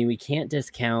mean, we can't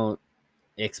discount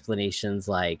explanations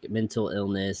like mental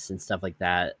illness and stuff like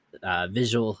that.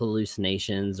 Visual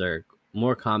hallucinations are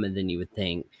more common than you would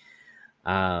think.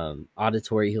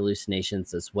 Auditory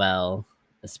hallucinations as well,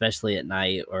 especially at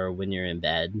night or when you're in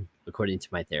bed, according to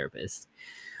my therapist.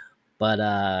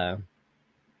 But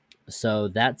so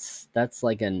that's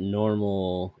like a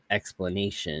normal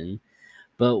explanation.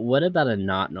 But what about a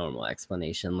not normal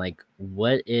explanation? Like,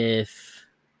 what if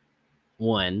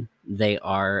one, they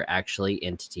are actually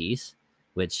entities,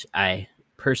 which I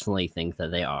personally think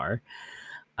that they are.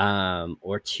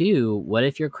 Or two, what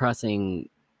if you're crossing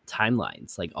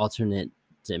timelines, like alternate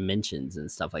dimensions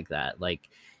and stuff like that? Like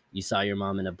you saw your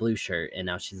mom in a blue shirt and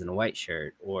now she's in a white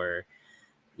shirt, or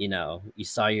you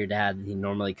saw your dad, he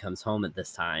normally comes home at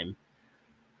this time.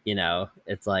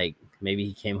 It's like maybe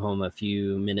he came home a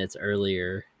few minutes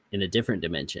earlier in a different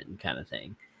dimension kind of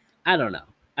thing. I don't know.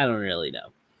 I don't really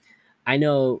know. I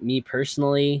know me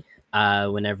personally,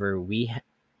 whenever we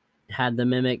had the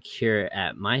mimic here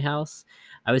at my house,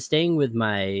 I was staying with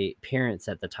my parents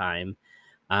at the time,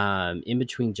 in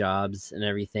between jobs and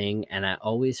everything. And I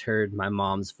always heard my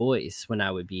mom's voice when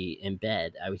I would be in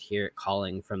bed. I would hear it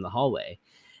calling from the hallway.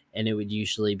 And it would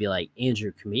usually be like,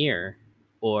 Andrew, come here.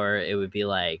 Or it would be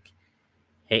like,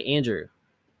 hey, Andrew,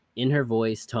 in her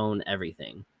voice, tone,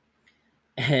 everything.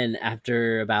 And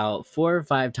after about 4 or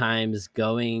 5 times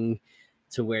going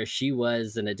to where she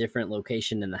was in a different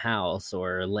location in the house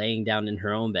or laying down in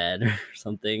her own bed or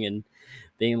something and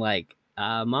being like,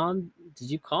 Mom,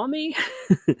 did you call me?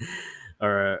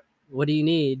 Or what do you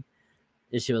need?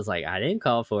 And she was like, I didn't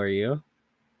call for you.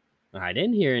 I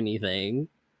didn't hear anything.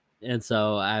 And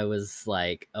so I was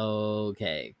like,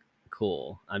 okay,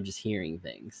 cool. I'm just hearing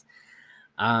things.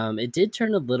 It did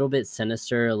turn a little bit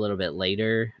sinister a little bit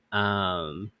later,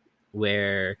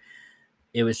 where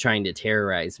it was trying to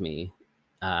terrorize me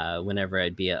whenever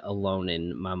I'd be alone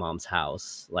in my mom's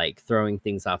house, like throwing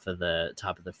things off of the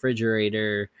top of the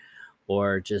refrigerator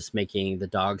or just making the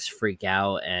dogs freak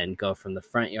out and go from the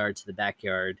front yard to the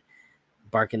backyard,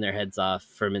 barking their heads off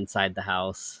from inside the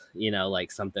house,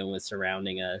 like something was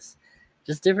surrounding us.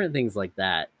 Just different things like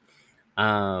that.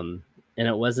 And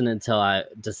it wasn't until I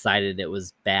decided it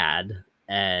was bad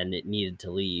and it needed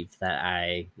to leave that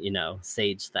I,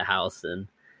 saged the house and,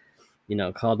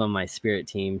 called on my spirit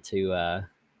team to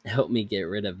help me get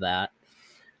rid of that.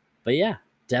 But yeah,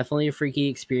 definitely a freaky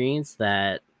experience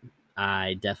that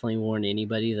I definitely warn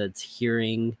anybody that's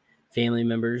hearing family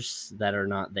members that are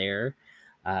not there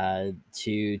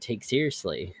to take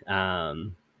seriously.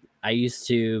 I used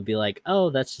to be like,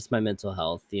 oh, that's just my mental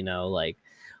health, like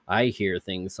I hear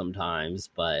things sometimes,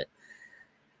 but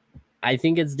I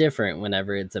think it's different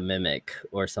whenever it's a mimic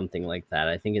or something like that.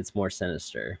 I think it's more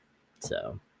sinister.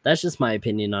 So that's just my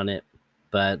opinion on it.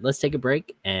 But let's take a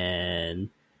break and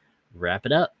wrap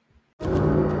it up.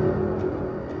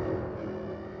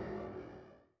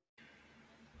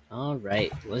 All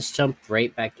right, let's jump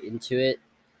right back into it.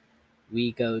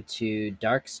 We go to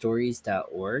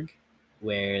darkstories.org,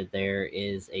 where there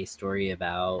is a story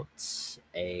about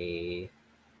a.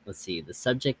 Let's see, the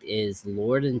subject is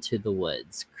Lured into the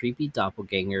Woods, creepy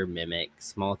doppelganger mimic,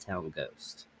 small town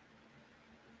ghost.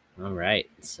 All right,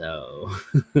 so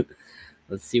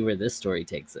let's see where this story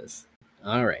takes us.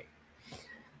 All right,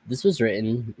 this was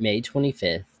written May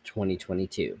 25th,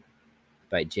 2022,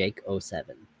 by Jake07.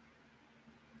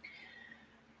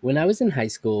 When I was in high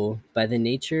school, by the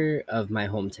nature of my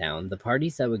hometown, the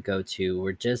parties I would go to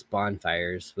were just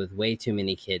bonfires with way too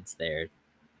many kids there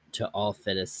to all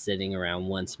fit us sitting around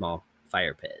one small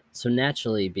fire pit. So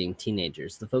naturally, being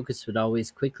teenagers, the focus would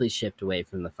always quickly shift away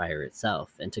from the fire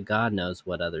itself and to God knows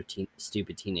what other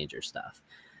stupid teenager stuff.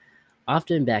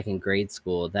 Often back in grade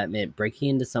school, that meant breaking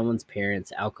into someone's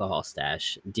parents' alcohol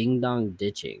stash, ding-dong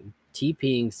ditching,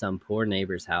 TPing some poor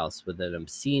neighbor's house with an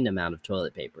obscene amount of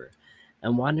toilet paper,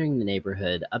 and wandering the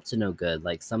neighborhood up to no good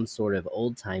like some sort of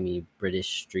old-timey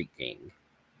British street gang.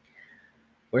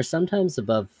 Or sometimes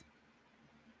above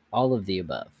All of the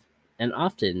above. And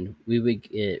often we would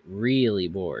get really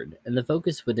bored, and the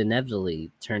focus would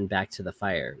inevitably turn back to the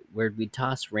fire, where we'd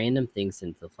toss random things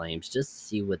into the flames just to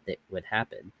see what would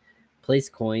happen. Place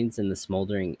coins in the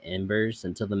smoldering embers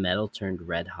until the metal turned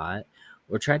red hot,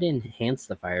 or try to enhance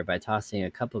the fire by tossing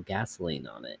a cup of gasoline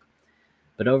on it,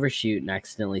 but overshoot and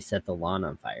accidentally set the lawn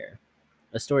on fire.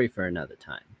 A story for another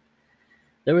time.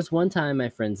 There was one time my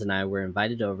friends and I were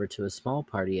invited over to a small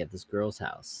party at this girl's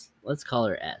house. Let's call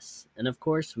her S, and of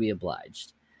course we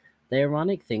obliged. The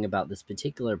ironic thing about this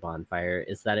particular bonfire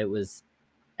is that it was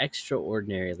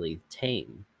extraordinarily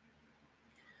tame.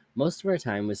 Most of our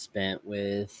time was spent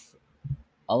with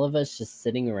all of us just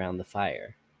sitting around the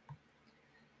fire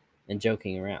and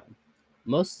joking around.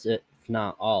 Most, if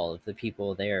not all, of the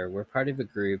people there were part of a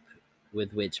group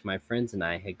with which my friends and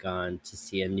I had gone to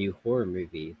see a new horror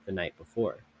movie the night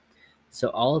before. So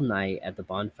all night at the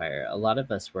bonfire, a lot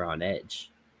of us were on edge.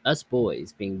 Us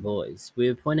boys, being boys, we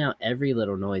would point out every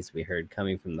little noise we heard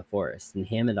coming from the forest and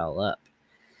ham it all up,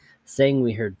 saying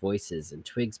we heard voices and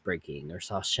twigs breaking or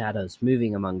saw shadows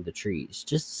moving among the trees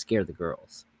just to scare the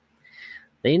girls.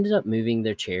 They ended up moving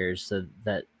their chairs so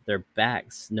that their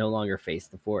backs no longer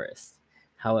faced the forest.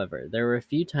 However, there were a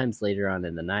few times later on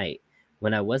in the night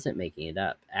when I wasn't making it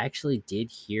up. I actually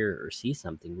did hear or see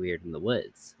something weird in the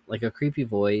woods, like a creepy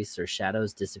voice or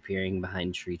shadows disappearing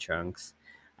behind tree trunks.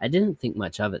 I didn't think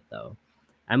much of it though.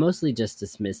 I mostly just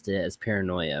dismissed it as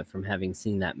paranoia from having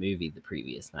seen that movie the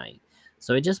previous night,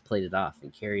 so I just played it off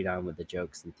and carried on with the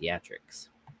jokes and theatrics.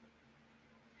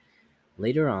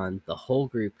 Later on, the whole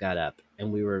group got up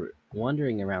and we were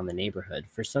wandering around the neighborhood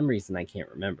for some reason I can't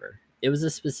remember. It was a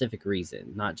specific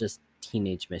reason, not just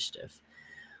teenage mischief.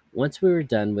 Once we were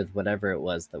done with whatever it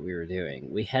was that we were doing,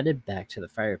 we headed back to the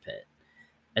fire pit.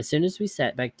 As soon as we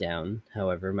sat back down,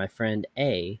 however, my friend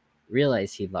A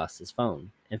realized he'd lost his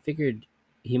phone and figured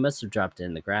he must have dropped it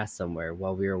in the grass somewhere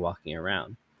while we were walking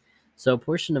around. So a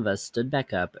portion of us stood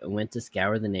back up and went to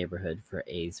scour the neighborhood for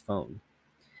A's phone.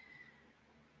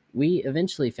 We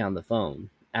eventually found the phone.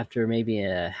 After maybe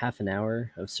a half an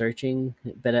hour of searching,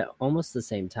 but at almost the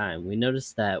same time, we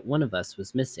noticed that one of us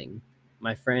was missing.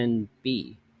 My friend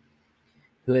B,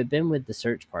 who had been with the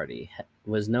search party,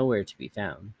 was nowhere to be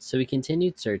found. So we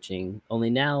continued searching, only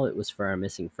now it was for our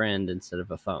missing friend instead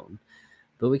of a phone.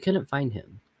 But we couldn't find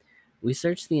him. We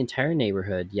searched the entire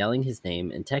neighborhood, yelling his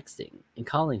name and texting and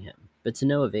calling him, but to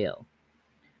no avail.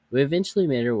 We eventually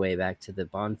made our way back to the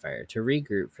bonfire to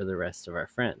regroup for the rest of our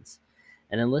friends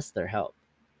and enlist their help.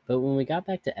 But when we got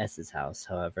back to S's house,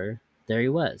 however, there he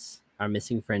was, our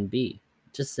missing friend B,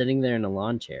 just sitting there in a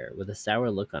lawn chair with a sour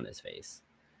look on his face.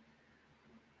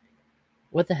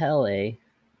 What the hell, A?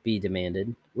 B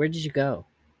demanded. Where did you go?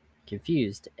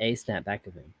 Confused, A snapped back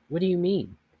at him. What do you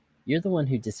mean? You're the one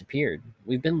who disappeared.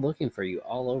 We've been looking for you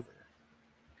all over.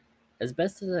 As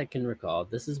best as I can recall,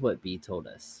 this is what B told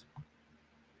us.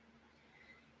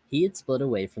 He had split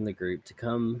away from the group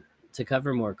to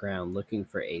cover more ground looking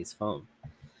for A's phone,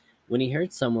 when he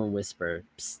heard someone whisper,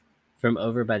 Psst, from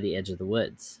over by the edge of the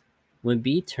woods. When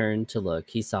B turned to look,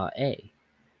 he saw A,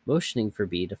 motioning for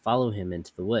B to follow him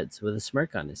into the woods with a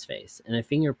smirk on his face and a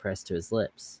finger pressed to his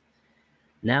lips.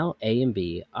 Now, A and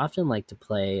B often like to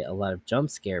play a lot of jump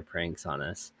scare pranks on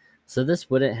us, so this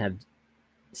wouldn't have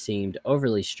seemed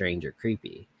overly strange or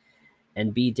creepy.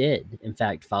 And B did, in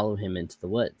fact, follow him into the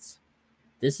woods.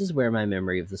 This is where my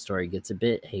memory of the story gets a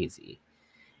bit hazy.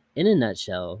 In a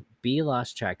nutshell, B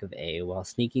lost track of A while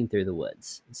sneaking through the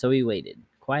woods, so he waited,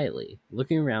 quietly,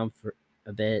 looking around for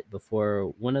a bit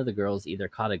before one of the girls either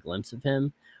caught a glimpse of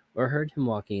him or heard him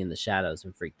walking in the shadows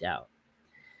and freaked out.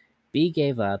 B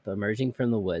gave up, emerging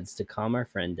from the woods to calm our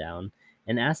friend down,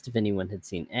 and asked if anyone had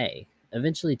seen A,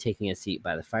 eventually taking a seat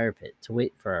by the fire pit to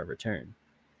wait for our return.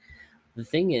 The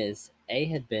thing is, A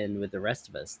had been with the rest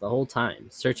of us the whole time,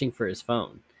 searching for his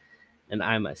phone, and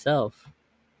I myself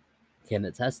can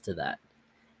attest to that.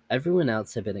 Everyone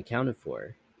else had been accounted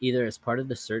for, either as part of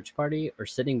the search party or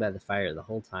sitting by the fire the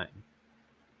whole time.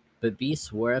 But B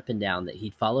swore up and down that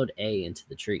he'd followed A into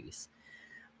the trees,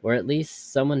 or at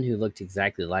least someone who looked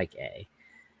exactly like A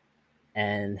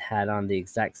and had on the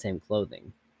exact same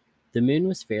clothing. The moon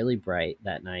was fairly bright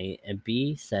that night, and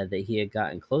B said that he had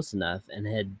gotten close enough and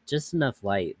had just enough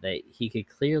light that he could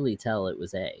clearly tell it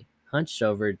was A, hunched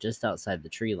over just outside the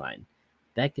tree line,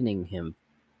 beckoning him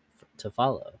to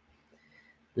follow.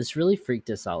 This really freaked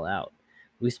us all out.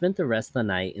 We spent the rest of the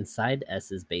night inside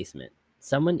S's basement.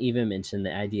 Someone even mentioned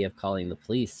the idea of calling the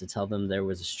police to tell them there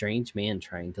was a strange man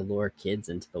trying to lure kids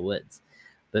into the woods.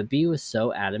 But B was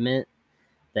so adamant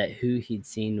that who he'd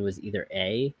seen was either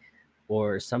A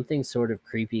or something sort of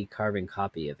creepy carbon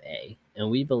copy of A, and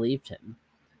we believed him.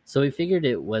 So we figured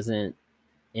it wasn't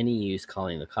any use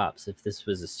calling the cops if this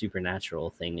was a supernatural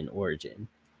thing in origin.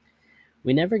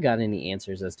 We never got any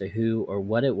answers as to who or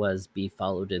what it was Bee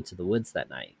followed into the woods that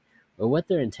night, or what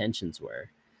their intentions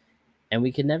were, and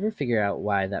we could never figure out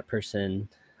why that person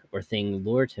or thing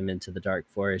lured him into the dark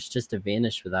forest just to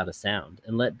vanish without a sound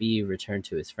and let Bee return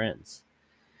to his friends.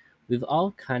 We've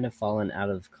all kind of fallen out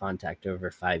of contact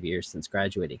over 5 years since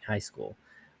graduating high school,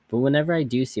 but whenever I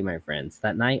do see my friends,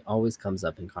 that night always comes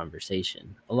up in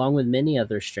conversation, along with many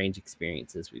other strange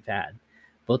experiences we've had,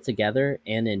 both together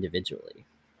and individually.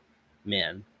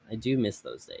 Man, I do miss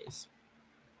those days.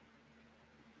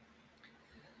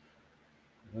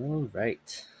 All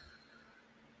right.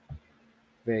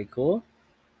 Very cool.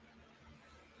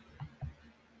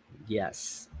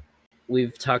 Yes.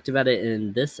 We've talked about it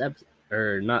in this episode,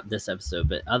 or not this episode,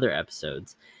 but other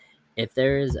episodes. If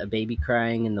there is a baby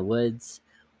crying in the woods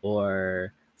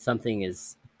or something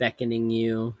is beckoning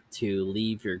you to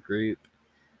leave your group,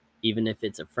 even if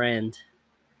it's a friend,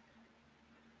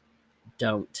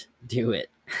 don't do it.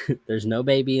 There's no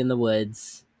baby in the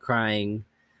woods crying.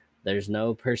 There's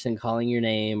no person calling your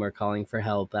name or calling for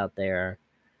help out there.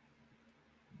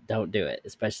 Don't do it,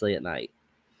 especially at night.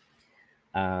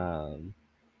 But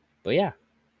yeah,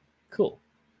 cool.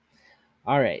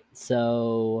 All right,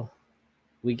 so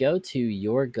we go to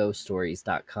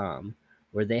yourghoststories.com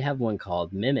where they have one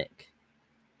called Mimic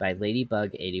by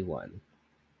Ladybug81.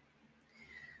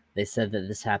 They said that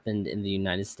this happened in the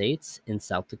United States in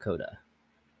South Dakota.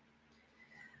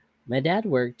 My dad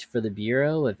worked for the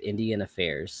Bureau of Indian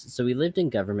Affairs, so we lived in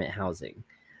government housing.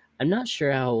 I'm not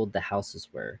sure how old the houses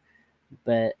were,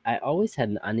 but I always had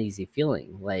an uneasy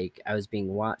feeling like I was being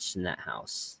watched in that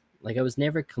house, like I was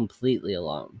never completely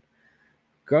alone.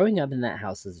 Growing up in that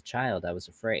house as a child, I was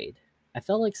afraid. I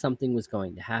felt like something was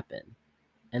going to happen,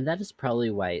 and that is probably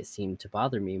why it seemed to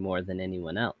bother me more than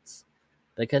anyone else,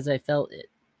 because I felt it.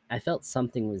 I felt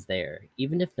something was there,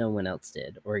 even if no one else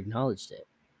did or acknowledged it.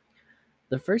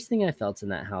 The first thing I felt in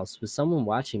that house was someone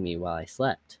watching me while I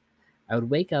slept. I would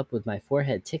wake up with my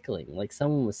forehead tickling like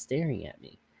someone was staring at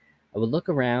me. I would look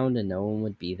around and no one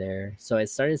would be there, so I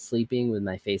started sleeping with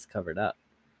my face covered up.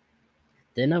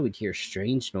 Then I would hear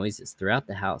strange noises throughout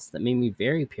the house that made me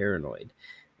very paranoid,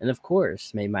 and of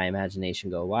course made my imagination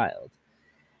go wild.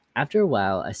 After a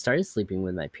while, I started sleeping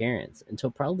with my parents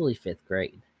until probably fifth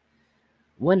grade.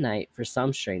 One night, for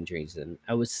some strange reason,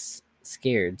 I was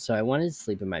scared, so I wanted to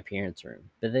sleep in my parents'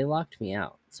 room, but they locked me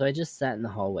out. So I just sat in the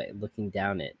hallway, looking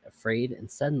down it, afraid,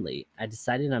 and suddenly I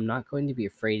decided I'm not going to be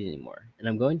afraid anymore, and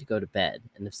I'm going to go to bed,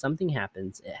 and if something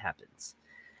happens, it happens.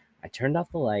 I turned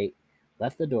off the light,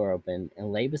 left the door open,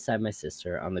 and lay beside my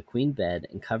sister on the queen bed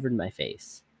and covered my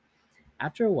face.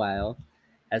 After a while,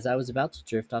 as I was about to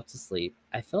drift off to sleep,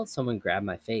 I felt someone grab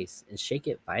my face and shake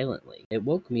it violently. It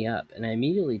woke me up, and I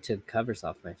immediately took the covers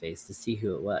off my face to see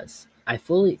who it was. I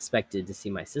fully expected to see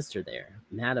my sister there,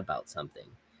 mad about something,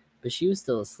 but she was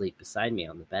still asleep beside me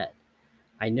on the bed.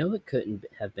 I know it couldn't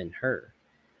have been her.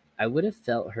 I would have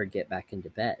felt her get back into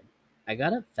bed. I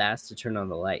got up fast to turn on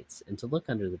the lights and to look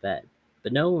under the bed,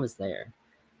 but no one was there.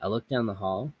 I looked down the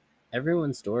hall.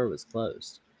 Everyone's door was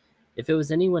closed. If it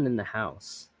was anyone in the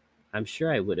house, I'm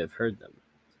sure I would have heard them.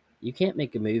 You can't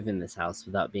make a move in this house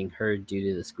without being heard due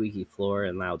to the squeaky floor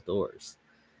and loud doors.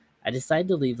 I decided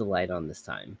to leave the light on this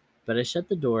time, but I shut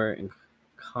the door and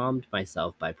calmed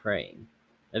myself by praying.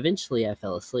 Eventually, I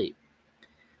fell asleep.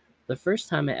 The first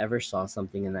time I ever saw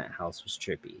something in that house was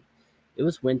trippy. It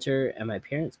was winter, and my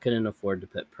parents couldn't afford to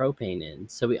put propane in,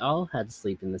 so we all had to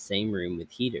sleep in the same room with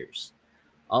heaters.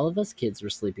 All of us kids were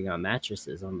sleeping on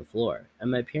mattresses on the floor, and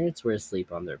my parents were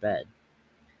asleep on their bed.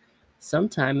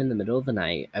 Sometime in the middle of the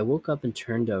night, I woke up and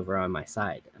turned over on my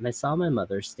side, and I saw my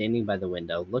mother standing by the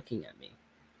window looking at me.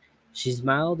 She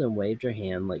smiled and waved her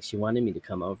hand like she wanted me to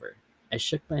come over. I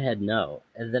shook my head no,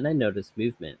 and then I noticed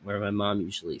movement where my mom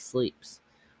usually sleeps.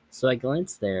 So I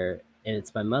glanced there, and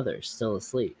it's my mother, still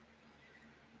asleep.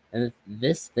 And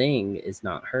this thing is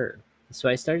not her. So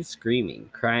I started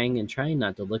screaming, crying, and trying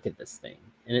not to look at this thing,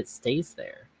 and it stays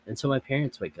there until my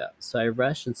parents wake up. So I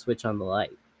rush and switch on the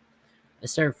light. I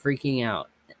started freaking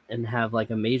out and have like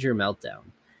a major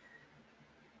meltdown.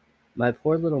 My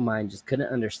poor little mind just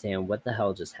couldn't understand what the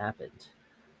hell just happened.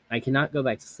 I cannot go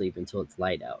back to sleep until it's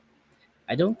light out.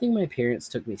 I don't think my parents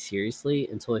took me seriously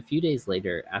until a few days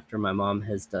later after my mom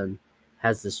has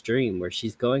this dream where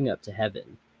she's going up to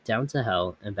heaven, down to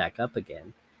hell, and back up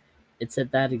again. It's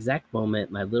at that exact moment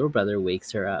my little brother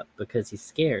wakes her up because he's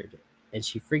scared and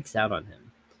she freaks out on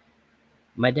him.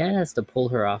 My dad has to pull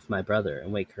her off my brother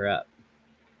and wake her up.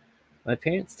 My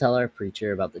parents tell our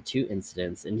preacher about the two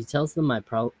incidents, and he tells them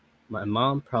my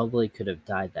mom probably could have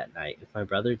died that night if my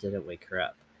brother didn't wake her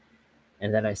up,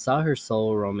 and that I saw her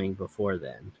soul roaming before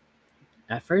then.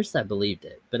 At first, I believed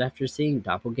it, but after seeing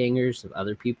doppelgangers of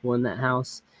other people in that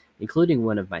house, including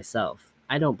one of myself,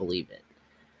 I don't believe it.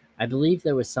 I believe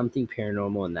there was something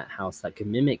paranormal in that house that could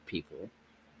mimic people.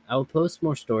 I will post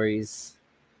more stories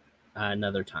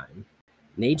another time.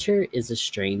 Nature is a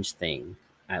strange thing,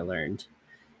 I learned.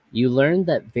 You learn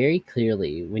that very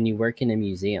clearly when you work in a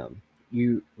museum.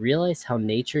 You realize how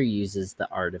nature uses the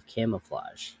art of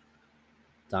camouflage.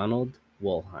 Donald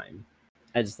Wollheim.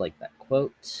 I just like that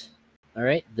quote. All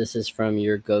right, this is from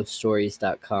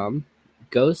yourghoststories.com.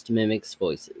 Ghost mimics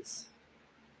voices.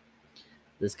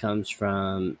 This comes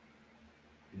from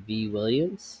V.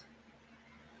 Williams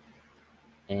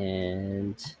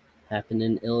and happened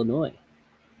in Illinois.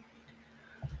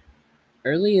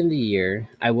 Early in the year,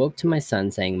 I woke to my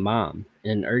son saying "Mom"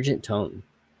 in an urgent tone.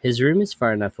 His room is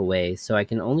far enough away so I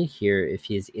can only hear if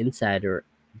he is inside or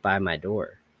by my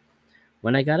door.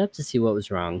 When I got up to see what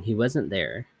was wrong, he wasn't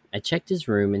there. I checked his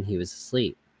room and he was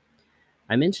asleep.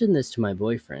 I mentioned this to my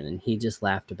boyfriend and he just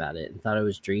laughed about it and thought I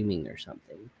was dreaming or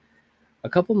something. A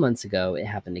couple months ago, it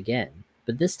happened again,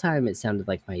 but this time it sounded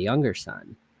like my younger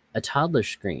son. A toddler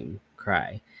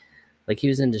cry, like he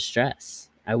was in distress.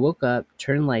 I woke up,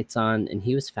 turned lights on, and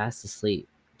he was fast asleep.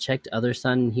 Checked other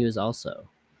son, and he was also.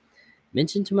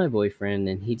 Mentioned to my boyfriend,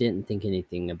 and he didn't think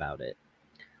anything about it.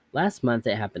 Last month,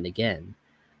 it happened again.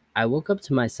 I woke up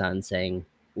to my son saying,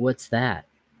 "What's that?"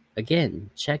 Again,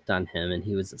 checked on him, and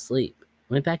he was asleep.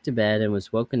 Went back to bed and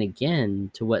was woken again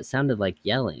to what sounded like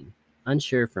yelling,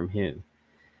 unsure from whom.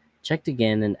 Checked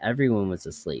again, and everyone was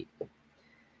asleep.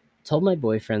 Told my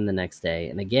boyfriend the next day,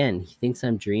 and again, he thinks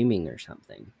I'm dreaming or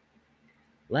something.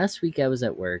 Last week I was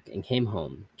at work and came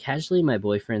home. Casually, my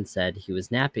boyfriend said he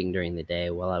was napping during the day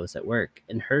while I was at work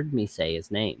and heard me say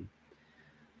his name.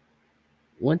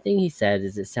 One thing he said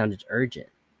is it sounded urgent,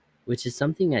 which is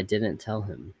something I didn't tell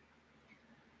him.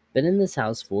 Been in this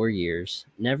house 4 years,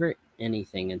 never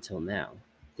anything until now.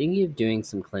 Thinking of doing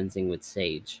some cleansing with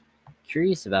sage.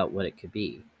 Curious about what it could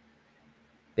be.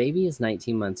 Baby is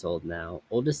 19 months old now,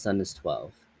 oldest son is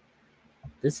 12.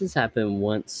 This has happened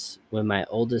once when my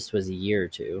oldest was a year or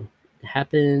two. It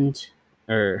happened,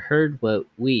 or heard what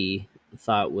we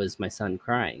thought was my son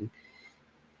crying.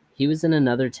 He was in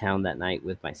another town that night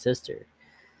with my sister.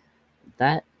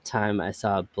 That time I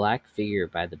saw a black figure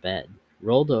by the bed,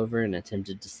 rolled over and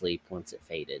attempted to sleep once it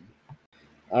faded.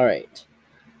 All right,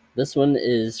 this one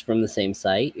is from the same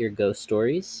site, Your Ghost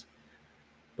Stories,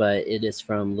 but it is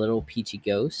from Little Peachy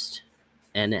Ghost,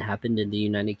 and it happened in the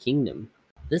United Kingdom.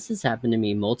 This has happened to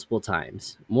me multiple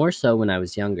times, more so when I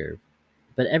was younger,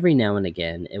 but every now and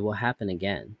again it will happen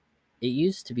again. It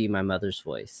used to be my mother's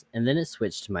voice, and then it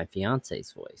switched to my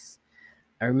fiance's voice.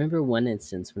 I remember one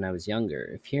instance when I was younger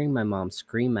of hearing my mom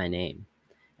scream my name,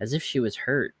 as if she was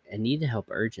hurt and needed help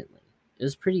urgently. It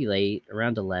was pretty late,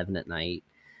 around 11 at night.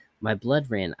 My blood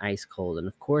ran ice cold, and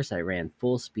of course I ran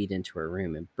full speed into her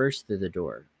room and burst through the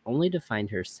door, only to find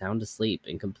her sound asleep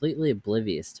and completely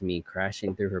oblivious to me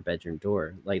crashing through her bedroom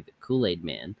door like the Kool-Aid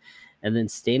Man, and then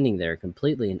standing there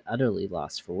completely and utterly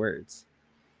lost for words.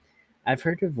 I've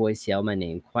heard her voice yell my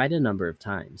name quite a number of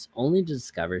times, only to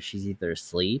discover she's either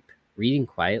asleep, reading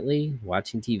quietly,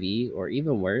 watching TV, or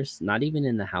even worse, not even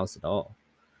in the house at all.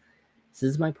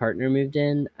 Since my partner moved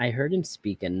in, I heard him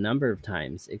speak a number of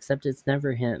times, except it's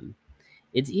never him.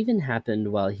 It's even happened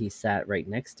while he sat right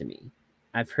next to me.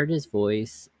 I've heard his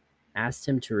voice, asked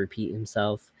him to repeat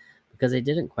himself because I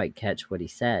didn't quite catch what he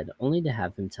said, only to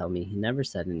have him tell me he never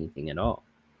said anything at all.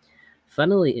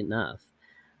 Funnily enough,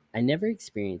 I never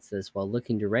experienced this while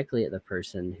looking directly at the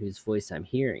person whose voice I'm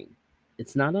hearing.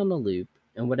 It's not on a loop,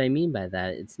 and what I mean by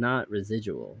that, it's not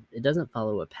residual. It doesn't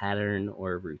follow a pattern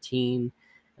or a routine,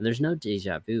 and there's no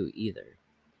deja vu either.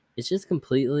 It's just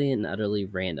completely and utterly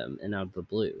random and out of the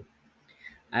blue.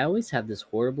 I always have this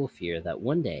horrible fear that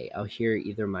one day I'll hear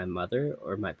either my mother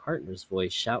or my partner's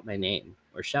voice shout my name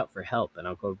or shout for help, and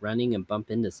I'll go running and bump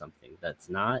into something that's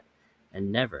not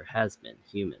and never has been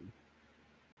human.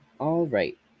 All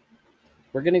right,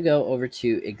 we're going to go over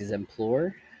to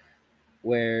Exemplore,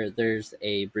 where there's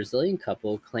a Brazilian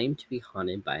couple claimed to be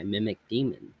haunted by a mimic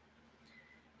demon.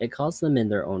 It calls them in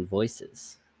their own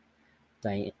voices.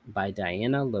 By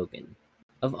Diana Logan.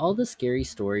 Of all the scary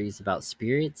stories about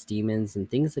spirits, demons, and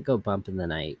things that go bump in the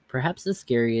night, perhaps the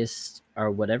scariest are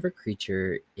whatever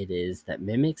creature it is that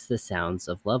mimics the sounds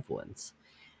of loved ones.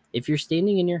 If you're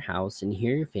standing in your house and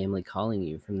hear your family calling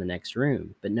you from the next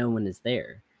room, but no one is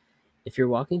there, if you're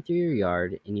walking through your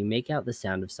yard and you make out the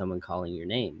sound of someone calling your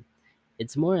name,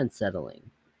 it's more unsettling.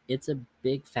 It's a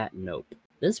big fat nope.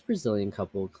 This Brazilian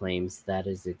couple claims that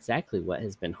is exactly what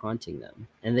has been haunting them,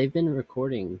 and they've been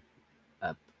recording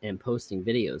up and posting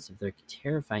videos of their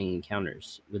terrifying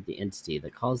encounters with the entity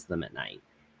that calls them at night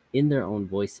in their own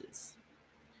voices.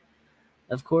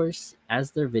 Of course, as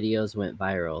their videos went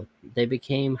viral, they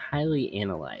became highly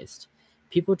analyzed.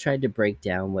 People tried to break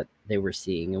down what they were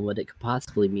seeing and what it could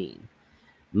possibly mean.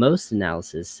 Most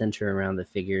analysis center around the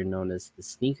figure known as the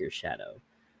sneaker shadow,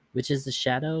 which is a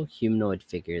shadow humanoid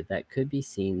figure that could be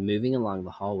seen moving along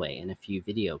the hallway in a few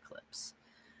video clips.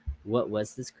 What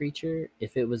was this creature,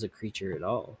 if it was a creature at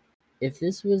all? If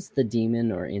this was the demon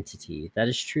or entity, that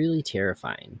is truly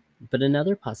terrifying. But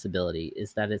another possibility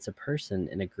is that it's a person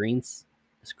in a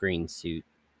screen suit,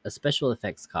 a special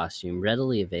effects costume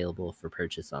readily available for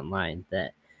purchase online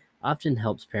that often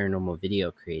helps paranormal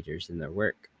video creators in their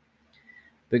work.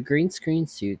 But green screen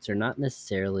suits are not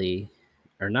necessary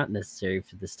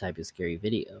for this type of scary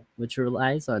video, which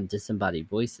relies on disembodied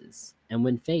voices, and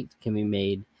when faked can be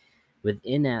made with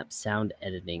in-app sound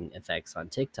editing effects on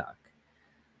TikTok.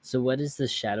 So what is this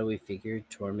shadowy figure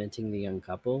tormenting the young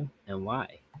couple, and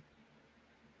why?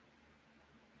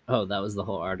 Oh, that was the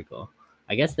whole article.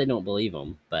 I guess they don't believe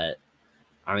him, but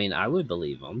I mean, I would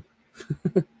believe him.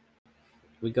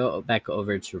 We go back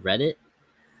over to Reddit.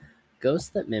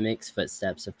 Ghost that mimics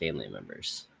footsteps of family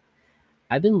members.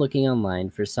 I've been looking online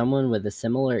for someone with a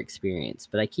similar experience,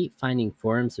 but I keep finding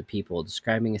forums of people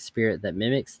describing a spirit that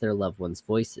mimics their loved ones'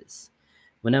 voices.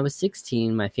 When I was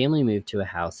 16, my family moved to a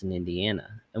house in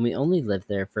Indiana, and we only lived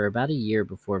there for about a year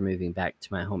before moving back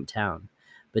to my hometown.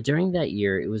 But during that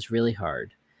year, it was really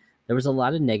hard. There was a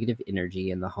lot of negative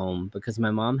energy in the home because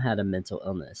my mom had a mental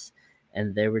illness,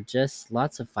 and there were just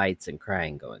lots of fights and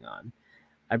crying going on.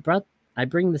 I brought I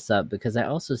bring this up because I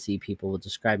also see people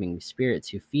describing spirits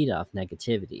who feed off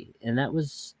negativity, and that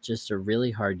was just a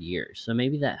really hard year, so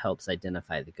maybe that helps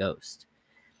identify the ghost.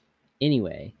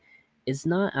 Anyway, it's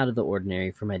not out of the ordinary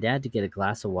for my dad to get a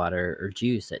glass of water or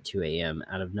juice at 2 a.m.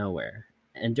 out of nowhere.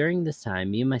 And during this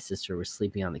time, me and my sister were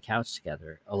sleeping on the couch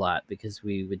together a lot because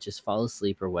we would just fall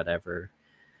asleep or whatever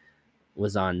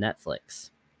was on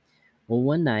Netflix. Well,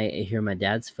 one night I hear my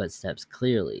dad's footsteps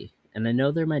clearly, and I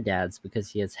know they're my dad's because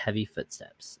he has heavy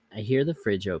footsteps. I hear the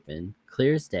fridge open,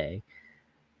 clear as day.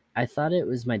 I thought it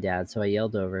was my dad, so I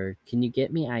yelled over, "Can you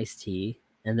get me iced tea?"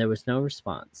 And there was no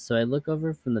response, so I look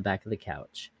over from the back of the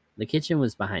couch. The kitchen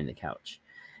was behind the couch,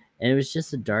 and it was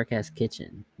just a dark ass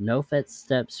kitchen. No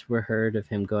footsteps were heard of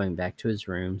him going back to his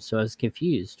room, so I was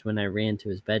confused when I ran to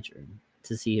his bedroom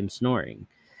to see him snoring.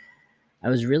 I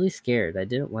was really scared. I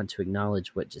didn't want to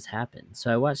acknowledge what just happened, so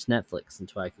I watched Netflix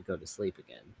until I could go to sleep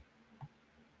again.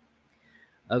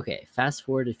 Okay, fast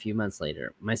forward a few months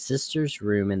later. My sister's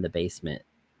room in the basement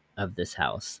of this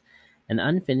house. An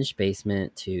unfinished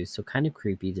basement, too, so kind of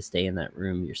creepy to stay in that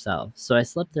room yourself. So I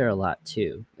slept there a lot,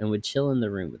 too, and would chill in the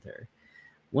room with her.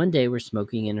 One day we're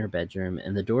smoking in her bedroom,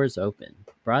 and the door is open,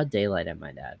 broad daylight at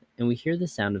my dad, and we hear the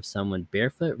sound of someone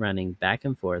barefoot running back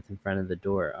and forth in front of the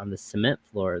door on the cement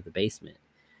floor of the basement.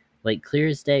 Like clear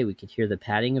as day, we could hear the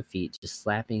padding of feet just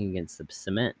slapping against the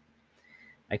cement.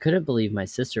 I couldn't believe my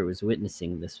sister was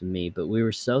witnessing this with me, but we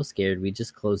were so scared we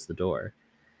just closed the door.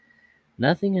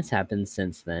 Nothing has happened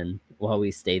since then while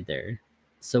we stayed there.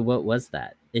 So what was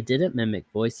that? It didn't mimic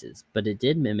voices, but it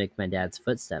did mimic my dad's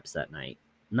footsteps that night.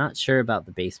 Not sure about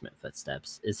the basement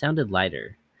footsteps. It sounded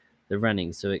lighter, the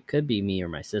running, so it could be me or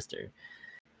my sister.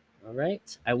 All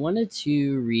right. I wanted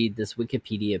to read this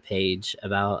Wikipedia page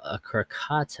about a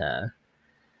crocata,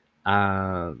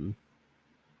 um,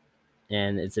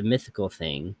 and it's a mythical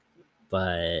thing,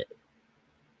 but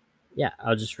yeah,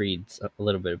 I'll just read a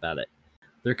little bit about it.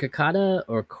 The crocata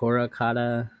or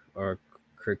coracata or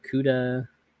crocuta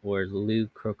or Lu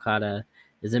crocata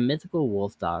is a mythical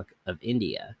wolf dog of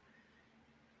India,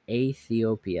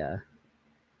 Ethiopia,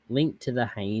 linked to the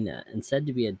hyena and said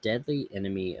to be a deadly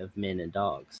enemy of men and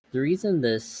dogs. The reason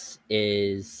this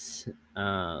is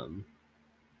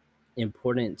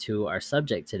important to our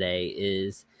subject today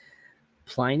is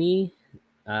Pliny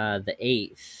the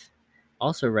Eighth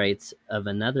also writes of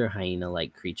another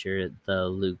hyena-like creature,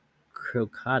 the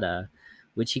Leucrocata,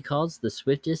 which he calls the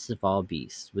swiftest of all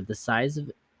beasts, with the size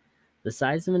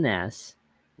of an ass,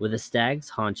 with a stag's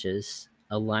haunches,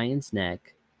 a lion's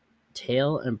neck,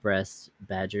 tail and breast,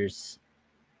 badger's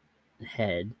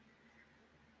head,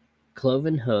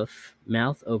 cloven hoof,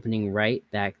 mouth opening right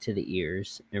back to the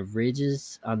ears, and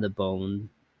ridges on the bone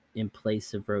in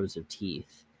place of rows of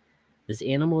teeth. This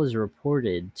animal is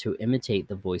reported to imitate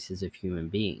the voices of human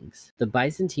beings. The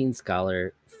Byzantine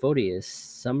scholar Photius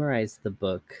summarized the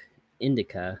book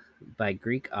Indica by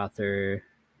Greek author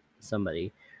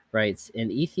somebody writes,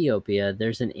 in Ethiopia,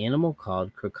 there's an animal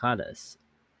called crocotus,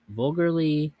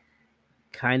 vulgarly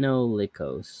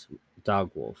Kynolikos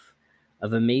dogwolf,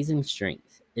 of amazing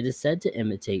strength. It is said to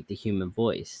imitate the human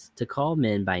voice, to call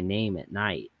men by name at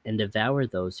night, and devour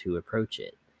those who approach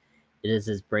it. It is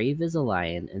as brave as a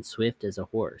lion and swift as a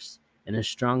horse, and as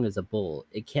strong as a bull.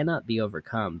 It cannot be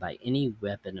overcome by any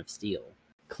weapon of steel.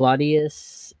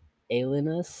 Claudius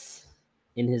Aelinus,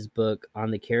 in his book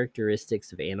on the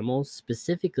characteristics of animals,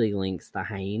 specifically links the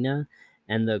hyena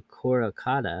and the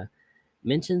coracata,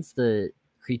 mentions the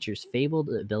creature's fabled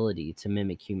ability to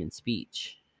mimic human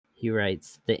speech. He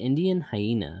writes, the Indian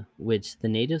hyena, which the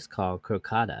natives call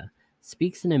crocata,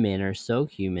 speaks in a manner so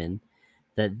human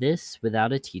that this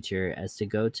without a teacher as to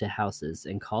go to houses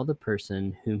and call the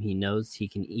person whom he knows he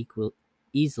can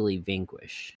easily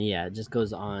vanquish. Yeah, it just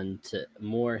goes on to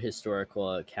more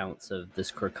historical accounts of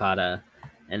this crocata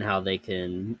and how they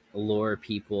can lure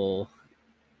people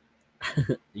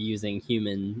using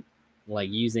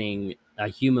using a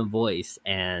human voice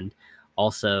and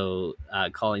also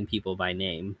calling people by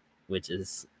name, which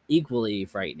is equally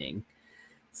frightening.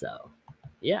 So,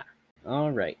 yeah.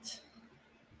 All right.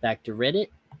 Back to Reddit.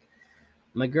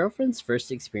 My girlfriend's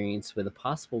first experience with a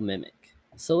possible mimic.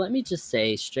 So let me just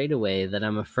say straight away that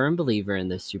I'm a firm believer in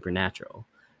the supernatural.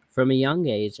 From a young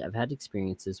age, I've had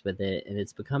experiences with it, and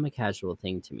it's become a casual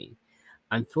thing to me.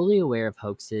 I'm fully aware of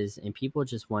hoaxes and people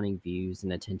just wanting views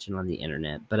and attention on the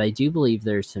internet, but I do believe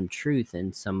there's some truth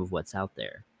in some of what's out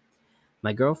there.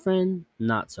 My girlfriend,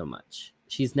 not so much.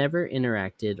 She's never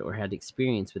interacted or had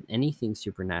experience with anything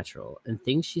supernatural, and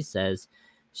things she says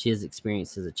she has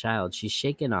experienced as a child, she's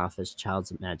shaken off as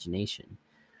child's imagination.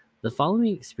 The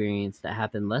following experience that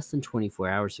happened less than 24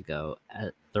 hours ago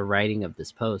at the writing of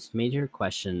this post made her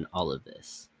question all of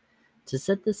this. To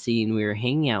set the scene, we were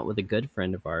hanging out with a good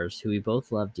friend of ours who we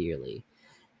both love dearly.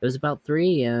 It was about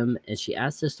 3 a.m., and she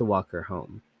asked us to walk her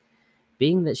home.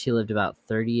 Being that she lived about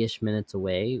 30-ish minutes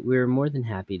away, we were more than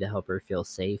happy to help her feel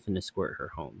safe and escort her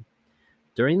home.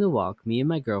 During the walk, me and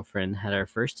my girlfriend had our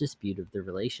first dispute of the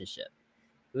relationship.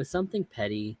 It was something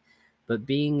petty, but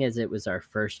being as it was our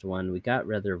first one, we got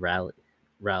rather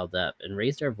riled up and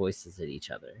raised our voices at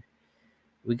each other.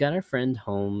 We got our friend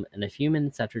home, and a few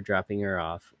minutes after dropping her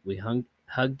off, we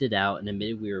hugged it out and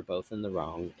admitted we were both in the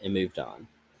wrong and moved on.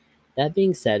 That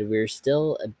being said, we were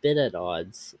still a bit at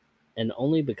odds, and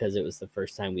only because it was the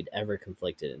first time we'd ever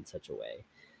conflicted in such a way.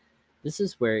 This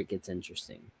is where it gets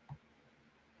interesting.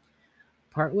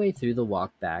 Partway through the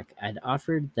walk back, I'd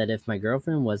offered that if my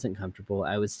girlfriend wasn't comfortable,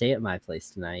 I would stay at my place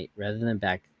tonight rather than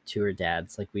back to her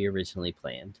dad's like we originally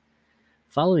planned.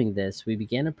 Following this, we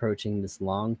began approaching this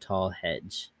long, tall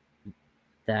hedge,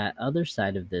 that other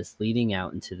side of this leading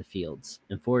out into the fields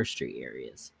and forestry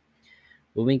areas.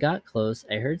 When we got close,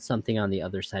 I heard something on the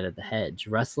other side of the hedge,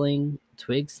 rustling,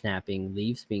 twigs snapping,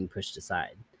 leaves being pushed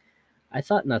aside. I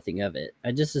thought nothing of it.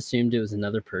 I just assumed it was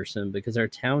another person because our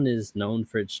town is known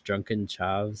for its drunken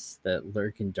chavs that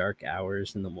lurk in dark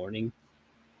hours in the morning.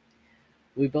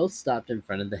 We both stopped in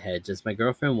front of the hedge as my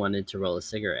girlfriend wanted to roll a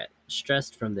cigarette,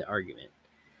 stressed from the argument.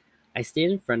 I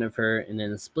stayed in front of her, and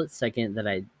in a split second that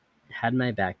I had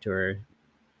my back to her,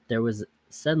 there was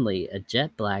suddenly a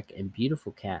jet black and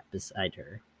beautiful cat beside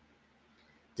her.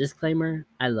 Disclaimer,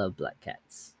 I love black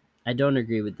cats. I don't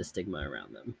agree with the stigma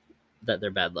around them, that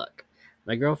they're bad luck.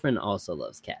 My girlfriend also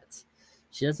loves cats.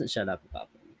 She doesn't shut up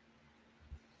about them.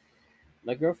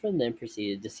 My girlfriend then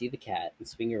proceeded to see the cat and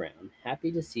swing around,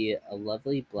 happy to see a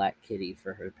lovely black kitty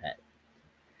for her pet.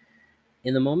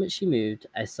 In the moment she moved,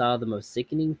 I had the most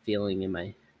sickening feeling in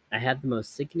my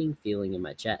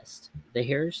chest. The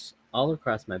hairs all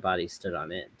across my body stood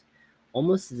on end,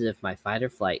 almost as if my fight or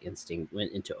flight instinct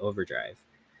went into overdrive.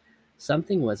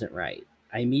 Something wasn't right.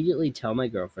 I immediately tell my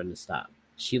girlfriend to stop.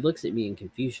 She looks at me in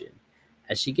confusion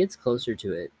as she gets closer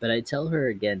to it, but I tell her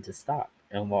again to stop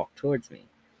and walk towards me.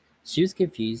 She was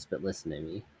confused but listened to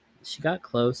me. She got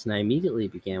close, and I immediately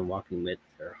began walking with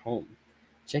her home,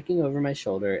 checking over my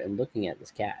shoulder and looking at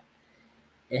this cat.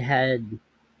 It had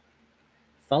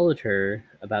followed her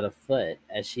about a foot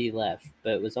as she left,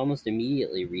 but was almost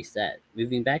immediately reset,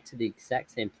 moving back to the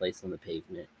exact same place on the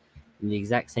pavement in the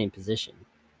exact same position.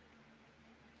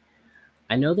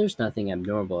 I know there's nothing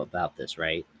abnormal about this,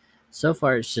 right? So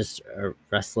far, it's just a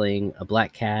rustling, a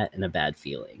black cat, and a bad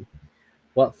feeling.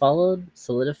 What followed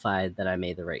solidified that I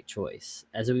made the right choice.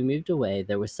 As we moved away,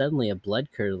 there was suddenly a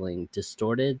blood-curdling,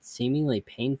 distorted, seemingly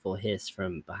painful hiss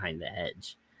from behind the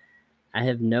hedge. I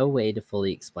have no way to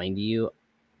fully explain to you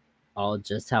all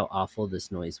just how awful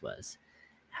this noise was,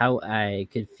 how I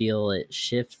could feel it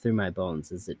shift through my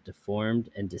bones as it deformed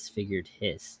and disfigured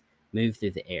hiss moved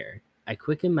through the air. I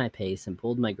quickened my pace and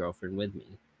pulled my girlfriend with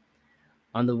me.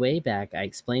 On the way back, I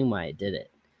explained why I did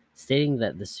it, stating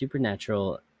that the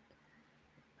supernatural,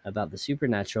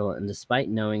 and despite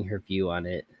knowing her view on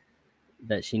it,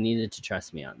 that she needed to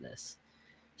trust me on this.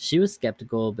 She was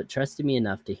skeptical, but trusted me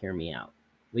enough to hear me out.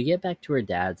 We get back to her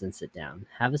dad's and sit down,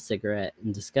 have a cigarette,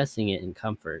 and discussing it in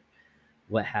comfort.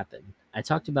 What happened? I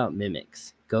talked about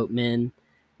mimics, goatmen,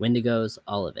 wendigos,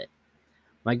 all of it.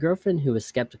 My girlfriend, who was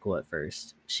skeptical at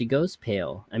first, she goes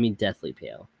pale, I mean deathly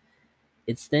pale.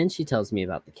 It's then she tells me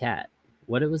about the cat,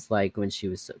 what it was like when she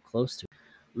was so close to it.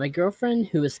 My girlfriend,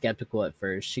 who was skeptical at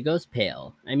first, she goes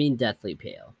pale, I mean deathly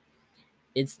pale.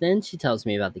 It's then she tells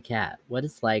me about the cat, what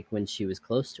it's like when she was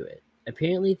close to it.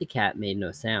 Apparently, the cat made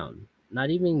no sound, not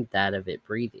even that of it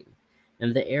breathing,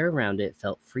 and the air around it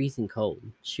felt freezing cold.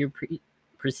 She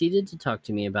proceeded to talk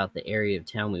to me about the area of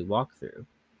town we walked through.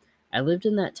 I lived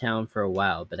in that town for a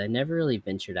while, but I never really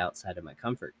ventured outside of my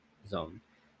comfort zone,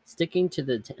 sticking to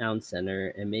the town center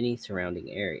and many surrounding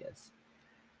areas.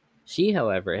 She,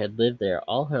 however, had lived there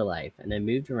all her life and had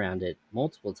moved around it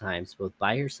multiple times, both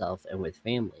by herself and with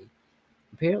family.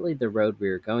 Apparently, the road we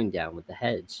were going down with the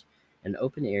hedge and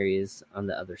open areas on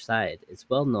the other side is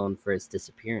well known for its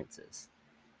disappearances.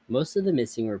 Most of the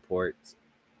missing reports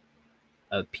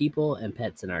of people and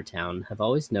pets in our town have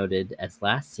always noted as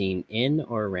last seen in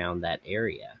or around that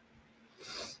area.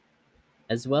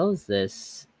 As well as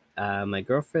this, my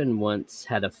girlfriend once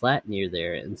had a flat near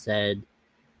there and said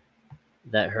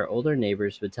that her older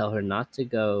neighbors would tell her not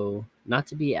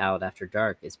to be out after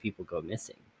dark as people go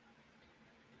missing.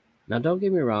 Now, don't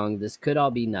get me wrong, this could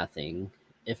all be nothing.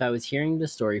 If I was hearing the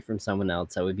story from someone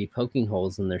else, I would be poking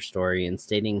holes in their story and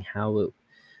stating how it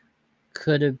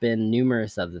could have been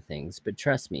numerous other things, but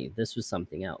trust me, this was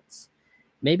something else.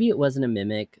 Maybe it wasn't a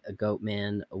mimic, a goat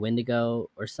man, a wendigo,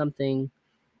 or something,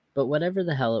 but whatever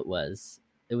the hell it was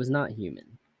not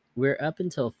human. We were up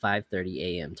until 5:30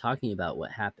 a.m. talking about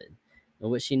what happened and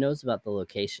what she knows about the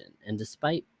location, and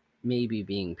despite maybe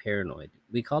being paranoid,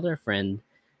 we called our friend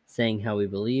saying how we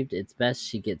believed it's best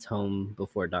she gets home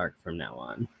before dark from now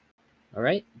on. All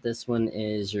right, this one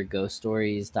is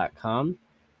yourghoststories.com.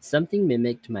 Something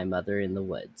mimicked my mother in the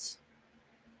woods.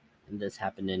 And this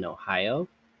happened in Ohio.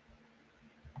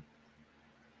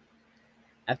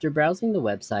 After browsing the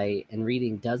website and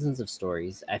reading dozens of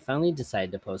stories, I finally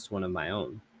decided to post one of my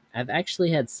own. I've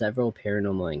actually had several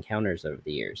paranormal encounters over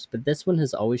the years, but this one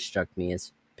has always struck me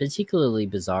as particularly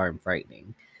bizarre and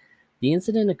frightening. The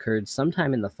incident occurred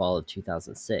sometime in the fall of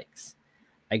 2006.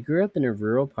 I grew up in a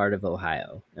rural part of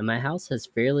Ohio, and my house has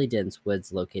fairly dense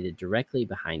woods located directly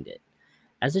behind it.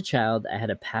 As a child, I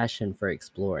had a passion for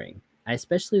exploring. I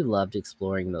especially loved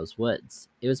exploring those woods.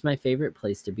 It was my favorite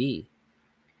place to be.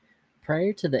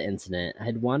 Prior to the incident, I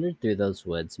had wandered through those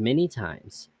woods many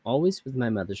times, always with my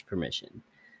mother's permission.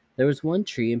 There was one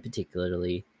tree in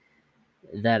particularly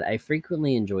that I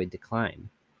frequently enjoyed to climb,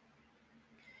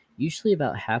 usually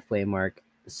about halfway mark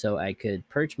so I could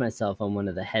perch myself on one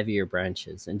of the heavier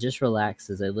branches and just relax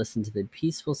as I listened to the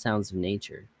peaceful sounds of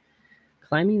nature.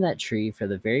 Climbing that tree for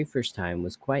the very first time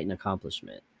was quite an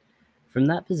accomplishment. From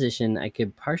that position, I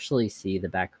could partially see the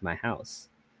back of my house.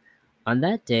 On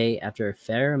that day, after a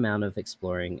fair amount of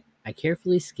exploring, I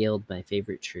carefully scaled my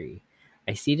favorite tree.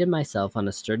 I seated myself on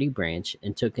a sturdy branch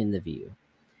and took in the view.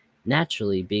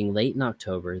 Naturally, being late in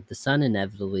October, the sun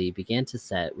inevitably began to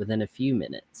set within a few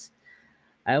minutes.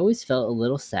 I always felt a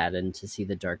little saddened to see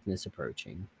the darkness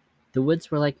approaching. The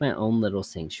woods were like my own little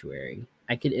sanctuary.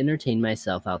 I could entertain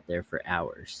myself out there for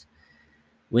hours.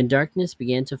 When darkness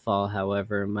began to fall,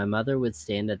 however, my mother would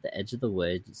stand at the edge of the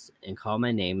woods and call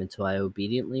my name until I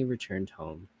obediently returned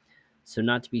home, so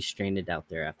not to be stranded out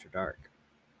there after dark.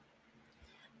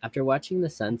 After watching the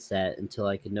sun set until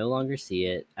I could no longer see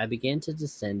it, I began to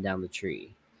descend down the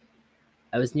tree.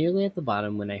 I was nearly at the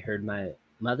bottom when I heard my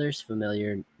mother's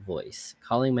familiar voice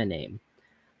calling my name.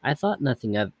 I thought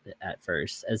nothing of it at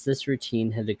first, as this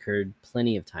routine had occurred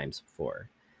plenty of times before.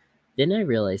 Then I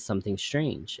realized something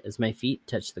strange as my feet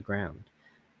touched the ground.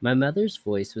 My mother's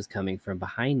voice was coming from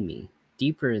behind me,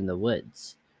 deeper in the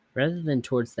woods, rather than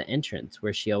towards the entrance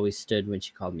where she always stood when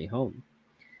she called me home.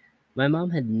 My mom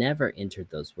had never entered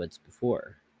those woods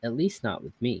before, at least not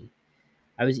with me.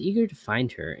 I was eager to find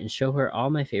her and show her all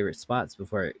my favorite spots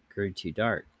before it grew too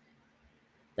dark.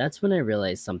 That's when I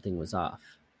realized something was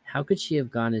off. How could she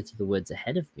have gone into the woods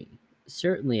ahead of me?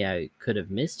 Certainly I could have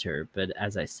missed her, but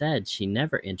as I said, she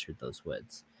never entered those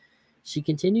woods. She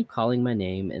continued calling my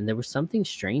name, and there was something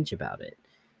strange about it.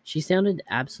 She sounded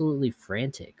absolutely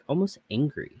frantic, almost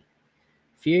angry.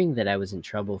 Fearing that I was in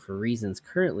trouble for reasons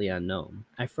currently unknown,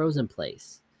 I froze in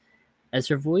place. As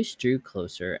her voice drew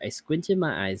closer, I squinted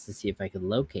my eyes to see if I could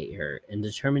locate her and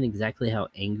determine exactly how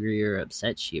angry or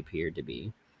upset she appeared to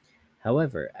be.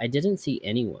 However, I didn't see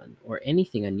anyone or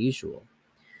anything unusual.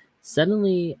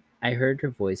 Suddenly, I heard her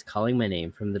voice calling my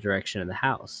name from the direction of the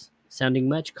house, sounding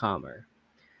much calmer.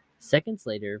 Seconds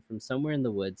later, from somewhere in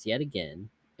the woods yet again,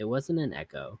 it wasn't an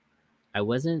echo. I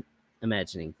wasn't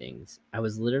imagining things. I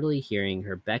was literally hearing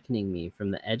her beckoning me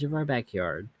from the edge of our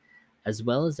backyard, as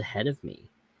well as ahead of me.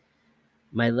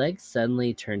 My legs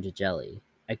suddenly turned to jelly.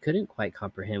 I couldn't quite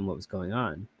comprehend what was going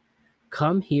on.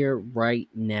 "Come here right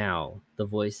now," the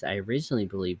voice I originally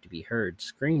believed to be heard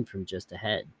screamed from just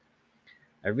ahead.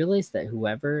 I realized that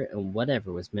whoever and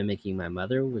whatever was mimicking my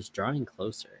mother was drawing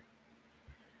closer.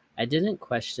 I didn't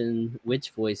question which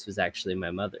voice was actually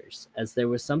my mother's, as there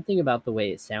was something about the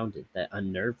way it sounded that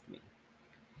unnerved me.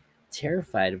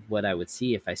 Terrified of what I would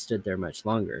see if I stood there much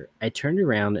longer, I turned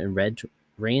around and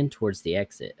ran towards the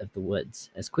exit of the woods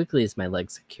as quickly as my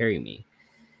legs could carry me.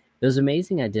 It was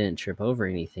amazing I didn't trip over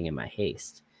anything in my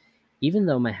haste. Even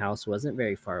though my house wasn't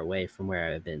very far away from where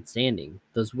I had been standing,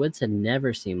 those woods had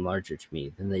never seemed larger to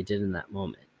me than they did in that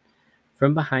moment.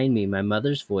 From behind me, my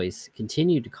mother's voice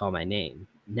continued to call my name,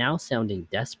 now sounding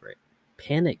desperate.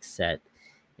 Panic set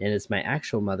in as my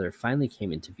actual mother finally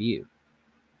came into view,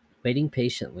 waiting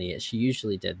patiently as she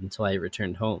usually did until I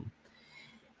returned home.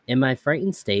 In my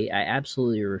frightened state, I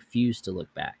absolutely refused to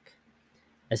look back.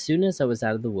 As soon as I was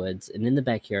out of the woods and in the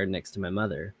backyard next to my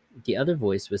mother, the other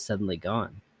voice was suddenly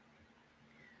gone.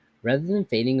 Rather than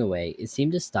fading away, it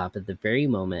seemed to stop at the very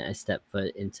moment I stepped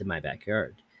foot into my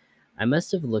backyard. I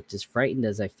must have looked as frightened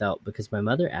as I felt because my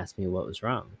mother asked me what was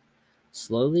wrong.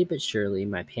 Slowly but surely,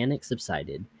 my panic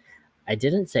subsided. I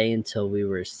didn't say until we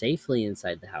were safely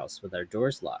inside the house with our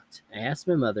doors locked. I asked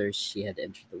my mother if she had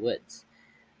entered the woods.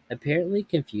 Apparently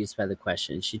confused by the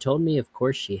question, she told me of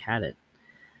course she hadn't.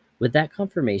 With that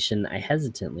confirmation, I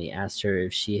hesitantly asked her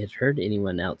if she had heard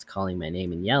anyone else calling my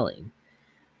name and yelling.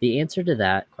 The answer to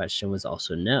that question was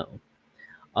also no.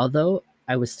 Although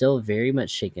I was still very much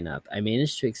shaken up, I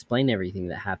managed to explain everything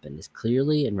that happened as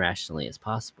clearly and rationally as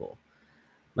possible.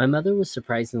 My mother was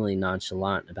surprisingly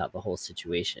nonchalant about the whole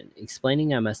situation,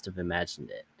 explaining I must have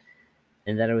imagined it,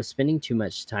 and that I was spending too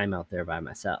much time out there by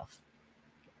myself.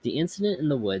 The incident in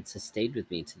the woods has stayed with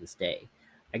me to this day.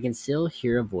 I can still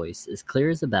hear a voice as clear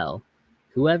as a bell.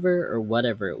 Whoever or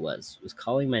whatever it was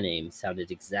calling my name sounded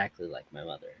exactly like my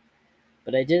mother.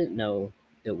 But I didn't know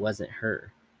it wasn't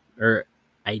her. Or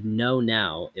I know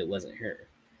now it wasn't her.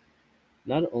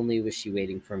 Not only was she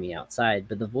waiting for me outside,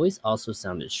 but the voice also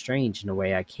sounded strange in a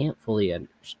way I can't fully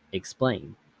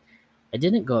explain. I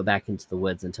didn't go back into the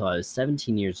woods until I was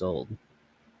 17 years old,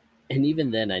 and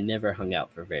even then I never hung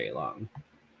out for very long.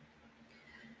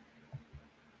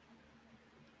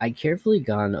 I'd carefully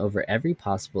gone over every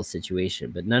possible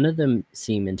situation, but none of them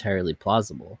seemed entirely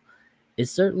plausible. It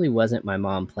certainly wasn't my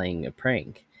mom playing a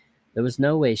prank. There was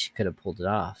no way she could have pulled it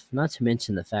off, not to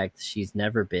mention the fact that she's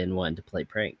never been one to play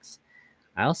pranks.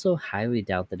 I also highly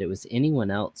doubt that it was anyone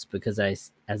else because,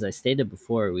 as I stated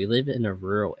before, we live in a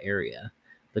rural area.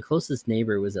 The closest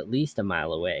neighbor was at least a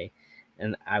mile away,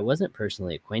 and I wasn't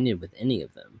personally acquainted with any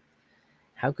of them.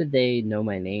 How could they know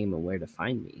my name and where to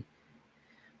find me?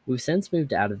 We've since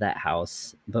moved out of that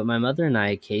house, but my mother and I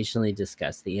occasionally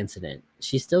discuss the incident.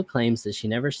 She still claims that she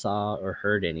never saw or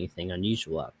heard anything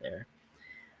unusual out there.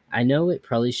 I know it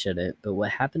probably shouldn't, but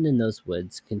what happened in those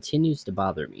woods continues to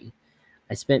bother me.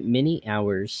 I spent many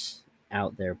hours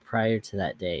out there prior to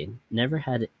that day, never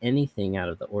had anything out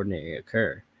of the ordinary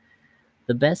occur.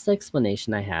 The best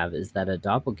explanation I have is that a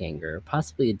doppelganger,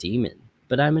 possibly a demon,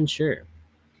 but I'm unsure.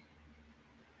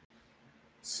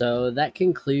 So that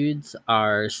concludes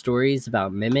our stories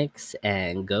about mimics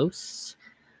and ghosts.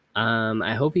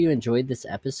 I hope you enjoyed this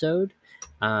episode.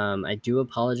 I do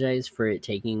apologize for it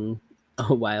taking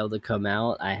a while to come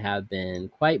out. I have been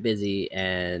quite busy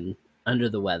and under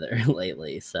the weather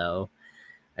lately, so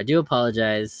I do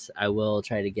apologize. I will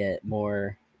try to get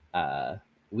more uh,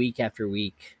 week after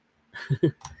week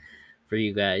for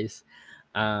you guys.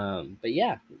 But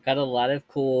yeah, got a lot of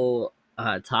cool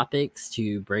topics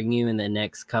to bring you in the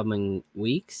next coming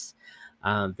weeks.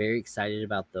 Very excited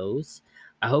about those.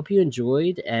 I hope you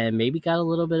enjoyed and maybe got a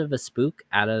little bit of a spook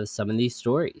out of some of these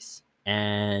stories.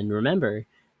 And remember,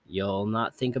 you'll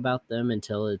not think about them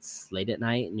until it's late at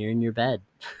night and you're in your bed.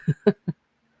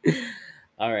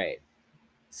 All right.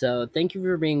 So thank you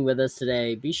for being with us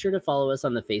today. Be sure to follow us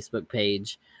on the Facebook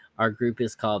page. Our group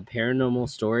is called Paranormal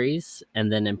Stories,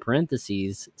 and then in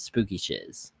parentheses, Spooky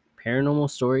Shiz. Paranormal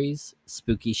Stories,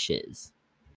 Spooky Shiz.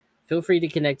 Feel free to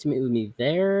connect with me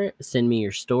there. Send me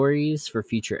your stories for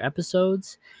future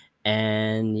episodes.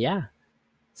 And yeah,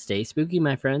 Stay spooky,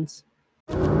 my friends.